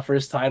haven't won my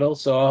first title.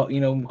 So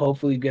I'll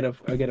hopefully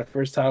I get a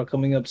first title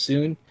coming up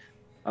soon.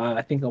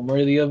 I think I'm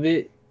worthy of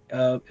it.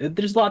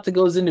 There's a lot that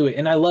goes into it,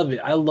 and I love it.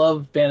 I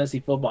love fantasy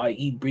football. I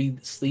eat,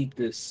 breathe, sleep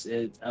this.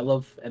 I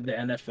love the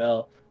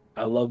NFL.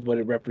 I love what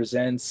it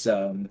represents.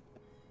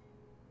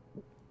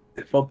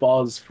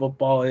 Football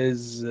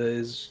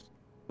is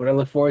what I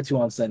look forward to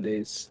on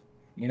Sundays.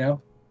 You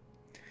know,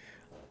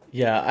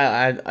 Yeah,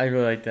 I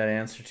really like that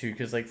answer too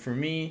because like for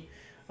me,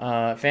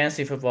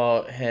 fantasy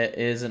football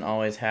is and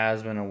always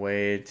has been a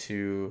way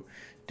to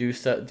do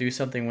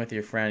something with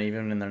your friend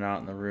even when they're not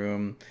in the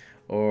room,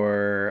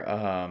 or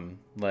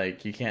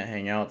like you can't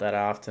hang out that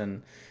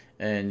often,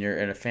 and you're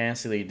in a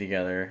fantasy league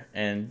together,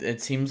 and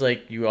it seems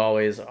like you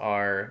always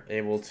are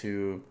able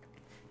to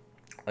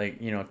like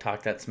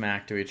talk that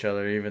smack to each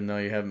other even though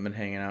you haven't been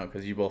hanging out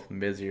because you both been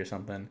busy or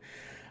something.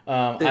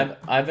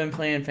 I've been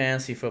playing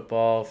fantasy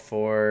football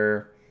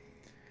for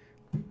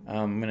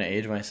I'm gonna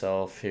age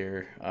myself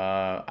here.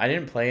 I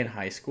didn't play in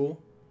high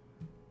school.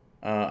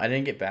 I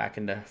didn't get back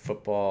into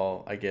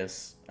football, I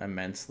guess,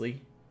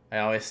 immensely. I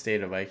always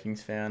stayed a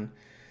Vikings fan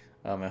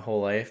my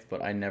whole life,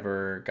 but I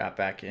never got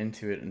back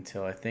into it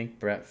until I think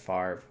Brett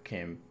Favre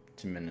came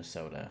to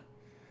Minnesota.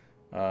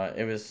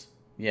 It was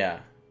yeah,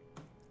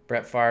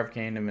 Brett Favre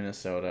came to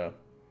Minnesota.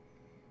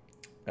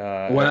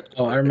 wow,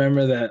 I It,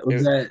 remember that.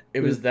 Was it, that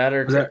it was that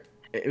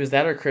was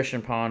that? or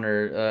Christian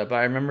Ponder. But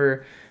I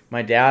remember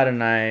my dad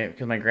and I,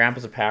 because my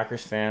grandpa's a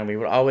Packers fan, we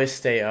would always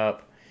stay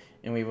up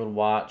and we would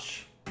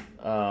watch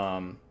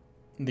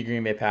the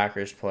Green Bay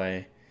Packers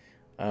play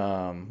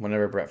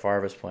whenever Brett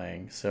Favre was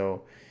playing.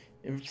 So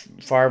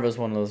Favre was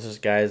one of those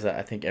just guys that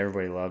I think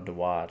everybody loved to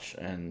watch,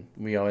 and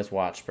we always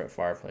watched Brett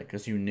Favre play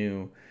because you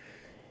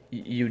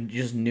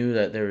just knew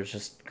that there was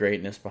just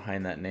greatness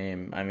behind that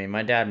name. I mean,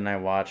 my dad and I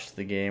watched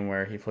the game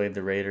where he played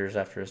the Raiders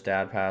after his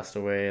dad passed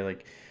away.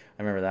 Like,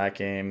 I remember that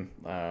game.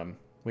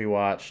 We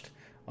watched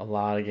a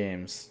lot of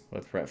games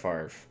with Brett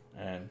Favre,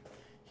 and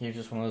he was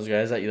just one of those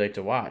guys that you like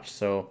to watch.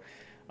 So,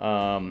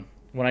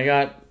 when I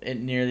got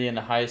near the end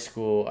of high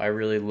school, I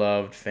really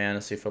loved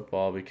fantasy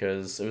football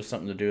because it was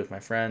something to do with my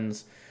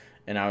friends,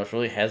 and I was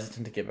really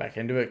hesitant to get back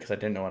into it because I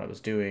didn't know what I was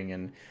doing.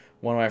 And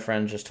one of my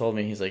friends just told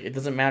me, he's like, it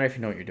doesn't matter if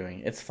you know what you're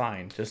doing, it's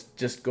fine.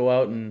 Just go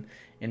out and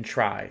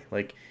try.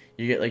 Like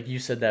you get like you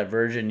said that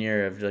virgin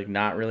year of like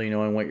not really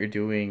knowing what you're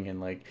doing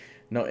and like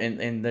no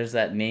and there's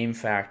that name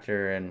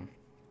factor. And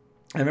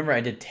I remember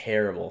I did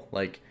terrible.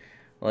 Like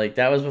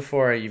that was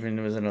before I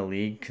even was in a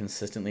league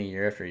consistently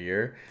year after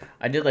year.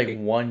 I did like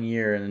 1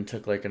 year and then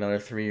took like another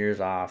 3 years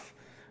off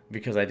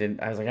because I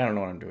was like, I don't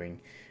know what I'm doing.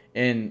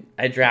 And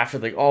I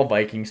drafted like all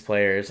Vikings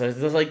players. So it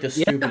was like the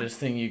Yeah, stupidest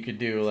thing you could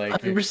do.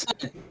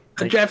 100%.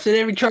 I Like drafted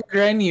every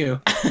Charger I knew.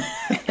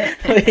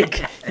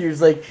 like he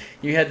was like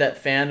you had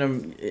that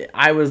fandom.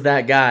 I was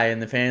that guy in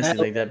the fantasy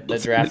league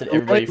that drafted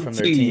everybody from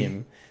their Loyalty.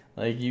 team.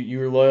 Like you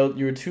were loyal.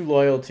 You were too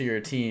loyal to your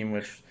team,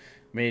 which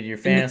made your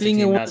And the fantasy thing,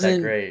 it team not that wasn't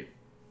great.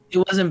 it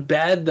wasn't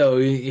bad though.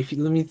 If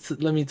you let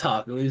me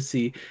talk. Let me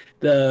see.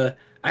 The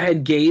I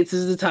had Gates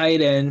as the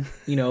tight end,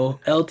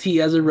 LT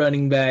as a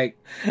running back,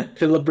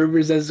 Philip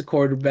Rivers as a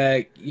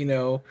quarterback,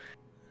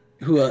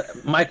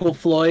 Michael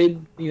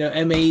Floyd,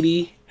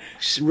 M80,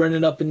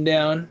 running up and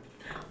down.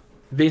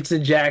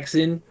 Vincent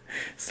Jackson.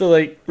 So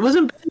like It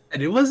wasn't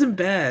bad. It wasn't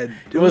bad.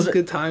 It was a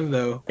good time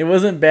though. it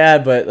wasn't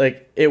bad, but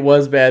like it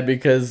was bad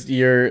because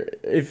if your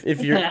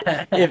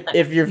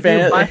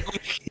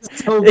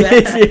So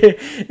bad.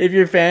 if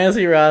your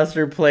fantasy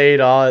roster played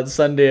all at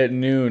Sunday at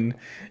noon,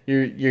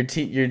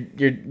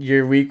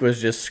 your week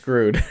was just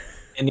screwed.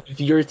 And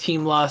if your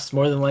team lost,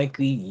 more than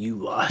likely you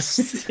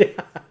lost.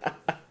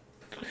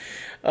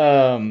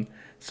 So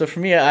for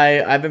me,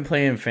 I've been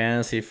playing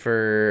fantasy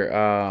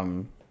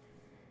for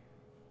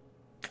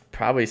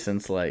probably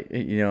since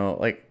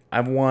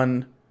I've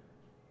won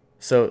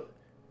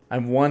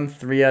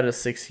 3 out of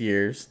 6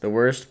 years. The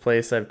worst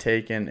place I've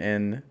taken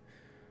in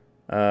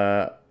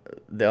the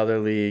other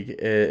league,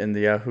 in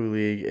the Yahoo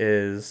League,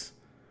 is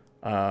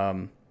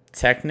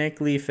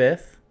technically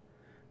 5th,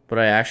 but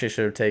I actually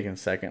should have taken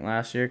 2nd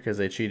last year because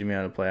they cheated me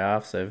out of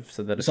playoffs. I've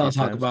said that a few times. Let's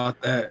not talk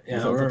about that.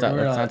 Yeah, let's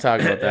not talk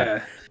about that.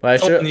 Yeah. But I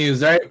should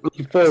news, right?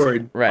 Looking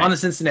forward. Right. On to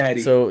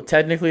Cincinnati. So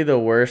technically, the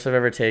worst I've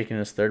ever taken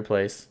is 3rd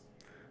place.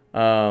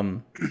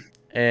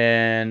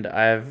 And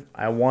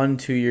I won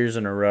 2 years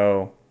in a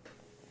row,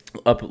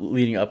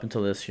 leading up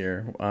until this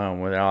year,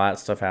 when all that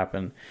stuff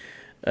happened.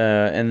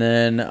 And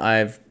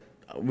then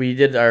we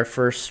did our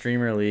first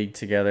streamer league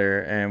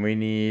together, and we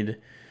need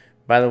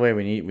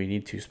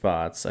 2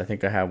 spots. I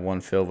think I have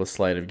one filled with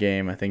Sleight of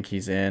Game. I think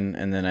he's in,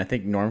 and then I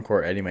think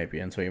Normcore Eddie might be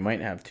in. So we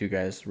might have 2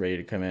 guys ready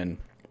to come in,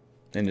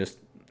 and just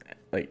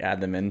like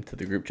add them into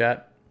the group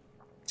chat.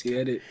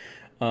 Get it.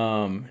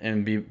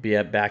 And be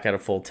back at a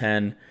full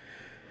 10.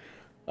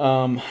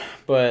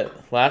 But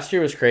last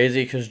year was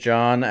crazy because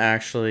John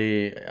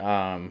actually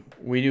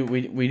we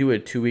do a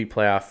 2-week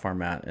playoff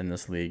format in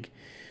this league,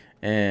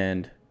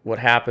 and what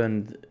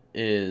happens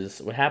in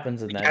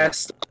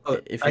that.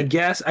 I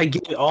guess I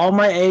gave all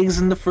my eggs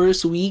in the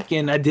first week,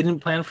 and I didn't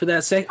plan for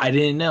that second. I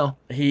didn't know.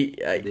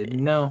 I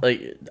didn't know.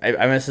 Like I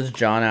messaged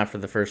John after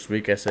the first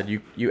week. I said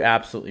you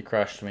absolutely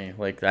crushed me.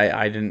 Like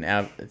I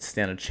didn't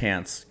stand a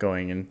chance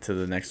going into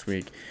the next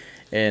week.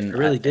 And I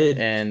really did.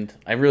 And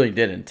I really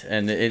didn't.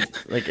 And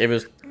it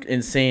was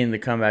insane the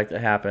comeback that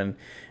happened.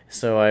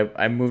 So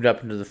I moved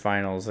up into the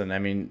finals, and I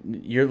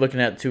mean, you're looking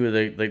at 2 of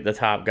the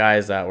top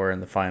guys that were in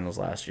the finals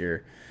last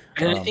year.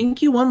 And I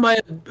think you won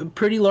by a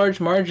pretty large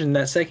margin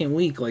that second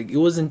week. Like, it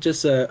wasn't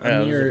just a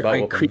mere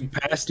I creep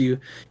past you.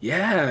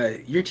 Yeah,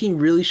 your team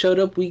really showed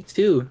up week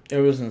 2. It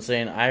was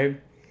insane. I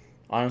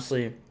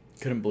honestly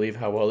couldn't believe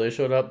how well they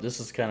showed up. This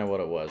is kind of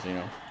what it was, you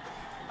know.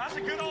 I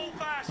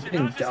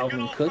think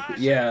Dalvin Cook.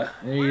 Yeah,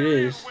 there it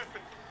is.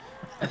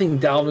 I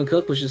think Dalvin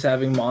Cook was just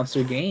having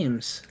monster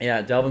games.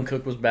 Yeah, Dalvin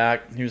Cook was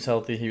back. He was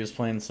healthy. He was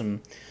playing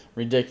some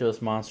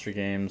ridiculous monster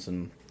games,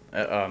 and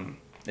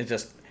it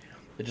just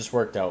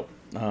worked out.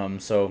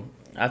 So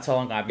that's how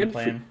long I've been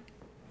playing.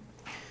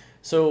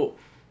 So,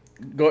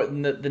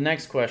 the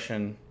next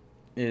question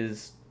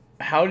is,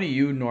 how do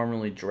you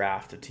normally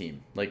draft a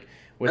team? Like,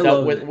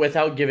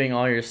 without giving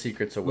all your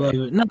secrets away.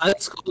 No,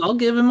 that's cool. I'll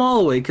give them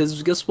all away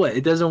because guess what?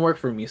 It doesn't work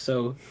for me,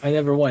 so I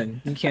never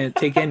win. You can't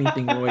take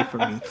anything away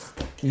from me.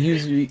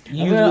 Use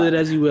it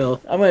as you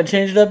will. I'm gonna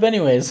change it up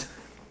anyways.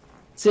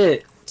 That's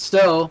it.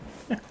 So,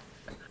 all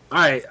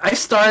right. I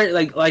start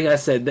like I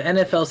said. The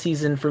NFL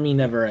season for me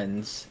never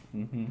ends.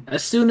 Mm-hmm.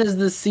 As soon as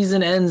the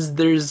season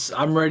ends,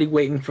 I'm already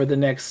waiting for the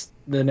next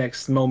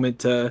moment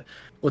to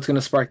what's gonna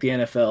spark the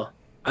NFL.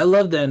 I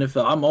love the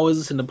NFL. I'm always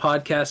listening to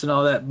podcasts and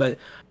all that, but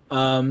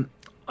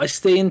I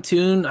stay in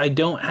tune. I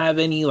don't have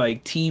any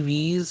like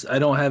TVs. I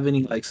don't have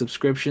any like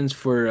subscriptions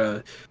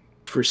for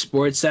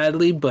sports,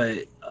 sadly.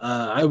 But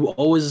I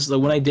always,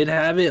 like, when I did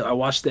have it, I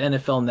watched the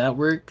NFL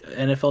Network.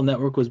 NFL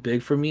Network was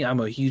big for me. I'm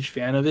a huge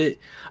fan of it.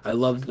 I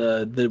love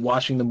the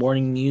watching the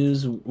morning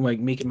news, like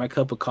making my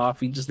cup of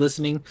coffee, just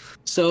listening.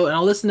 So, and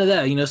I'll listen to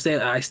that.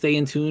 I stay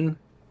in tune.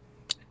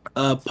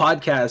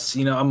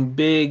 Podcasts. I'm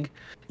big.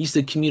 Used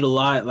to commute a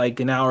lot, like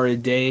an hour a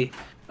day.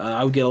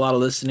 I would get a lot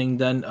of listening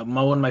done.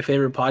 One of my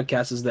favorite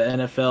podcasts is the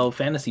NFL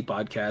Fantasy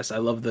Podcast. I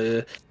love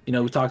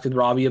we talked with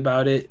Robbie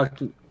about it.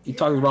 You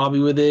talked with Robbie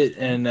with it,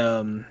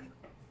 and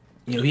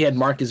he had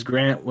Marcus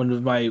Grant, one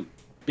of my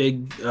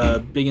big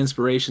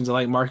inspirations. I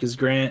like Marcus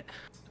Grant.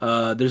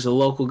 There's a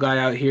local guy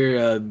out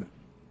here.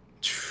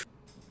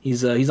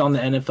 He's on the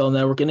NFL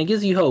Network, and it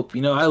gives you hope.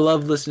 I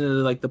love listening to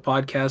like the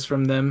podcast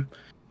from them.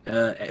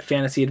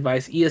 Fantasy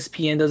advice.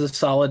 ESPN does a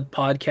solid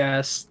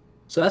podcast.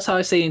 So that's how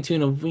I stay in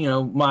tune of,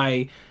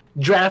 my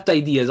draft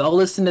ideas. I'll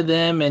listen to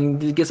them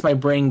and it gets my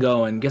brain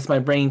going, gets my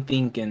brain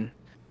thinking.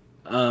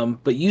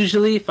 But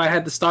usually if I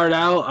had to start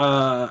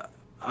out,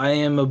 I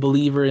am a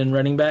believer in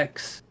running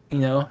backs.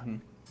 Mm-hmm.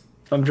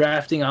 If I'm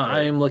drafting,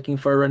 I am looking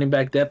for a running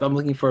back depth. I'm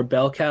looking for a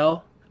bell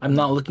cow. I'm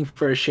not looking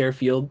for a share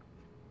field.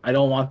 I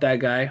don't want that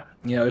guy.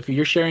 If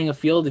you're sharing a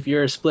field, if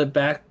you're a split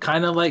back,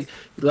 kind of like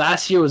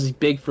last year was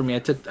big for me.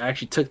 I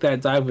actually took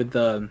that dive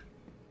with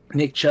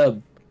Nick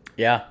Chubb.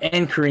 Yeah.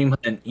 And Kareem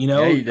Hunt,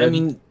 Yeah, you did. I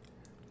mean,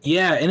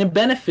 and it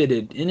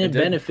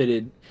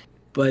benefited,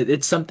 but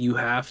it's something you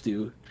have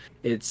to.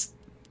 It's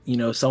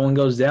someone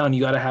goes down,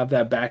 you got to have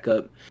that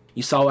backup.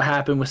 You saw what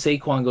happened with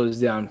Saquon goes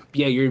down.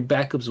 Yeah, your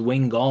backup's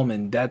Wayne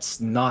Gallman. That's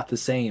not the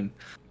same.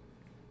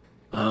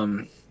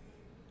 Um,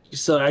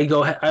 so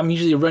I'm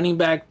usually a running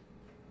back,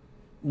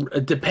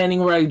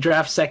 depending where I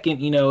draft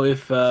second.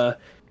 If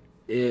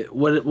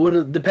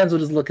what depends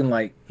what it's looking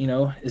like.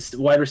 Is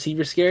wide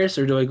receiver scarce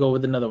or do I go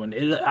with another one?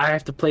 I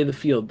have to play the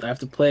field. I have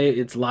to play.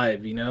 It's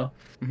live.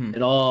 Hmm.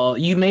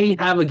 You may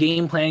have a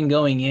game plan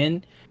going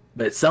in,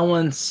 but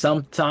someone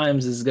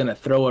sometimes is gonna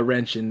throw a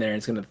wrench in there.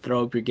 It's gonna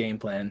throw up your game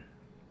plan.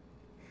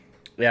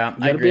 Yeah, You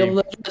I gotta be agree.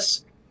 able to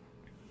adjust.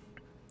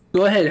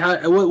 Go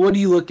ahead. What do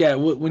you look at?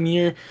 When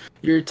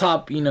your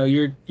top,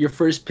 your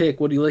first pick?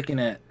 What are you looking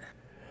at?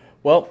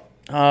 Well,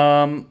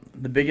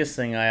 the biggest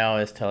thing I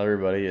always tell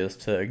everybody is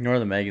to ignore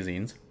the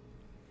magazines.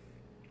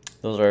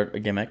 Those are a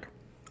gimmick.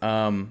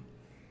 Um,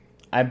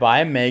 I buy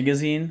a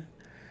magazine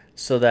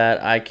so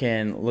that I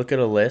can look at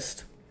a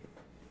list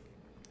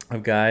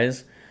of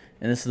guys,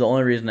 and this is the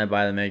only reason I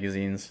buy the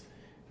magazines,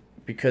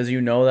 because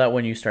you know that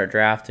when you start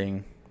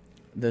drafting,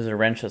 there's a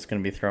wrench that's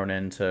going to be thrown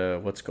into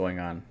what's going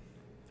on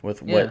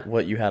with Yeah.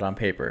 what you had on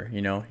paper.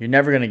 You're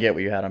never going to get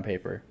what you had on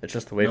paper. It's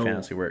just the way No.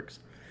 fantasy works.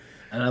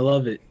 And I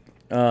love it.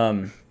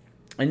 Um,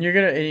 and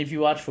if you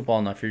watch football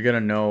enough, you're gonna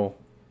know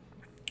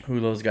who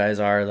those guys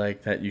are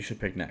like that you should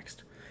pick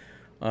next.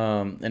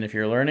 And if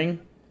you're learning,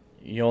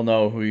 you'll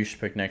know who you should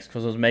pick next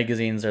because those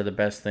magazines are the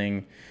best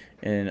thing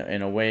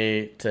in a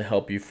way to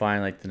help you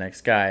find like the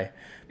next guy.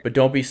 But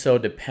don't be so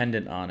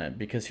dependent on it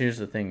because here's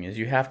the thing: is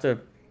you have to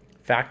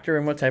factor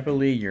in what type of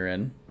league you're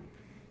in.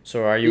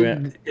 So are you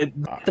in? It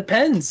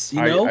depends.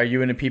 Are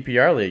you in a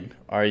PPR league?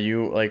 Are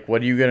you like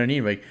what are you gonna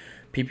need? Like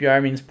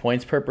PPR means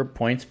points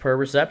per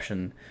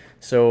reception.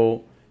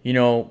 So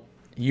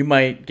you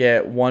might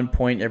get 1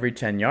 point every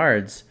 10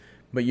 yards,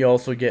 but you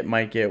also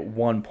might get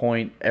 1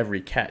 point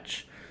every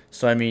catch.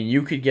 So I mean,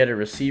 you could get a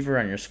receiver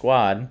on your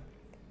squad,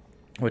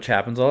 which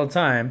happens all the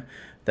time.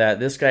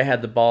 That this guy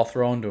had the ball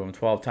thrown to him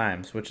 12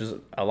 times, which is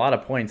a lot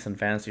of points in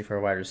fantasy for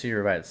a wide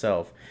receiver by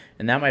itself.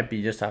 And that might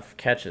be just off of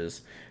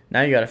catches.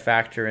 Now you got to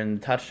factor in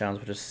touchdowns,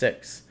 which is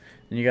 6.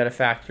 Then you got to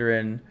factor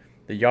in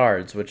the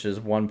yards, which is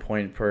 1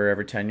 point per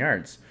every 10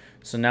 yards.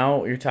 So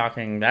now you're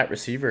talking that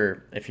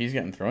receiver, if he's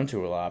getting thrown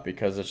to a lot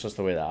because it's just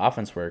the way the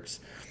offense works,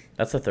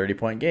 that's a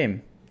 30-point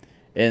game.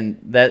 And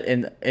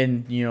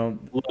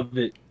Love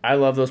it. I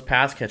love those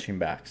pass catching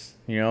backs.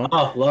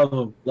 Oh, love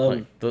them. Love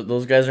them. Like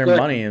those guys are Go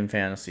ahead. money in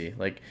fantasy.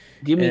 Like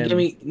Give me, give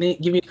and me,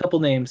 give me a couple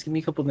names. Give me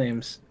a couple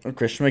names.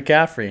 Christian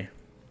McCaffrey,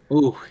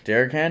 Ooh,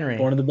 Derrick Henry.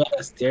 one of the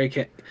best.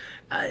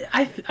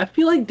 I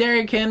feel like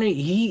Derrick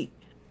Henry.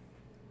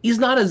 He's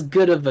not as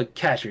good of a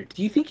catcher.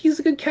 Do you think he's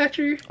a good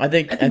catcher? I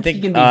think I I think he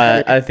think can be uh,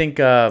 better. I think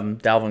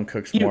Dalvin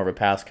Cook's You, more of a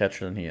pass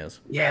catcher than he is.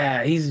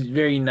 yeah, he's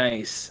very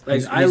nice.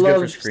 Like I He's good for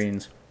love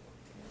screens.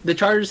 the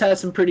Chargers had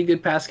some pretty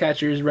good pass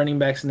catchers, running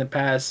backs in the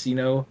past.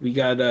 We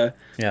got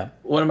Yeah,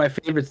 one of my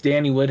favorites,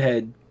 Danny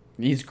Woodhead.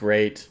 he's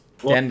great.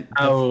 Well, Dan,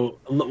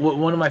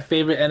 one of my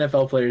favorite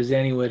NFL players,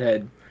 Danny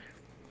Woodhead.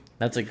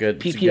 that's a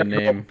good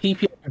name.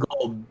 PPR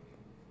gold.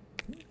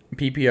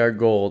 PPR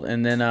gold,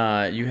 and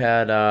then you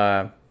had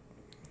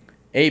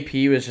AP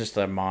was just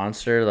a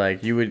monster.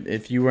 Like you would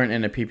if you weren't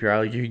in a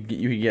PPR, like you could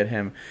get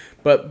him.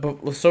 But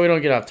so we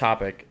don't get off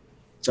topic.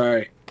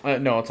 Sorry.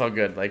 No, it's all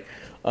good. Like,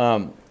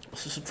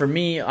 for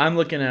me, um, I'm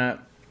looking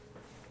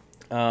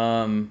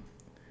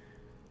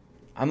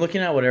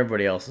at what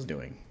everybody else is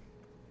doing,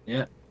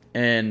 Yeah.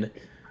 and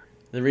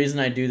the reason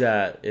I do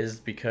that is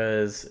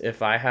because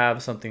if I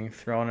have something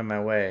thrown in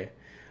my way,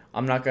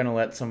 I'm not gonna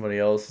let somebody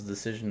else's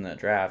decision in that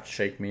draft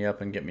shake me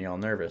up and get me all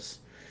nervous,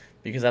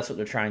 because that's what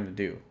they're trying to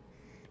do.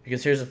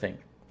 Because here's the thing,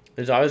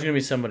 there's always gonna be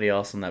somebody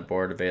else on that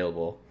board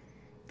available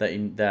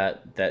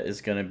that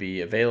is gonna be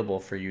available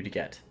for you to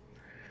get.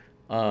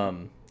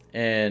 And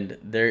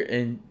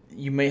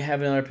you may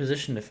have another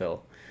position to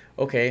fill.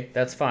 Okay,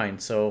 that's fine.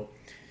 So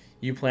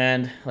you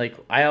planned like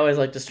I always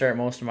like to start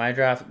most of my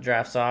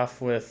drafts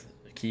off with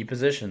key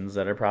positions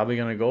that are probably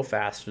going to go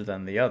faster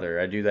than the other.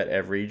 I do that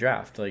every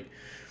draft. Like,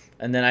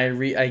 and then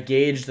I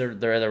gauge the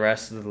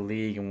rest of the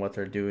league and what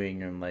they're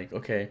doing and like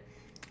okay,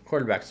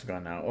 quarterbacks are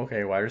gone now.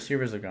 Okay, wide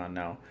receivers are gone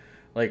now.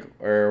 Like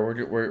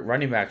or we're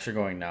running backs are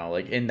going now.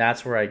 Like and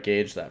that's where I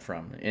gauge that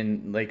from.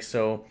 And like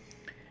so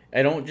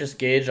I don't just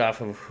gauge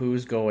off of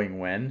who's going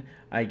when.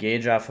 I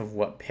gauge off of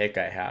what pick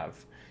I have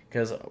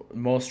because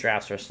most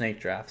drafts are snake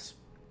drafts.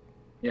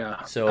 Yeah.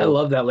 I So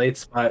love that late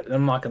spot.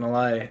 I'm not gonna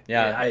lie.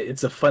 yeah,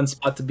 It's a fun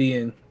spot to be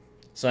in.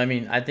 so I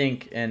mean I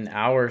think in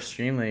our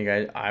stream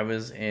league I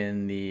was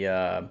in the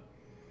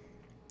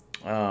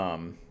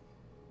um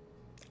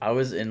I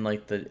was in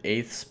like the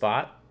 8th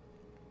spot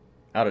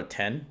out of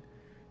 10.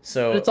 But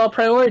So it's all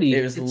priority.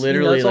 it was It's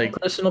literally it's all like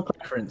personal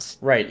preference.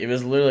 right. It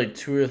was literally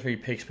 2 or 3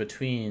 picks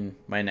between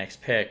my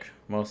next pick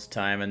most of the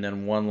time, and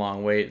then one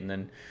long wait, and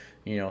then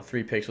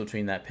 3 picks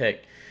between that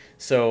pick.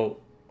 So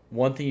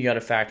one thing you got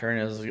to factor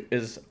in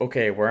is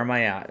okay, where am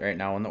I at right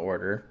now in the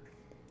order?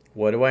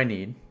 What do I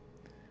need,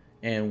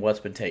 and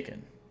what's been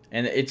taken?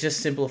 And it's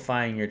just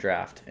simplifying your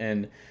draft.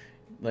 And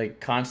like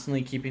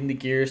constantly keeping the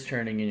gears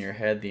turning in your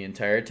head the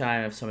entire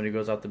time if somebody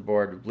goes off the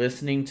board,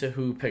 listening to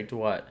who picked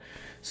what.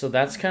 So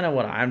that's kind of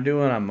what I'm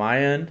doing on my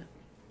end,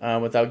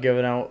 without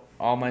giving out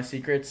all my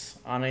secrets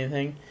on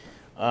anything.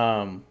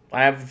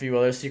 I have a few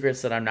other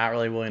secrets that I'm not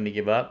really willing to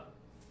give up,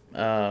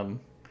 um,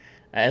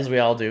 as we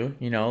all do.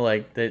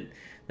 Like that.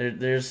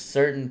 There's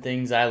certain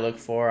things I look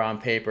for on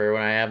paper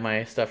when I have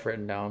my stuff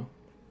written down.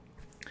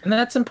 And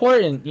that's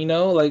important,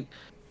 like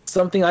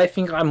something I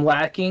think I'm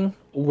lacking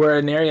where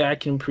an area I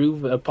can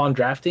improve upon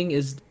drafting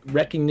is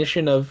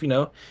recognition of,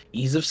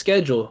 ease of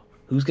schedule.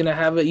 Who's going to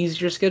have an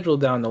easier schedule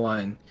down the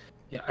line?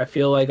 Yeah, I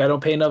feel like I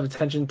don't pay enough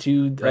attention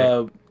to Right.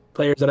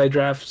 players that I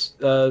draft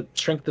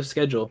strength of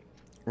schedule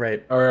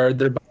Right. or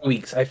their bye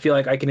weeks. I feel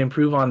like I can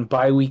improve on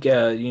bye week,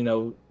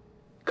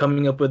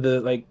 coming up with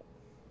the like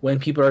when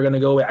people are going to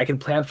go away. I can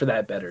plan for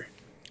that better.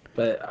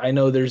 But I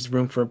know there's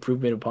room for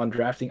improvement upon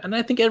drafting, and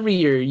I think every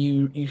year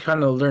you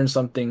kind of learn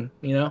something,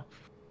 and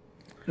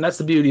that's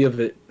the beauty of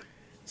it.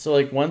 So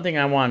like one thing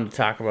I wanted to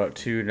talk about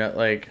too, that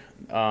like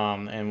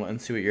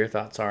and see what your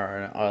thoughts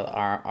are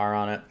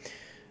on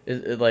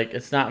it. Like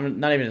it's not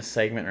even a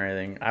segment or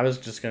anything. I was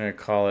just gonna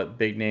call it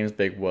big names,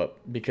 big whoop,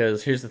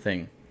 because here's the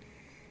thing.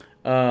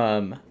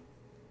 Um,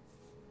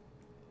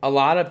 a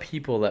lot of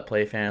people that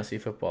play fantasy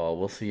football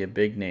will see a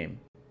big name.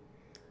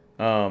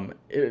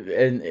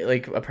 And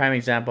like a prime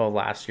example of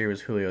last year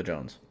was Julio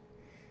Jones.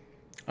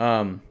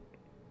 Um,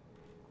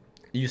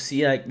 you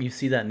see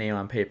that name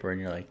on paper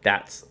and you're like,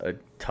 that's a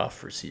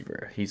tough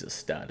receiver. He's a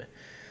stud.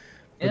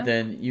 But Yeah,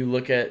 then you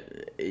look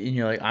at and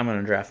you're like, I'm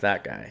gonna draft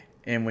that guy.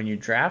 And when you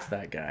draft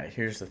that guy,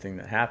 here's the thing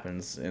that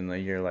happens in the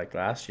year like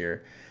last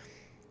year.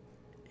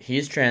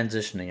 He's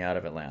transitioning out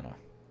of Atlanta.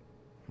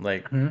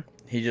 Like hmm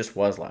he just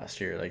was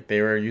last year. Like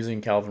they were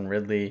using Calvin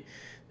Ridley.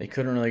 They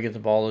couldn't really get the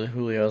ball to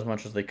Julio as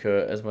much as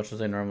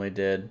they normally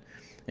did.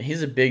 And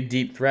he's a big,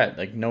 deep threat,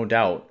 like no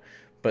doubt.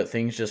 But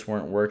things just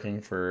weren't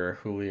working for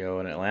Julio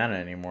in Atlanta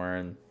anymore,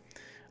 and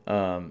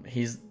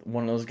he's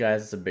one of those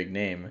guys that's a big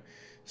name.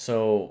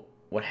 So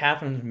what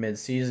happens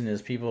mid-season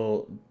is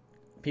people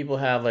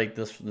have like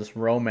this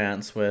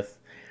romance with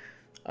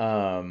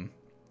um,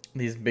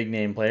 these big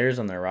name players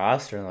on their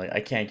roster, and like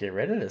I can't get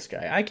rid of this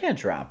guy. I can't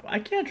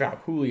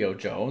drop Julio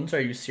Jones.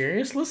 Are you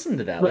serious? Listen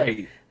to that. Like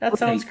right, that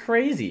sounds right.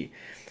 crazy.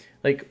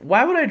 Like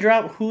why would I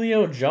drop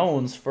Julio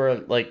Jones for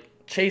like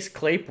Chase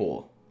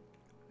Claypool?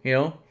 You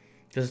know,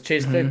 because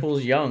Chase hmm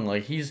Claypool's young.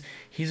 Like he's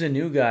a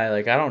new guy.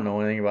 Like I don't know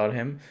anything about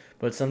him.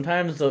 But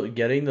sometimes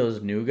getting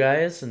those new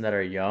guys and that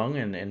are young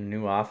and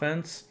new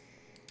offense,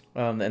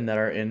 and that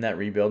are in that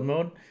rebuild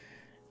mode,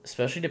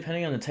 especially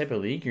depending on the type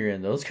of league you're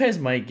in, those guys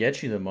might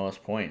get you the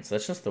most points.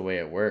 That's just the way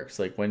it works.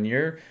 Like when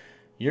you're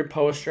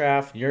post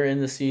draft, you're in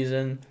the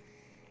season,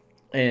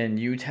 and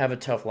you have a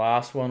tough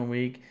loss one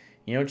week,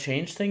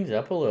 change things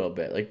up a little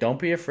bit. Like don't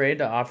be afraid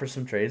to offer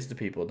some trades to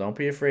people. Don't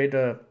be afraid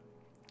to,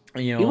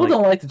 People like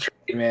don't like to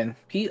trade, man.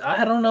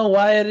 I don't know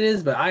why it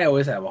is, but I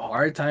always have a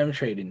hard time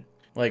trading.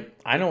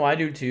 I know I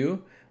do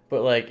too,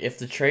 but like if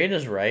the trade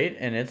is right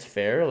and it's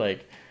fair,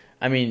 like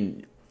I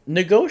mean,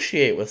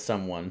 negotiate with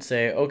someone.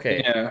 Say,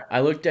 okay, Yeah,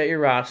 I looked at your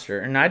roster,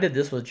 and I did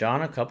this with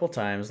John a couple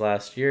times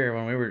last year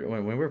when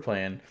we were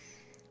playing.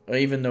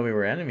 Even though we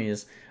were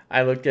enemies,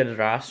 I looked at his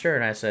roster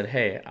and I said,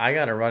 hey, I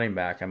got a running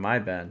back on my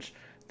bench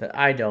that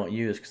I don't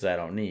use because I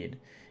don't need.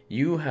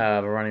 You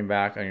have a running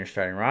back on your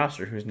starting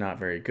roster who's not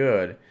very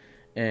good,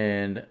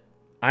 and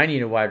I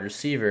need a wide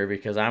receiver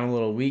because I'm a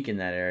little weak in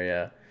that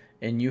area,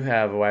 and you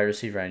have a wide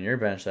receiver on your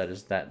bench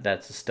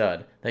that's a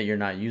stud that you're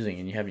not using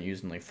and you haven't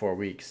used in like 4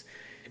 weeks.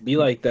 it'd be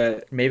like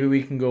that. Maybe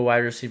we can go wide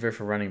receiver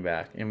for running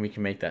back and we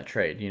can make that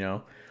trade.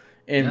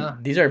 And Yeah,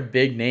 these are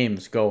big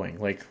names going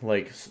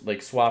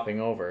like swapping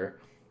over,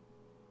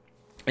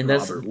 and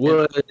that's Robert and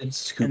Woods, and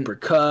Cooper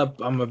Cup.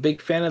 I'm a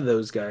big fan of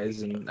those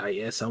guys, and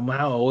I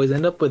somehow always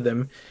end up with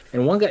them.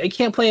 And one guy, you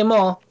can't play them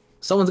all.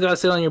 Someone's got to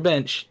sit on your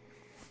bench.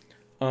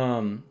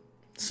 um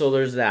so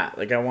there's that.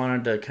 Like I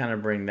wanted to kind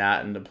of bring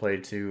that into play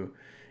too.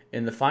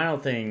 And the final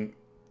thing,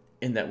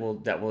 and that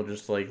we'll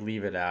just like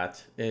leave it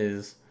at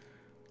is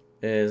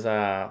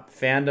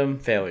fandom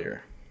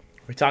failure.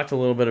 We talked a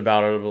little bit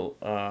about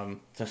it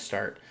to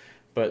start,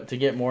 but to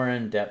get more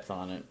in depth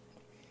on it,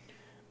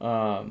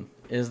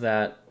 is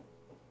that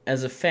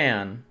as a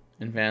fan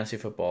in fantasy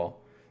football,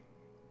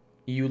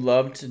 you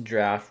love to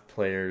draft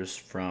players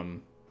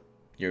from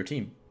your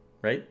team,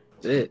 right?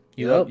 That's it.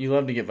 You love Yep. you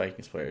love to get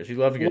Vikings players. You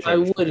love to get Why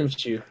Chargers players.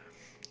 wouldn't you?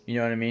 You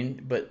know what I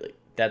mean? But like,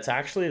 that's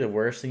actually the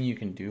worst thing you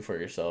can do for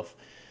yourself,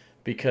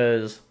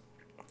 because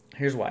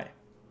here's why.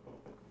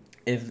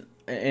 If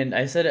and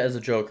I said it as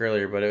a joke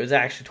earlier, but it was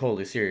actually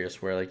totally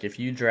serious. Where like if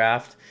you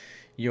draft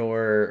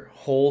your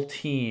whole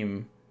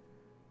team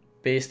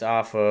based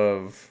off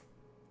of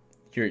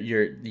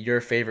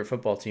your favorite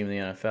football team in the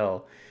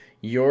NFL,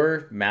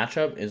 your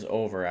matchup is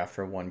over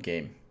after one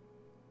game.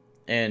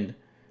 And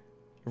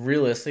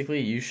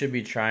realistically, you should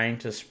be trying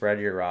to spread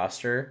your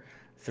roster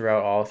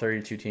throughout all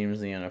 32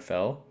 teams in the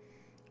NFL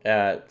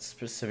at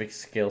specific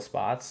skill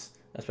spots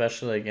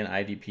especially like in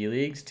IDP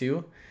leagues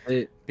too,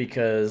 It,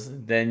 because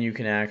then you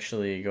can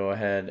actually go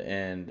ahead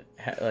and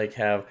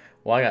have,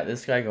 well, I got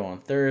this guy going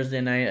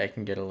Thursday night. I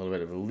can get a little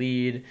bit of a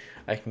lead.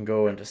 I can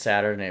go into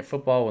Saturday Night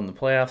Football when the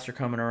playoffs are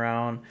coming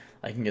around.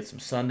 I can get some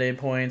Sunday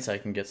points. I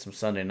can get some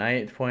Sunday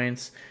night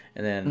points,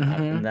 hmm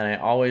and then I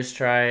always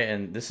try.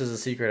 And this is a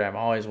secret I'm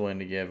always willing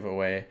to give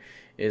away,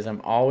 is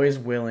I'm always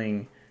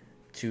willing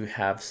to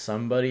have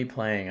somebody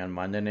playing on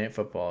Monday Night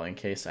Football in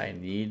case I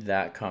need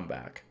that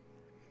comeback,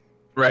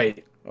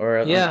 Right.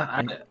 or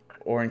Yeah.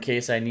 or in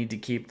case I need to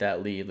keep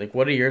that lead. Like,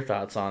 what are your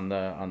thoughts on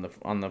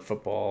the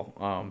football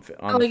I like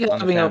on the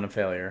having a Phantom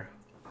Failure?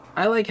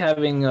 I like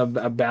having a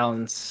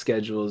balanced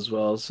schedule as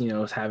well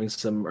as, having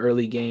some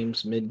early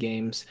games, mid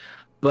games.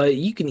 But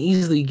you can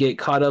easily get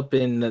caught up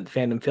in the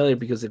Phantom Failure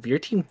because if your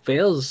team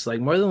fails, like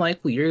more than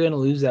likely you're gonna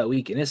lose that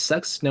week. And it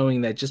sucks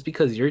knowing that just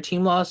because your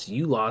team lost,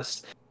 you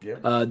lost.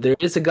 Yep. There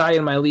is a guy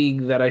in my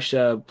league that I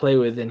should play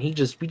with, and we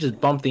just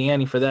bumped the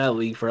ante for that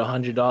league for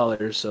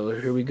 $100. So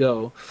here we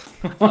go.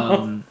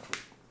 Um,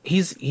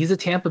 he's a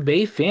Tampa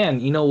Bay fan.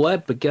 You know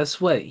what? But guess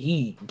what?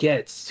 He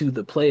gets to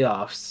the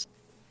playoffs.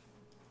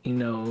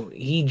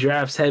 He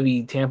drafts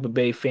heavy Tampa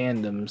Bay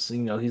fandoms.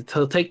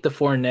 He'll take the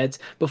Fournettes.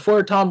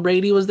 Before Tom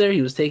Brady was there,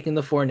 he was taking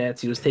the Fournettes.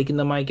 He was taking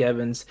the Mike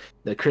Evans,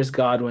 the Chris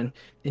Godwin,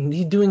 and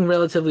he's doing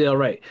relatively all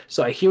right.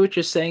 So I hear what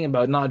you're saying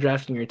about not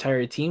drafting your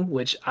entire team,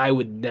 which I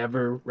would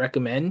never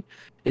recommend.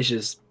 It's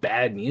just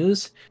bad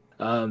news.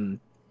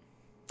 Um,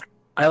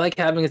 I like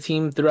having a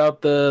team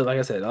throughout like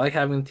I said, I like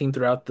having a team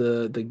throughout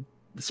the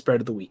spread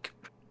of the week.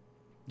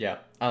 Yeah,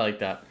 I like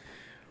that.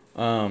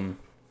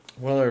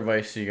 What other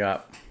advice you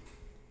got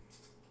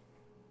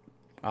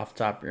off the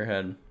top of your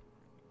head?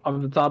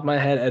 Off the top of my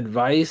head,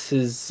 advice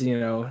is,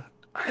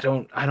 I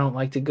don't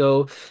like to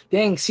go.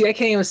 Dang, see, I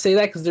can't even say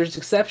that because there's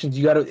exceptions.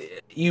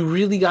 You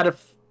really gotta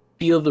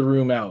feel the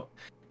room out.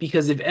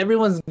 Because if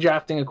everyone's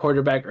drafting a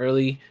quarterback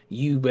early,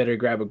 you better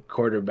grab a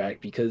quarterback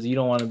because you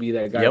don't want to be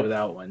that guy Yep,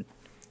 without one.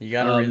 you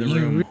got to read the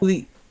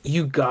room.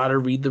 You gotta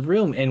read the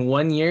room. And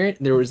one year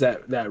there was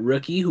that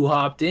rookie who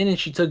hopped in and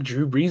she took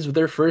Drew Brees with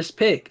her first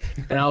pick,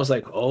 and I was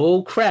like,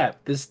 oh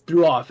crap, this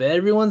threw off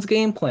everyone's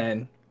game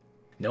plan.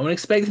 No one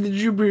expected the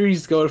Drew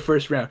Brees to go to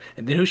first round,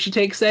 and then who she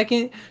take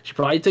second? She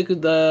probably took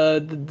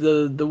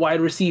the wide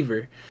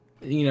receiver,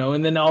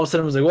 And then all of a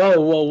sudden it was like,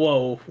 whoa, whoa,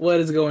 whoa, what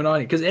is going on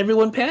here? Because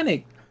everyone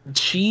panicked.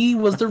 She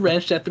was the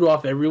wrench that threw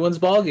off everyone's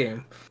ball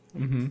game.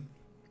 Mm-hmm.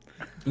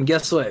 And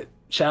guess what?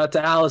 Shout out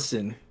to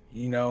Allison.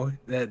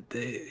 That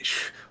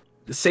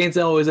the Saints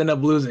always end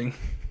up losing.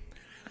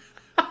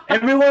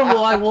 Everyone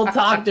will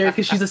talk to her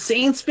because she's a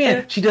Saints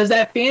fan. She does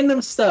that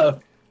fandom stuff.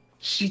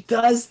 She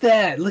does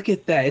that. Look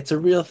at that. It's a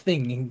real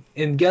thing.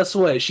 And guess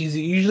what? She's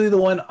usually the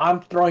one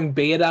I'm throwing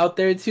bait out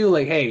there too.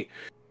 Like, hey,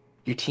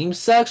 your team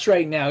sucks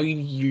right now.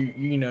 You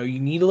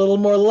need a little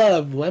more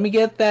love. Let me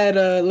get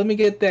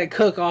that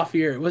Cook off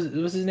your what's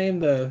his name?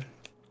 The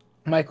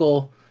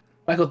Michael.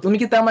 Let me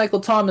get that Michael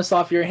Thomas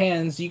off your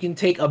hands. You can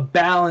take a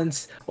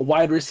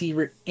wide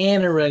receiver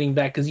and a running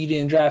back because you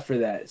didn't draft for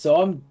that.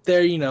 So I'm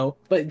there,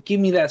 but give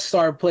me that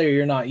star player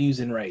you're not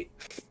using right.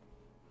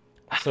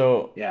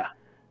 So Yeah.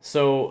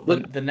 So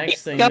Look, the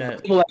next thing got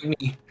that people like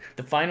me.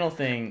 the final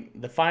thing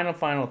that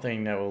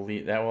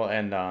will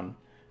end on,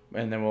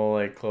 and then we'll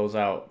like close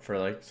out for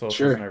like socials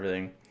Sure. and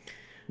everything,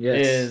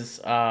 Yes.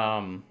 is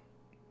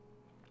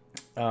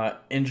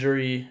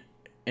injury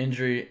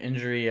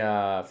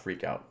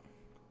freak out.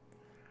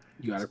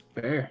 You gotta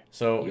prepare.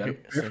 So, You gotta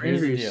prepare so for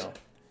here's the injuries. deal.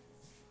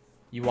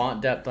 You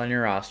want depth on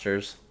your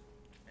rosters,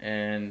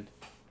 and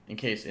in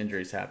case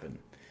injuries happen.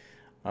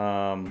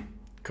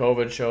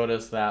 COVID showed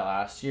us that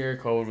last year.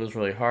 COVID was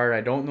really hard.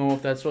 I don't know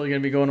if that's really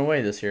going to be going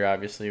away this year,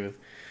 obviously,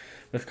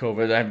 with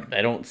COVID.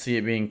 I don't see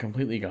it being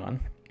completely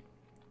gone.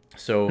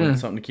 So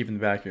it's something to keep in the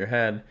back of your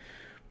head.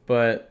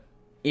 But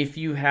if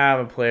you have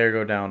a player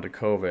go down to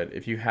COVID,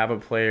 if you have a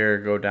player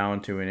go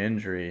down to an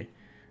injury,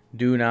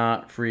 do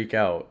not freak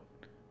out.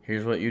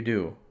 Here's what you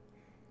do.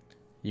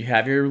 You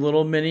have your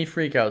little mini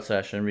freak out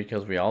session,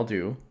 because we all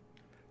do.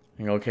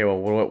 You go, okay, well,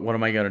 what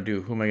am I going to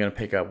do? Who am I going to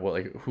pick up?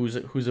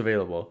 Who's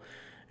available?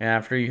 And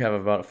after you have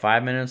about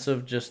 5 minutes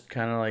of just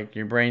kind of like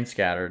your brain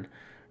scattered,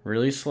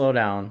 really slow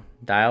down,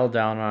 dial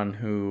down on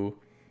who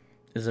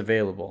is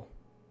available,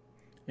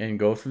 and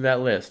go through that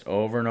list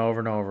over and over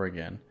and over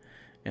again,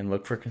 and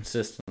look for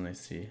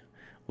consistency.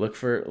 Look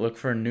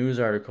for news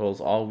articles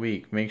all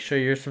week. Make sure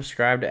you're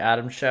subscribed to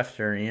Adam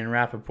Schefter, Ian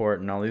Rappaport,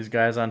 and all these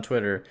guys on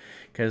Twitter,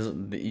 because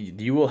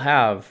you will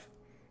have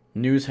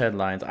news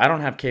headlines. I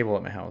don't have cable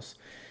at my house,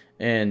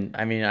 and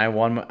I mean I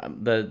won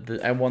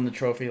the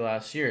trophy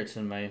last year. It's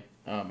in my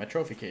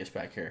trophy case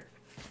back here.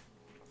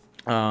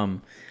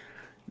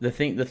 The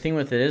thing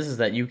with it is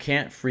that you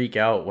can't freak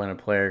out when a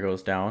player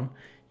goes down.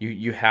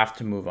 You have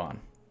to move on.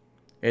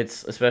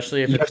 It's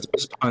especially if You have to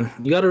respond.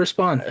 You got to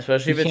respond.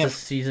 especially if You it's a can't-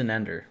 season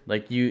ender.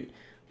 That's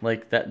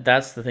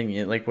the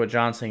thing. Like what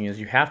John's saying is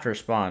you have to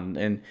respond,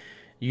 and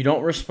you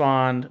don't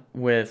respond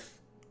with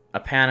a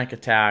panic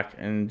attack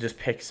and just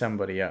pick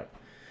somebody up.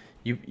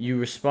 You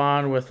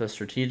respond with a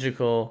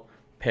strategical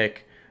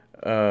pick,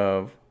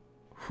 of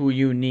who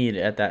you need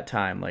at that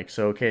time. Like,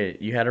 so, okay,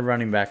 you had a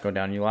running back go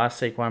down. You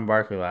lost Saquon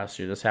Barkley last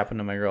year. This happened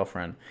to my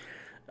girlfriend.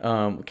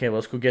 Okay,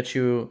 let's go get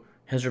you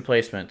his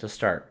replacement to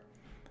start.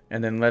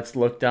 And then let's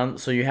look down.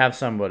 So you have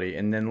somebody.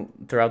 And then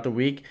throughout the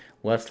week,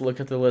 let's look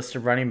at the list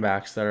of running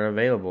backs that are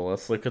available.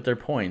 Let's look at their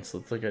points.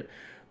 Let's look at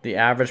the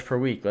average per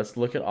week. Let's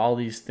look at all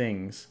these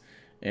things.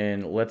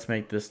 And let's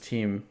make this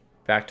team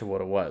back to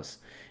what it was.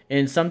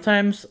 And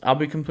sometimes, I'll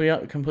be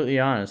completely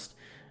honest,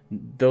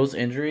 those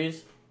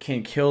injuries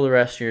can kill the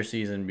rest of your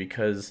season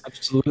because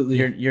Absolutely.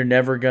 you're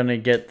never gonna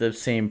get the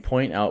same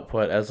point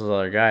output as those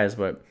other guys.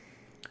 But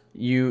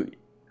you're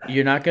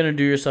not gonna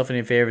do yourself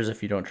any favors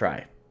if you don't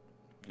try.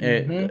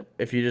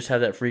 If you just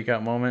have that freak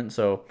out moment.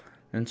 So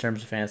in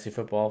terms of fantasy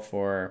football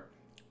for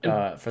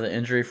the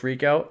injury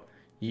freak out,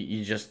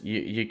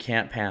 you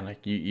can't panic.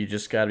 You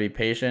just gotta be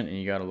patient and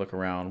you gotta look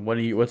around.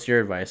 What's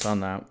your advice on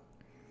that?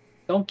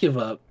 Don't give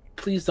up.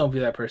 Please don't be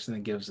that person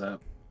that gives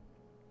up.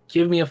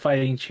 Give me a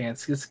fighting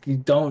chance. Just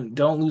don't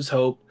lose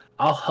hope.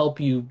 I'll help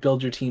you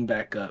build your team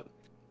back up.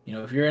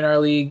 If you're in our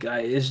league,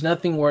 there's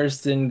nothing worse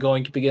than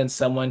going up against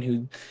someone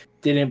who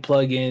didn't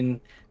plug in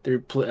their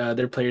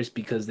players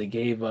because they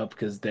gave up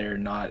because they're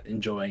not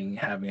enjoying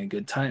having a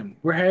good time.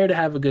 We're here to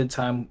have a good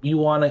time. You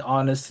want an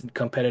honest and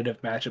competitive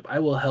matchup. I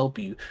will help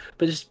you,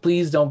 but just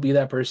please don't be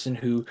that person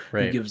who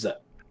Right. gives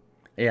up.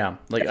 Yeah.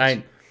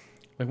 I've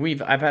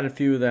had a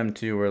few of them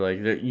too where like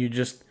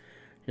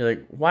you're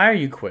like, why are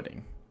you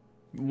quitting?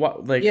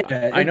 What, like,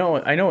 Yeah, I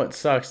know it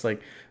sucks.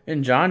 Like,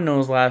 and John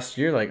knows last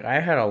year, like, I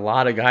had a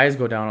lot of guys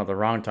go down at the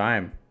wrong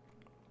time.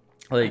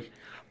 Like,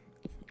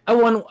 I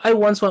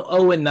once went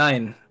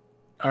 0-9.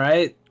 All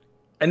right,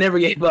 I never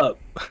gave up.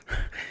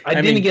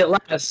 I didn't get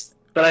last,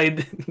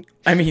 but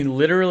I mean,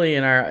 literally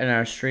in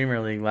our streamer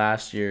league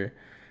last year,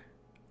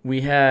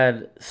 we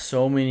had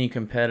so many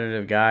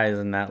competitive guys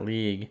in that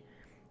league,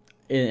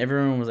 and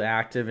everyone was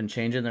active and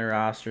changing their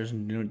rosters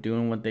and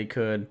doing what they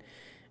could.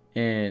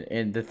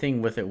 And the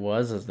thing with it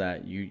is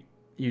that you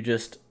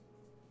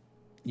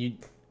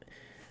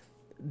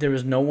there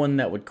was no one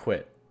that would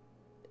quit,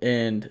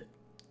 and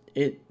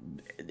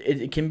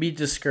it can be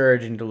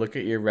discouraging to look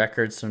at your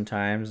records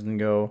sometimes and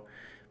go,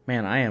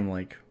 man, I am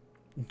like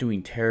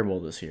doing terrible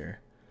this year.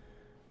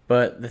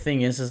 But the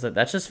thing is that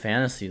that's just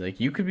fantasy. Like,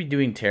 you could be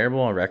doing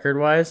terrible on record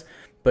wise,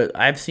 but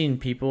I've seen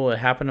people. It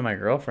happened to my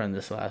girlfriend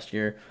this last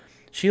year.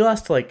 She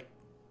lost like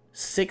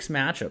 6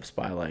 matchups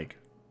by like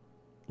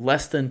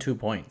less than 2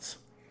 points.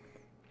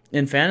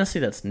 In fantasy,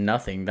 that's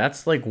nothing.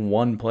 That's like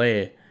one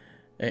play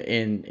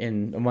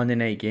in a Monday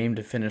night game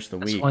to finish the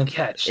week. That's one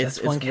catch.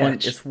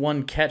 It's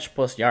one catch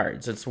plus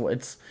yards.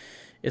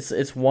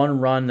 It's one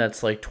run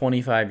that's like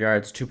 25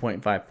 yards,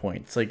 2.5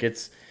 points. Like,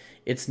 it's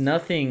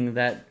nothing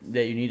that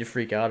you need to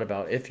freak out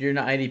about. If you're in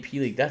an IDP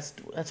league, that's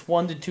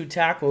 1 to 2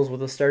 tackles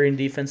with a starting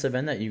defensive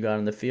end that you got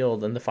in the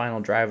field in the final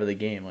drive of the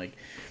game. Like,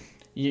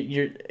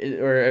 you're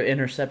or an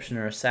interception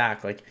or a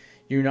sack. Like,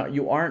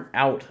 you aren't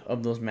out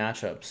of those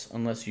matchups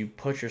unless you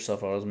put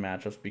yourself out of those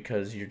matchups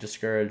because you're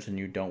discouraged and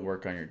you don't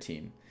work on your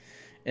team.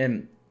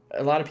 And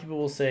a lot of people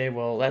will say,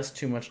 well, that's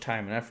too much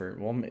time and effort.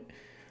 Well,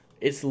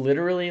 it's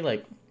literally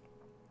like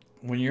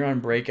when you're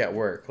on break at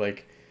work.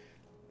 Like,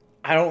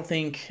 I don't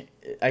think,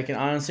 I can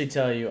honestly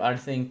tell you, I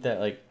think that,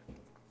 like,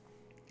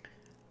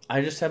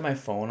 I just have my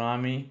phone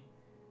on me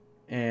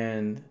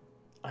and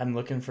I'm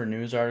looking for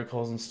news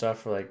articles and stuff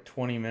for like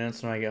 20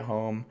 minutes when I get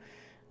home.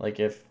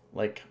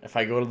 If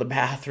I go to the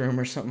bathroom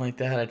or something like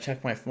that, I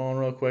check my phone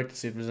real quick to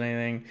see if there's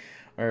anything,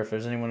 or if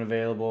there's anyone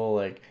available.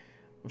 Like,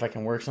 if I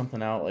can work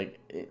something out.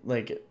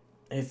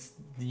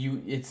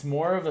 It's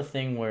more of a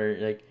thing where,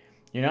 like,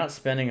 you're not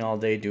spending all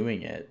day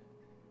doing it.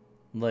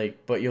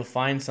 Like, but you'll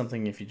find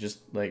something if you just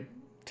like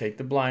take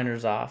the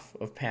blinders off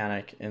of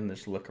panic and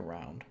just look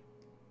around.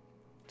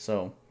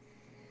 So,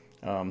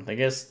 I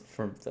guess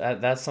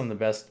that's some of the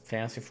best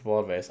fantasy football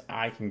advice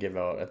I can give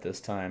out at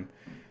this time.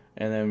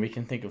 And then we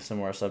can think of some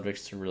more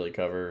subjects to really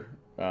cover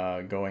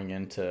going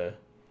into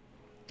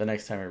the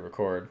next time we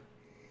record.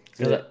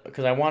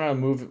 Because I want to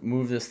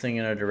move this thing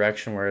in a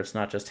direction where it's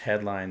not just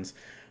headlines,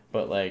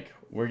 but like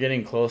we're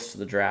getting close to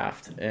the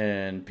draft,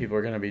 and people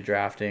are going to be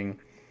drafting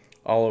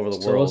all over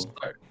the world.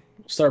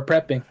 Let's start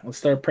prepping. Let's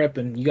start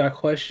prepping. You got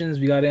questions?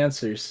 We got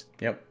answers.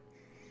 Yep.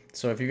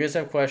 So if you guys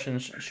have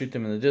questions, shoot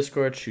them in the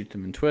Discord, shoot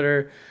them in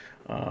Twitter.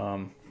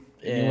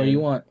 Anywhere you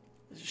want.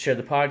 Share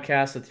the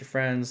podcast with your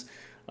friends.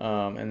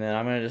 And then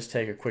I'm gonna just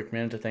take a quick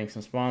minute to thank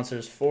some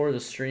sponsors for the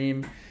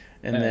stream,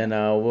 and then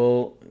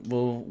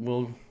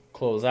we'll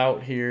close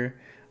out here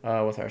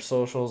with our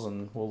socials,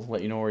 and we'll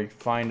let you know where you can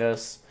find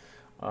us.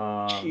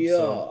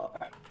 So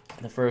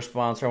the first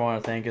sponsor I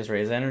want to thank is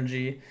Raise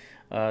Energy.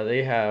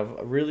 They have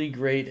really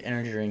great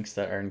energy drinks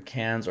that are in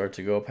cans or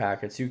to-go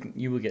packets.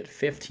 You will get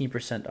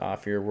 15%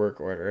 off your work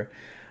order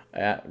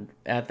at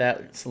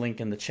that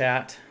link in the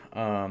chat.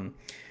 And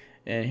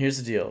here's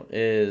the deal: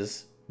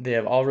 is they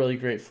have all really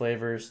great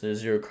flavors. There's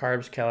 0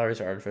 carbs,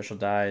 calories, or artificial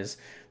dyes.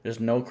 There's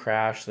no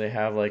crash. They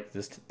have like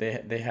this.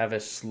 They have a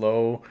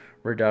slow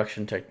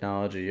reduction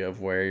technology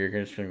of where you're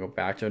just gonna go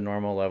back to a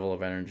normal level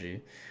of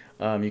energy.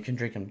 You can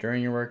drink them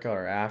during your workout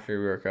or after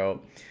your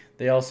workout.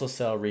 They also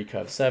sell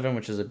Recuv 7,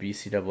 which is a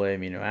BCAA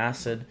amino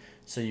acid,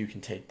 so you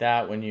can take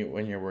that when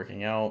you're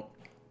working out.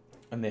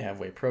 And they have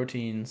whey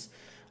proteins.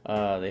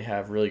 They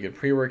have really good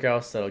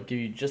pre-workouts that'll give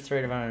you just the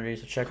right amount of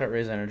energy. So check out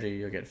Raise Energy.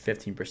 You'll get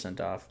 15%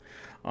 off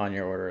on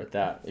your order at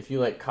that. If you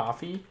like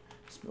coffee,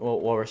 while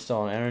we're still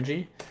on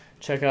energy,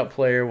 check out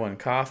Player One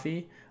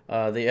Coffee.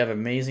 They have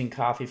amazing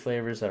coffee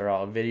flavors that are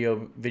all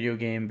video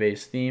game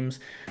based themes.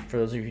 For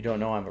those of you who don't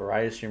know, I'm a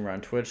variety streamer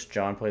on Twitch.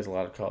 John plays a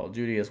lot of Call of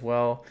Duty as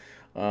well.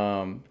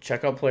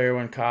 Check out Player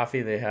One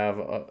Coffee. They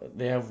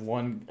have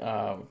one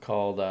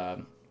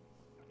called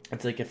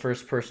it's like a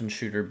first person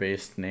shooter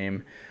based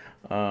name.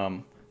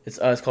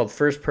 It's called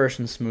First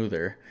Person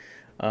Smoother.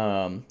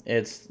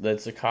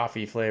 That's a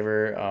coffee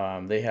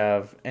flavor. They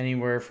have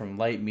anywhere from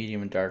light,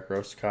 medium, and dark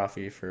roast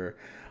coffee for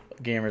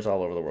gamers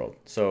all over the world.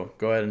 So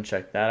go ahead and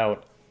check that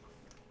out.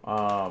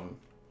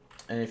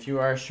 And if you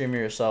are a streamer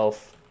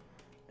yourself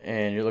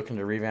and you're looking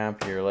to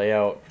revamp your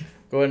layout,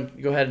 go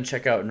ahead and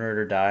check out Nerd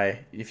or Die.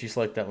 If you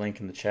select that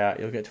link in the chat,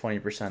 you'll get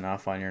 20%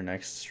 off on your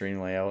next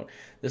stream layout.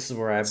 This is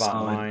where I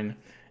bought mine.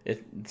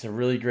 It's a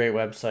really great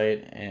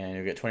website, and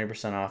you'll get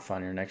 20% off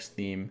on your next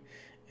theme.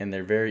 And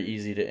they're very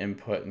easy to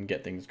input and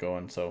get things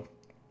going. So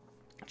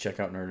check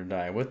out Nerd or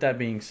Die. With that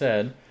being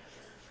said,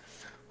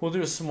 we'll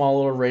do a small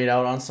little raid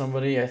out on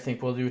somebody. I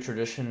think we'll do a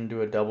tradition and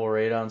do a double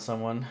raid on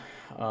someone.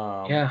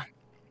 Yeah.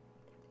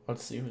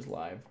 Let's see who's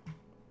live.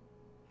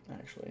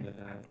 Actually.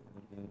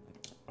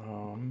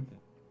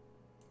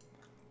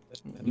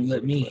 You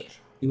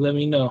let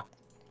me know.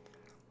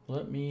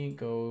 Let me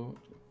go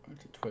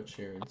to Twitch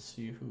here and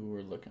see who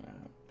we're looking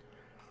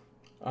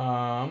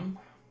at.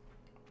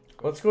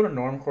 Let's go to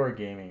Normcore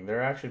Gaming.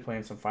 They're actually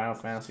playing some Final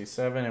Fantasy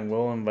VII, and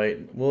we'll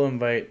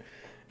invite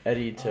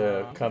Eddie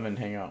to come and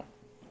hang out.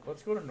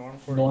 Let's go to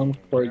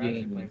Normcore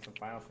Gaming. They're playing some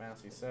Final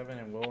Fantasy VII,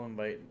 and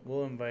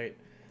we'll invite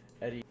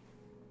Eddie.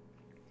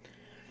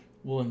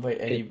 We'll invite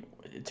Eddie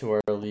to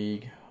our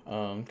league,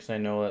 because I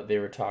know that they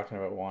were talking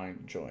about wanting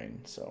to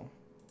join. So.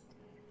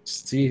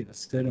 See,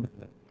 that's good.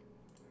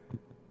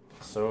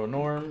 So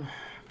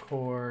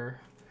Normcore,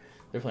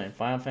 they're playing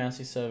Final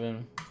Fantasy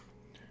VII,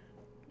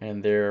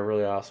 and they're a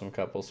really awesome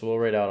couple. So we'll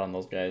rate out on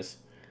those guys.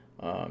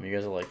 You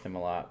guys will like them a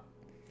lot.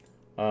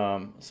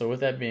 So with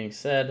that being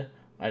said,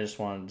 I just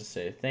wanted to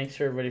say thanks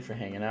to everybody for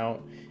hanging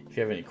out. If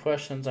you have any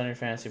questions on your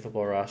fantasy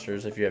football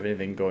rosters, if you have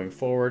anything going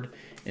forward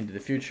into the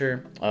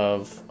future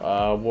of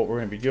what we're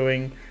going to be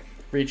doing,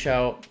 reach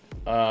out.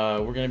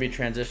 We're going to be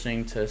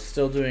transitioning to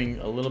still doing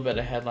a little bit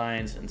of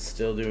headlines and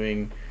still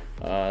doing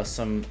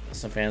some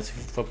fantasy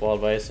football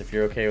advice, if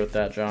you're okay with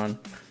that, John.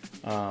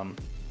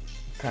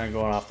 Kind of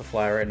going off the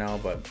fly right now,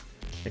 but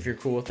if you're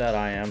cool with that,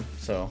 I am.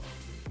 So,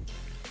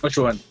 which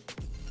one?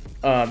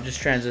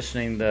 Just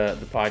transitioning the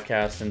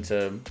podcast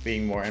into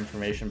being more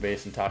information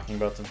based and talking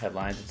about some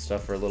headlines and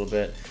stuff for a little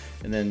bit,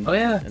 and then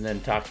and then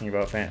talking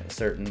about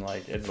certain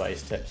like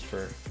advice tips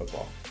for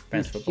football.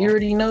 Fantasy football. You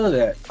already know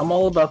that. I'm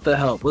all about the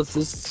help. Let's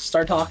just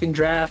start talking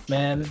draft,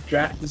 man.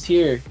 Draft is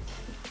here.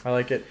 I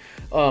like it.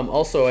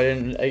 Also, I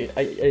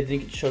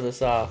didn't show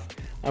this off.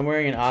 I'm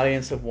wearing an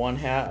Audience of One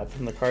hat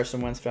from the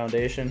Carson Wentz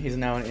Foundation. He's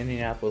now an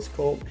Indianapolis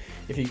Colt.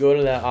 If you go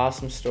to that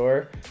awesome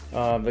store,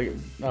 all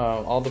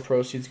the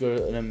proceeds go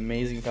to an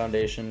amazing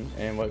foundation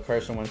and what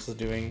Carson Wentz is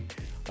doing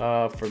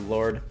for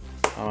Lord.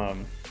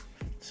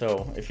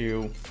 So if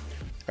you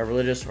are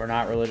religious or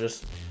not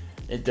religious,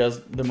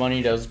 the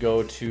money does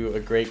go to a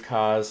great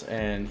cause,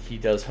 and he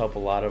does help a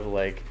lot of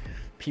like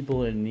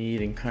people in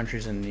need and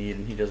countries in need,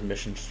 and he does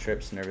mission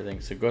trips and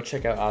everything. So go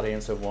check out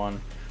Audience of One.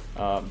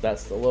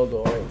 That's the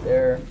logo right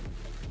there,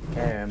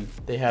 and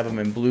they have them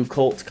in blue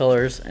Colts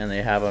colors, and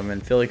they have them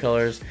in Philly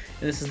colors,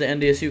 and this is the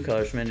NDSU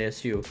colors from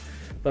NDSU.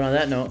 But on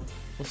that note,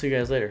 we'll see you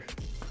guys later.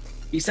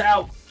 Peace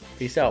out.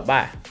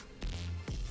 Bye.